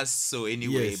he should does so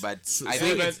anyway, Yes. but So- I so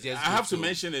think But it's just I have to good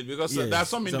mention it because Yes, there are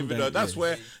some sometimes, individuals. That's yes.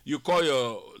 where you call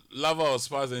your lover or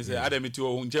spouse and say, "Adam, it's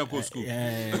your own Jenko school."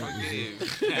 Yeah. Okay.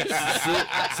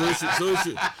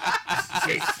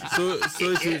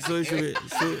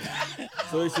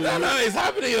 So No, it's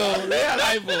happening. Oh, they are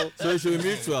live. Oh. so it should be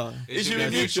mutual. It should be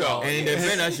mutual. And in the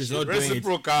event that she's not doing it,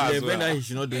 Reciprocal in the as event well. that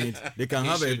she's not doing it, they can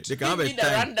have a should. they can have Give a me the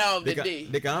time. rundown of They the can day.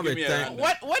 they can have Give a me a time.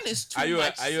 rundown. When is too Are you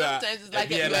much, are you sometimes it's like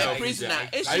BNI you're a officer? prisoner.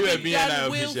 It Are you a should be BNI done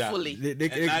officer? willfully.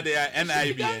 And now they are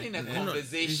Done in NIB. a No,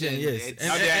 conversation. yes, It's-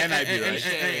 Now they are NIB, right?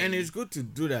 and it's good to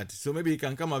do that. So maybe you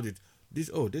can come up with this.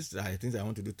 Oh, this are the things I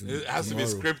want to do It has to be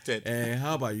tomorrow. scripted. And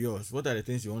how about yours? What are the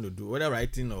things you want to do, whether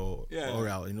writing or Yeah.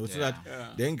 oral? You know, so Yeah. that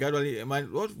Yeah. then gradually.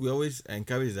 What we always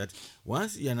encourage is that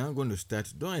once you are now going to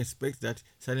start, don't expect that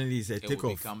suddenly it's a it take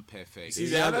will off. become perfect. See,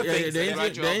 the other thing is the a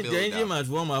gradual engine build-up. must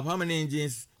warm up. How many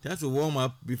engines has to warm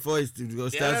up before it The other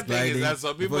starts thing gliding? is that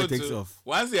some Before people it takes too, off.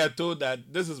 once they are told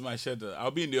that this is my schedule,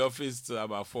 I'll be in the office till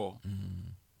about 4.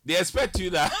 They expect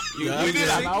you that you Yeah, need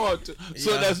yeah. an hour to,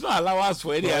 so Yeah. there's no allowance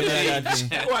for any For other any other thing.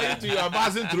 thing. Why you are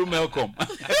passing through Melcom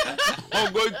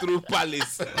or going through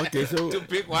Palace Okay, so to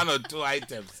pick one or two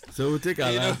items. so we'll take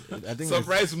our You know, last. I think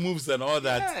surprise moves and all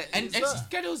that. Yeah, and So-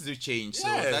 schedules do change, so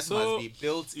Yeah, that so must be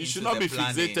built. you into should not the be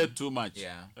planning. fixated too much.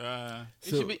 Yeah.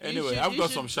 So- Anyway, I've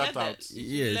got some shout-outs.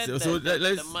 Yes, Let so the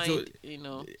let's mind, so you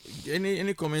know.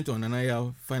 any comment on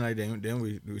Nanaya? Finally, then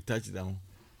we touch down.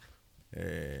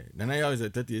 Nanaya is a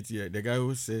 38-year. The guy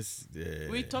who says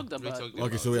We talked about talked it.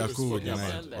 okay, so we are cool with Yeah, Nanaya.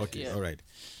 understand that, Okay, yeah. all right.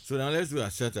 So now let's do a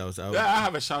shout out. Yeah, I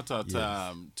have a shout out.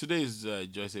 Yes. Today is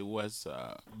Joyce West's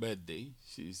birthday.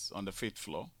 She's on the 5th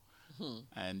floor.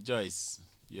 And Joyce,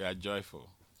 you are joyful.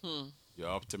 You are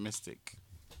optimistic.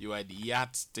 You are the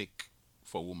yardstick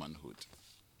for womanhood.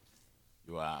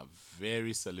 You are a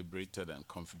very celebrated and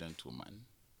confident woman.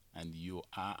 And you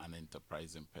are an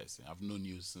enterprising person. I've known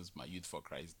you since my Youth for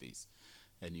Christ days.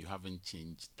 And you haven't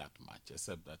changed that much,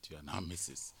 except that you are now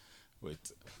Mrs.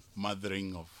 with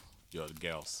mothering of your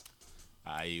girls.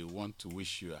 I want to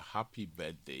wish you a happy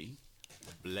birthday,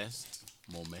 a blessed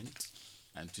moment,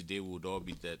 and today we would all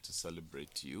be there to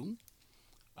celebrate you.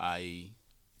 I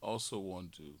also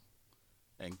want to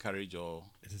encourage all.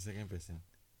 It's the second person.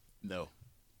 No,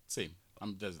 same.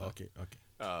 I'm just that. Okay.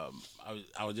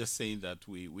 I was just saying that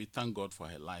we thank God for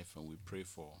her life and we pray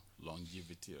for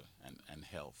longevity and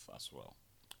health as well.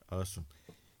 Awesome.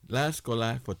 Last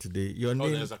caller for today. Your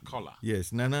name? There's a caller.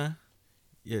 Yes, Nana.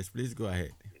 Yes, please go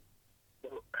ahead.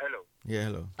 Hello. Yeah,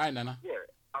 hello. Hi, Nana. Yeah,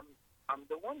 I'm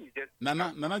the one you just.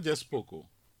 Nana just spoke. Oh.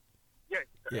 Yes.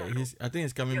 Yeah, hello. I think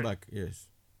he's coming Yes. back. Yes.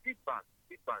 Feedback.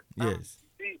 Yes.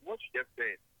 See what you just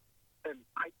said.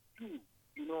 I do.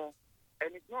 know,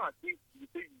 and it's not as if you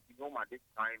say you be home at this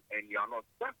time and you are not.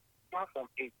 That's far from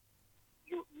it.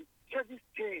 You just this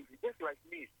change, just like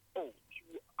me. Oh,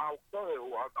 I'll tell her,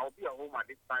 I'll be at home at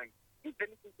this time. If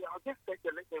anything, I'll just text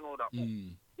her, let her know that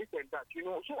this and that, you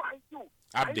know. So I do.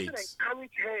 Updates. I even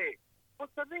encourage her. For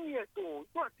 7 years, so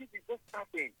it's not as if it's just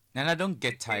starting. Nana, don't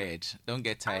get tired. Don't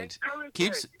get tired.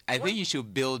 I think you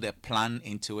should build a plan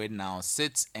into it now.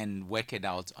 Sit and work it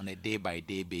out on a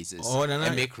day-by-day basis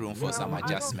and make room for some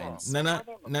adjustments. Nana,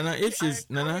 if she's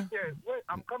Nana,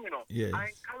 I'm coming on. Yes. I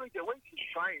encourage her when she's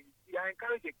trying. I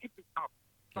encourage her keep it up.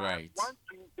 Right. 1,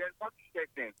 2, then 40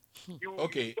 seconds. You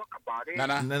Okay. talk about it.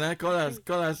 Nana, call us.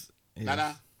 Yes.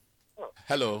 Nana.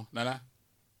 Hello, Nana.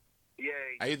 Yeah.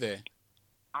 Are you there?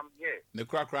 I'm here. The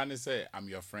crack say, I'm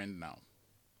your friend now.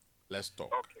 Let's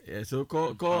talk. Okay. Yeah, so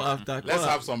call after. Let's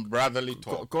have some brotherly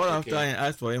talk. Call after and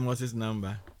ask for Amos's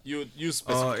number. You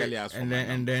specifically ask for my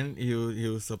number. And then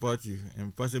he'll support you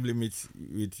and possibly meet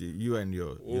with you and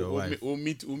your wife. We'll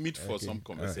meet for some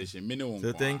conversation. Right.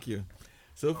 So thank you.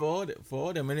 So for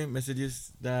all the many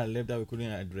messages that are left that we couldn't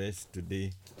address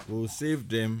today, we'll save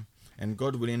them, and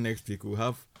God willing, next week we'll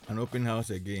have an open house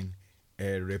again,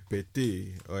 a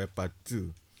repete or a part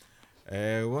 2.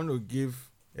 I want to give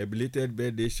a belated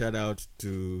birthday shout out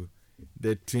to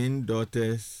the twin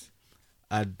daughters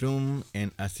Adum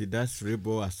and Asidas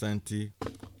Rebo Asante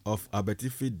of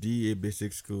Abetifi DA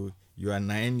Basic School. You are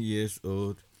 9 years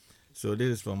old. So this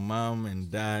is from mom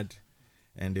and dad,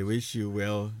 and they wish you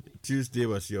well. Tuesday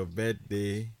was your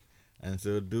birthday, and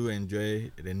so do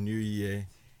enjoy the new year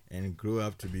and grow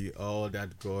up to be all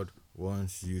that God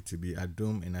wants you to be.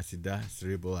 Adum and Asidas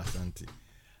Rebo Asante.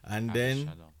 And then,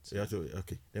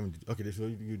 okay, that's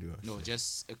what you do. No,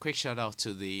 just a quick shout out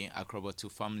to the Acrobatu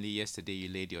family. Yesterday, you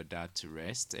laid your dad to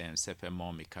rest, and Sepe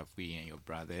Mom, Mikafui, and your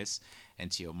brothers,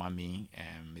 and to your mommy.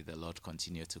 May the Lord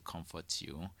continue to comfort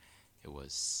you. It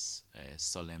was a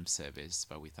solemn service,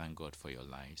 but we thank God for your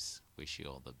lives. Wish you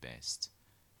all the best.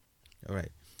 All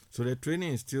right. So the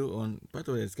training is still on. Part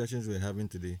of the discussions we're having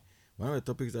today, one of the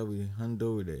topics that we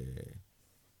handle with the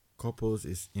couples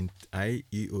is in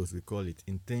IEOs, we call it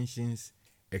intentions,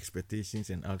 expectations,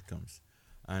 and outcomes.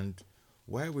 And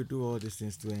why we do all these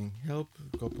things to help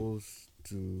couples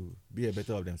to be a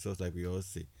better of themselves, like we all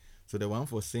say. So the one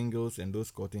for singles and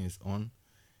those courting is on.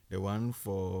 The one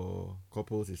for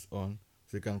couples is on.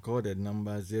 So you can call the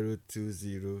number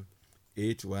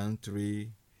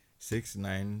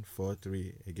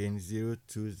 020-813-6943. Again,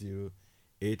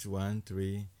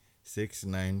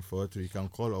 020-813-6943. You can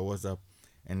call or WhatsApp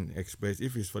and express.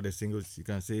 If it's for the singles, you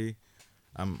can say,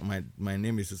 my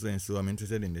name is so and so. I'm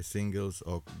interested in the singles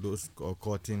or those or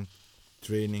courting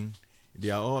training. They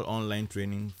are all online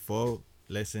training. 4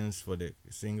 lessons for the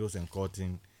singles and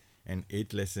courting, and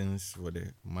 8 lessons for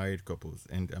the married couples.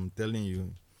 And I'm telling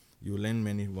you, you learn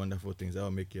many wonderful things that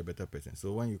will make you a better person.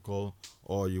 So when you call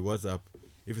or you WhatsApp,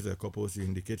 if it's a couples, you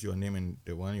indicate your name and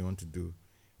the one you want to do,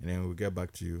 and then we'll get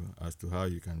back to you as to how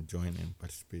you can join and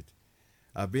participate.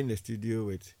 I've been in the studio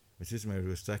with Mrs. Mary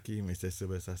Rosaki, Mr.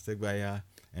 Sylvester Stegbaya,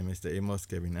 and Mr. Amos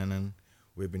Kevin Annan.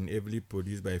 We've been heavily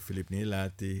produced by Philip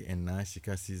Nilate and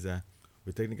Nashika Caesar,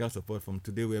 with technical support from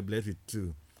today. We're blessed with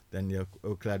 2. Daniel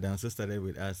Oklad also started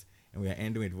with us, and we are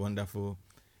ending with wonderful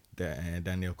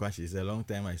Daniel Kwashi. It's a long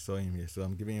time I saw him here, so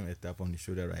I'm giving him a tap on the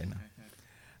shoulder right now.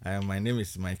 My name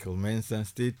is Michael Mensah.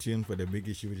 Stay tuned for the big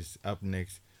issue, which is up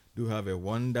next. Do have a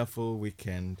wonderful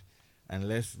weekend, and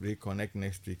let's reconnect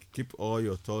next week. Keep all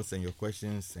your thoughts and your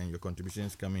questions and your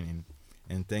contributions coming in,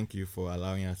 and thank you for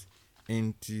allowing us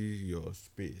into your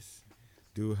space.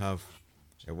 Do have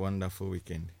a wonderful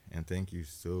weekend, and thank you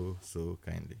so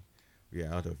kindly. We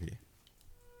are out of here.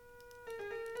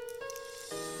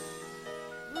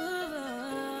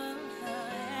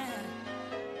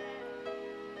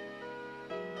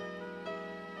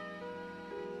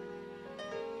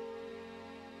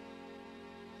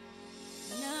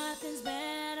 Nothing's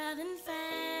better than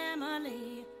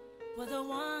family, for the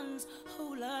ones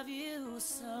who love you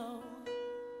so.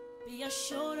 Be a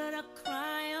shoulder to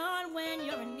cry on when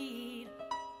you're in need.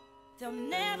 They'll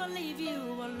never leave you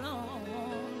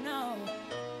alone, no.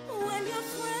 When your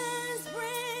friends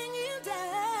bring you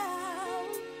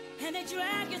down and they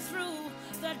drag you through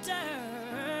the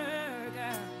dirt,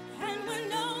 and when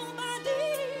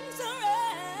nobody's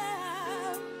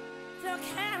around, they'll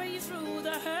carry you through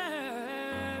the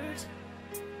hurt.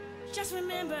 Just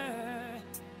remember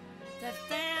that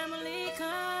family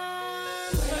comes